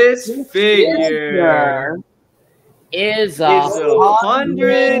that This figure is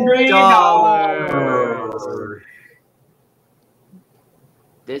 $100?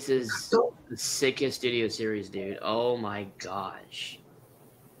 This is the sickest studio series, dude. Oh my gosh.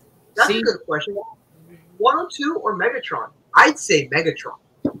 That's a good question. 102 or Megatron? I'd say Megatron.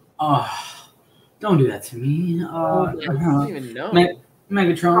 Oh, don't do that to me. I don't even know.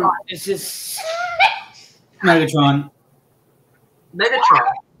 Megatron. This is Megatron.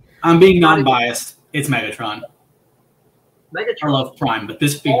 Megatron. I'm being non-biased. It's Megatron. I Megatron. love Prime, but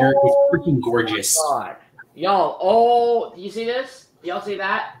this figure is freaking gorgeous. God. Y'all, do you see this? Y'all see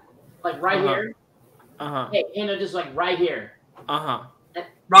that? Like right here? Hey, Hannah, just like right here.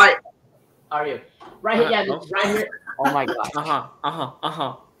 Right. Are you? Right here, yeah, just right here. Oh my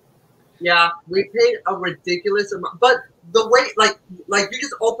gosh. Yeah, we paid a ridiculous amount, but the way, like you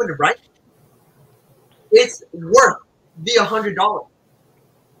just opened it, right? It's worth the $100.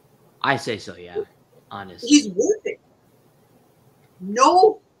 I say so, yeah. Honestly. He's worth it.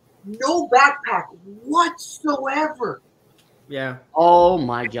 No backpack whatsoever. Yeah. Oh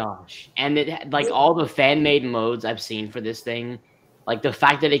my gosh. And it like all the fan-made modes I've seen for this thing, like the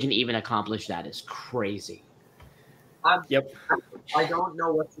fact that it can even accomplish that is crazy. Yep. I don't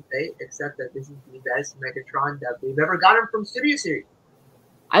know what to say except that this is the best Megatron that we've ever gotten from Studio Series.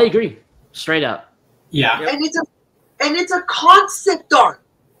 I agree. Straight up. Yeah. Yep. And it's a concept art.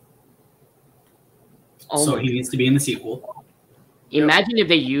 Oh So my he needs to be in the sequel. Imagine if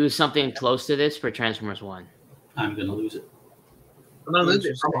they use something close to this for Transformers 1. I'm gonna lose it. I'm gonna lose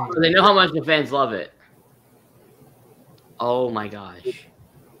it. So they know how much the fans love it. Oh my gosh.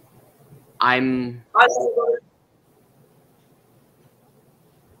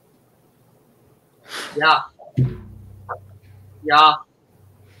 Yeah. Yeah.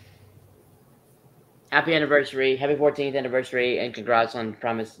 Happy anniversary. Happy 14th anniversary. And congrats on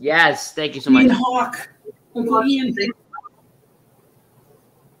Promise. Yes. Thank you so much. Hawk. Uncle Ian.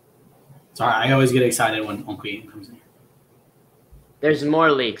 Sorry, I always get excited when Uncle Ian comes in. There's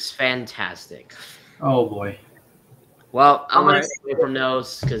more leaks. Fantastic. Oh boy. Well, I'm going to stay away from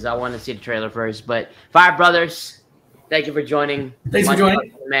those because I want to see the trailer first. But Fire Brothers, thank you for joining. Thanks for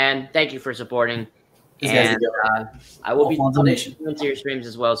joining. Man, thank you for supporting. These guys And I will Alfonso be Nation. into your streams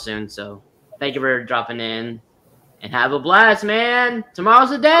as well soon. So thank you for dropping in. And have a blast, man.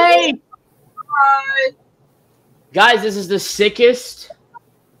 Tomorrow's the day. Bye. Guys, this is the sickest.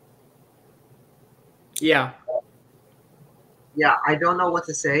 Yeah. Yeah, I don't know what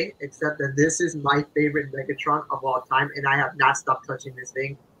to say except that this is my favorite Megatron of all time, and I have not stopped touching this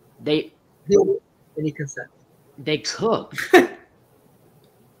thing. They Any consent. They cooked.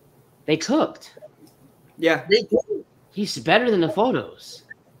 They cooked. Yeah. They did. He's better than the photos.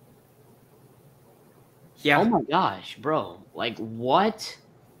 Yeah. Oh my gosh, bro. Like, what?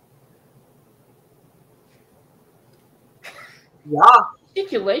 Yeah.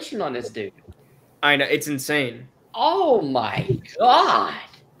 Articulation on this dude. I know. It's insane. Oh my god.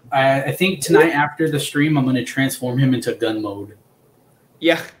 I think tonight after the stream, I'm going to transform him into gun mode.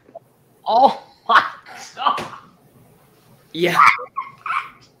 Yeah. Oh my god. Yeah.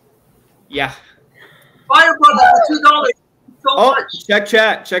 Yeah. Fire Brother for $2. So much. Check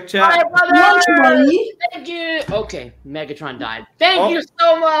chat. Check chat. Hi, brother. Thank you. Okay, Megatron died. Thank you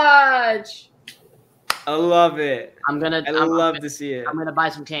so much. I love it. I love to see it. I'm gonna buy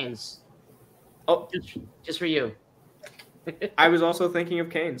some canes. Oh, just for you. I was also thinking of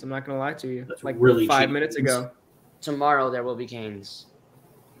canes. I'm not gonna lie to you. That's Like really 5 cheap. minutes ago. Tomorrow there will be canes.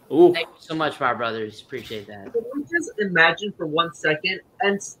 Ooh. Thank you so much, Fire Brothers. Appreciate that. Can we just imagine for 1 second,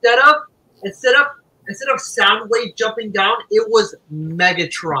 instead of instead of Soundwave jumping down, it was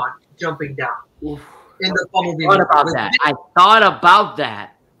Megatron jumping down in the Bumblebee. What about that? I thought about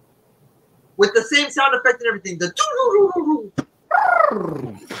that. With the same sound effect and everything. The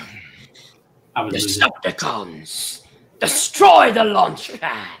Decepticons, destroy the launch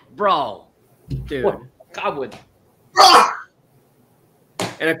pad, bro. Dude. What? God would.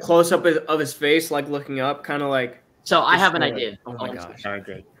 And a close up of his face, like looking up, kind of like. So I have an idea. Oh my gosh. Sorry,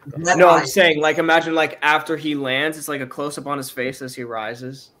 Jake. No, I'm saying, like, imagine, like, after he lands, it's like a close up on his face as he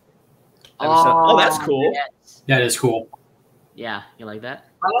rises. Oh, that's cool. Yes. That is cool. Yeah, you like that?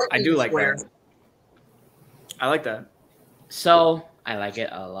 I do like that. I like that. So I like it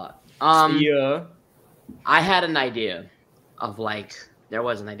a lot. Yeah. I had an idea of like there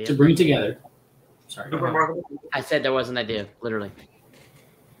was an idea To bring together. Sorry. I said there was an idea, literally.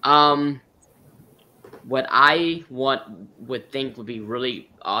 What I would think would be really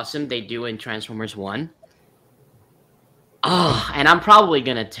awesome they do in Transformers 1. And I'm probably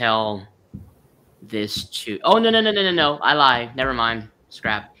gonna tell this to no. I lie. Never mind.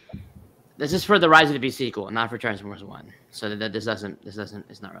 Scrap. This is for the Rise of the Beast sequel, not for Transformers 1. So that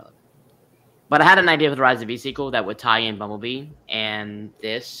it's not relevant. But I had an idea for the Rise of the Beast sequel that would tie in Bumblebee, and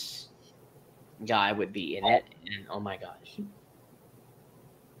this guy would be in it, and oh my gosh.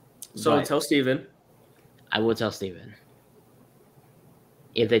 So But tell Steven. I will tell Steven.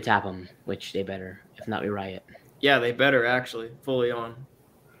 If they tap him, which they better. If not, we riot. Yeah, they better actually. Fully on.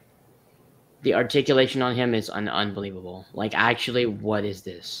 The articulation on him is unbelievable. Like, actually, what is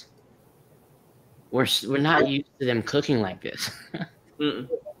this? We're not used to them cooking like this.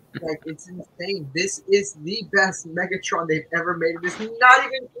 Like, it's insane. This is the best Megatron they've ever made. It's not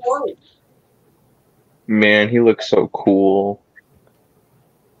even close. Man, he looks so cool.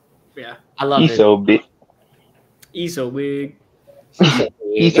 Yeah. I love He's it. so big. He's so big.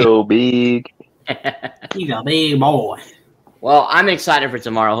 He's so big. He's a big boy. Well, I'm excited for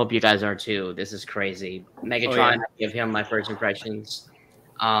tomorrow. Hope you guys are too. This is crazy. Megatron, Oh, yeah. I give him my first impressions.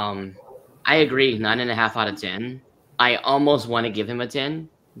 I agree, 9.5 out of 10. I almost want to give him a 10,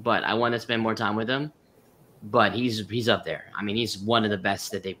 but I want to spend more time with him. But he's up there. I mean, he's one of the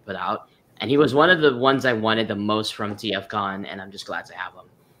best that they put out, and he was one of the ones I wanted the most from TFCon, and I'm just glad to have him.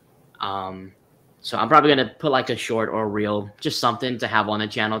 So I'm probably gonna put like a short or a reel, just something to have on the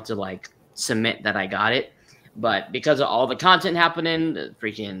channel to like submit that I got it. But because of all the content happening, the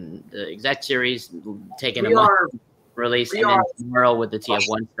exec series taking a month to release, and then tomorrow with the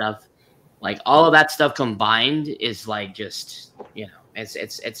TF1 stuff, like all of that stuff combined is like just, you know,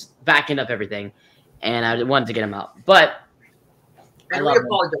 it's backing up everything, and I wanted to get them out. But and we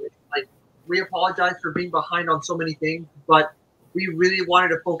apologize. Like, we apologize for being behind on so many things, but we really wanted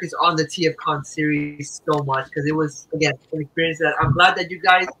to focus on the TFCon series so much because it was, again, an experience that I'm glad that you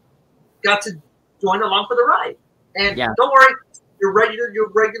guys got to join along for the ride. And don't worry, your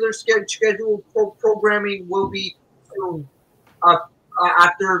regular scheduled programming will be soon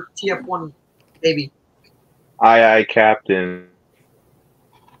after TF1, maybe. Aye, Captain.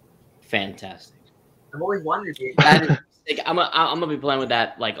 fantastic. I've always wanted to be. That is sick. I'm gonna be playing with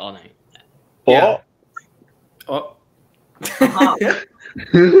that like all night. Yeah. Oh.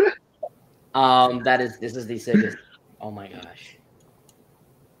 This is the sickest. Oh my gosh.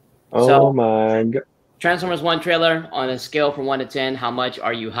 Oh So- my god. Transformers 1 trailer on a scale from 1 to 10. How much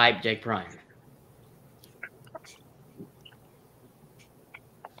are you hyped, Jake Prime?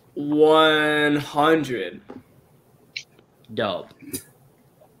 100. Dope.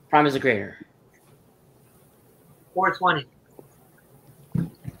 Prime is a creator. 420.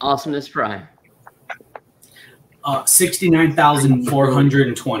 Awesomeness Prime.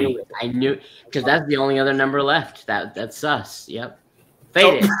 69,420. I knew, because that's the only other number left. That's us. Yep.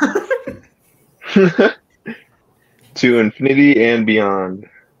 Faded. To infinity and beyond.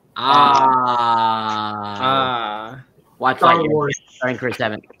 Watch Star Lightyear Wars. starting Chris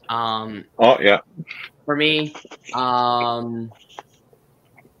 7. Oh yeah. For me, dang,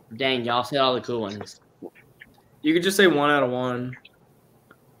 y'all said all the cool ones. You could just say 1 out of 1.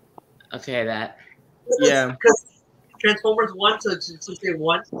 Okay, that. Yeah. Because Transformers 1, so say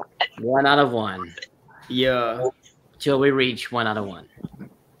 1. 1 out of 1. Yeah. Till we reach 1 out of 1.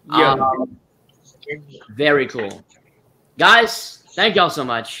 Yeah. Very cool. Guys, thank y'all so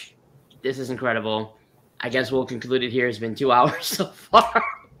much. This is incredible. I guess we'll conclude it here. It's been 2 hours so far.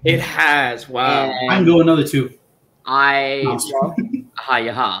 It has. Wow. And I can go another 2.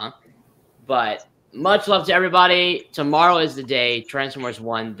 But much love to everybody. Tomorrow is the day. Transformers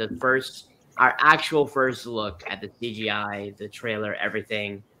 1, our actual first look at the CGI, the trailer,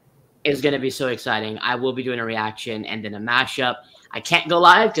 everything is going to be so exciting. I will be doing a reaction and then a mashup. I can't go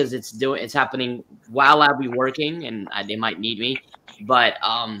live because it's happening while I'll be working, and they might need me. But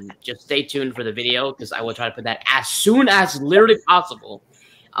just stay tuned for the video because I will try to put that as soon as literally possible.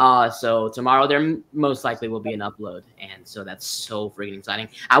 So tomorrow there most likely will be an upload, and so that's so freaking exciting.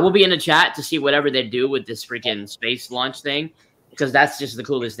 I will be in the chat to see whatever they do with this freaking space launch thing, because that's just the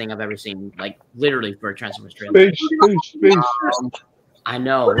coolest thing I've ever seen, like literally for a Transformers trailer. Space. I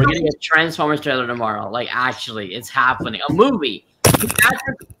know we're getting a Transformers trailer tomorrow. Like actually, it's happening. A movie.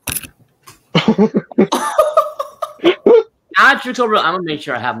 Theatrical. I'm gonna make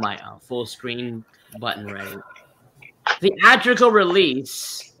sure I have my full screen button ready. Theatrical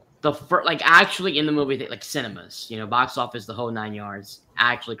release, like actually in the movie, like cinemas, you know, box office, the whole 9 yards,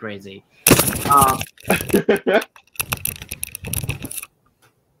 actually crazy.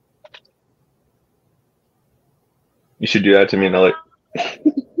 You should do that to me, Nelly.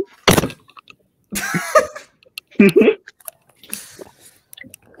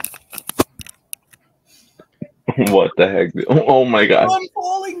 What the heck? Oh my god. I'm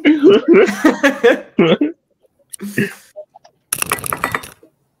falling.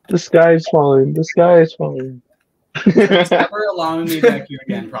 The sky is falling. The sky is falling. Thanks for allowing me back here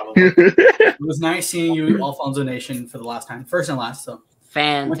again, probably. It was nice seeing you, Alfonso Nation, for the last time. First and last, so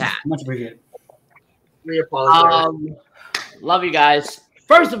Fantastic. much appreciated. We apologize. Love you guys.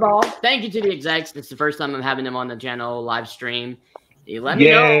 First of all, thank you to the execs. It's the first time I'm having them on the channel live stream. You let me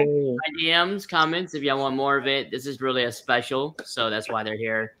know my DMs, comments if y'all want more of it. This is really a special, so that's why they're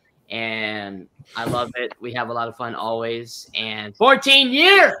here. And I love it. We have a lot of fun always. And 14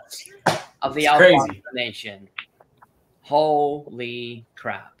 years of the Alfonso Nation. Holy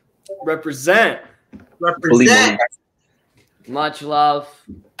crap. Represent. Much love.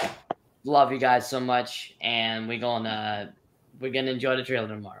 Love you guys so much. And we're gonna enjoy the trailer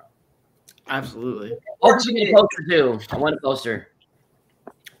tomorrow. Absolutely. Hopefully we get a poster too. I want a poster.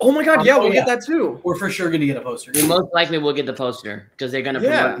 Oh my god, yeah, we'll get that too. We're for sure gonna get a poster. We most likely will get the poster because they're gonna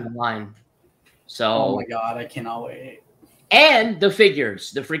promote it online. So oh my god, I cannot wait. And the figures,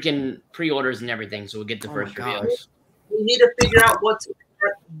 the freaking pre-orders and everything. So we'll get the first reveals. We need to figure out what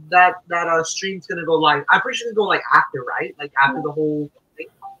that stream's gonna go live. I'm pretty sure it's gonna go like after, right? Like after the whole thing.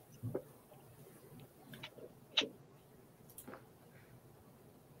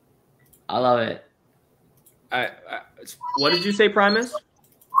 I love it. What did you say, Primus?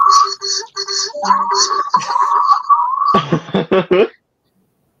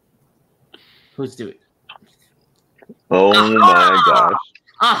 Who's doing? Oh my gosh.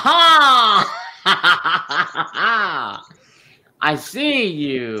 Aha! I see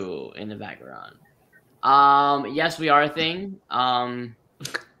you in the background. Yes, we are a thing.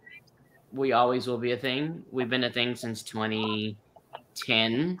 We always will be a thing. We've been a thing since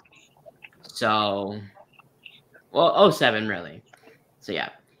 2010. So, well, 07 really. So yeah.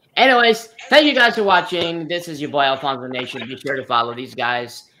 Anyways, thank you guys for watching. This is your boy Alfonso Nation. Be sure to follow these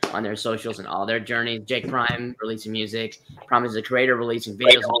guys on their socials and all their journeys. Jake Prime releasing music. Prime is the creator releasing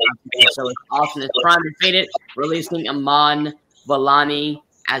videos. So it's awesome. It's Prime and Faded releasing Amon Vellani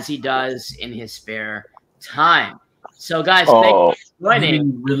as he does in his spare time. So guys, thank you for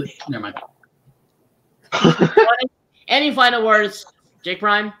joining. Really, never mind. Any final words, Jake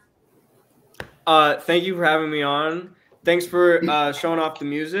Prime? Thank you for having me on. Thanks for showing off the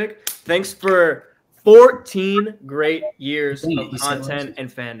music. Thanks for 14 great years of content and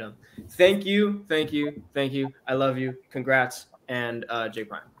fandom. Thank you. I love you. Congrats. And Jake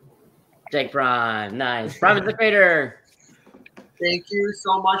Prime. Jake Prime. Nice. Prime is the creator. Thank you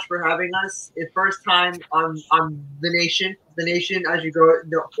so much for having us. It's first time on the nation. The nation, as you go,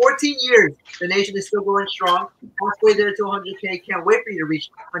 14 years, the nation is still going strong. Halfway there to 100K. Can't wait for you to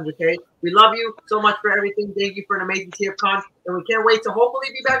reach 100K. We love you so much for everything. Thank you for an amazing TFCon, and we can't wait to hopefully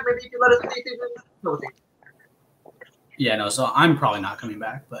be back. Maybe if you let us see things. Yeah, no. So I'm probably not coming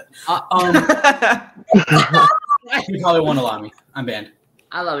back, but you probably won't allow me. I'm banned.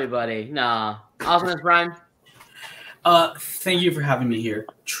 I love you, buddy. Nah. Awesome, Prime. Thank you for having me here.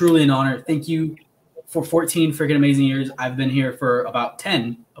 Truly an honor. Thank you for 14 freaking amazing years. I've been here for about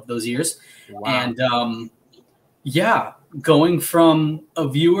 10 of those years. Wow. And yeah, going from a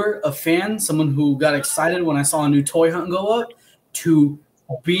viewer, a fan, someone who got excited when I saw a new toy hunt go up, to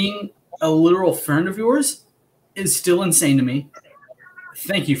being a literal friend of yours is still insane to me.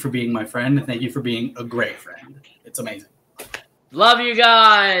 Thank you for being my friend, and thank you for being a great friend. It's amazing. Love you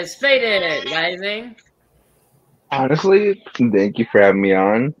guys. Faded. Got anything? Honestly, thank you for having me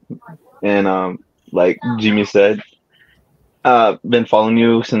on. And like Jimmy said, been following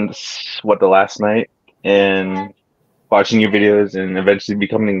you since the last night, and watching your videos and eventually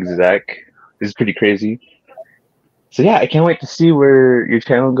becoming an exec is pretty crazy. So yeah, I can't wait to see where your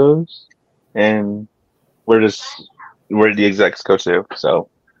channel goes and where the execs go to. So,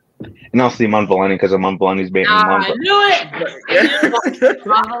 and also Iman Vellani because Iman Vellani's being I knew it.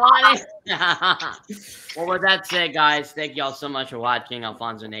 Well, with that said, guys, thank y'all so much for watching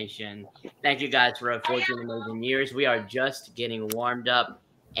Alfonso Nation. Thank you guys for 14 amazing years. We are just getting warmed up,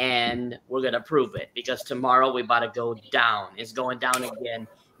 and we're gonna prove it because tomorrow we about to go down. It's going down again.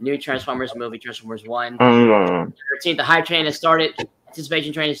 New Transformers movie, Transformers 1. 13th, the hype train has started.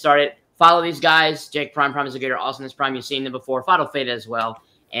 Anticipation train has started. Follow these guys. Jake Prime, Prime is a Gator, Awesomeness Prime. You've seen them before. Follow Feta as well.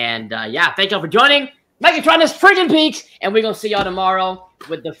 And yeah, thank y'all for joining. Megatron is freaking peaks. And we're going to see y'all tomorrow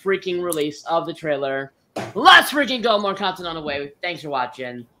with the freaking release of the trailer. Let's freaking go. More content on the way. Thanks for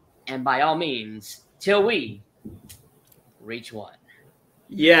watching. And by all means, till we reach 1.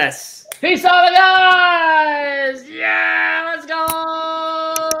 Yes. Peace out, guys. Yeah, let's go.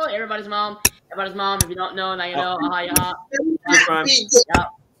 Everybody's mom. Everybody's mom. If you don't know, now you know.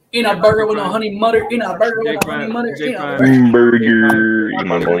 Eat a burger with no honey mustard. Eat a burger with no honey mustard. Eat a burger.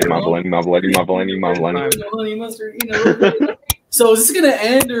 Iman Vellani. Honey mustard. So is this gonna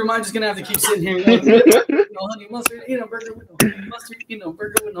end, or am I just gonna have to keep sitting here? No honey mustard. Eat a burger with no honey mustard. Eat a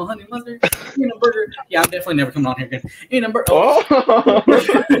burger with no honey mustard. Eat a burger. Yeah, I'm definitely never coming on here again. Eat a burger. Oh.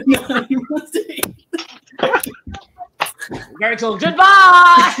 No honey mustard. Very cool.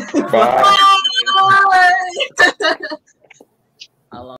 Goodbye. Bye. I love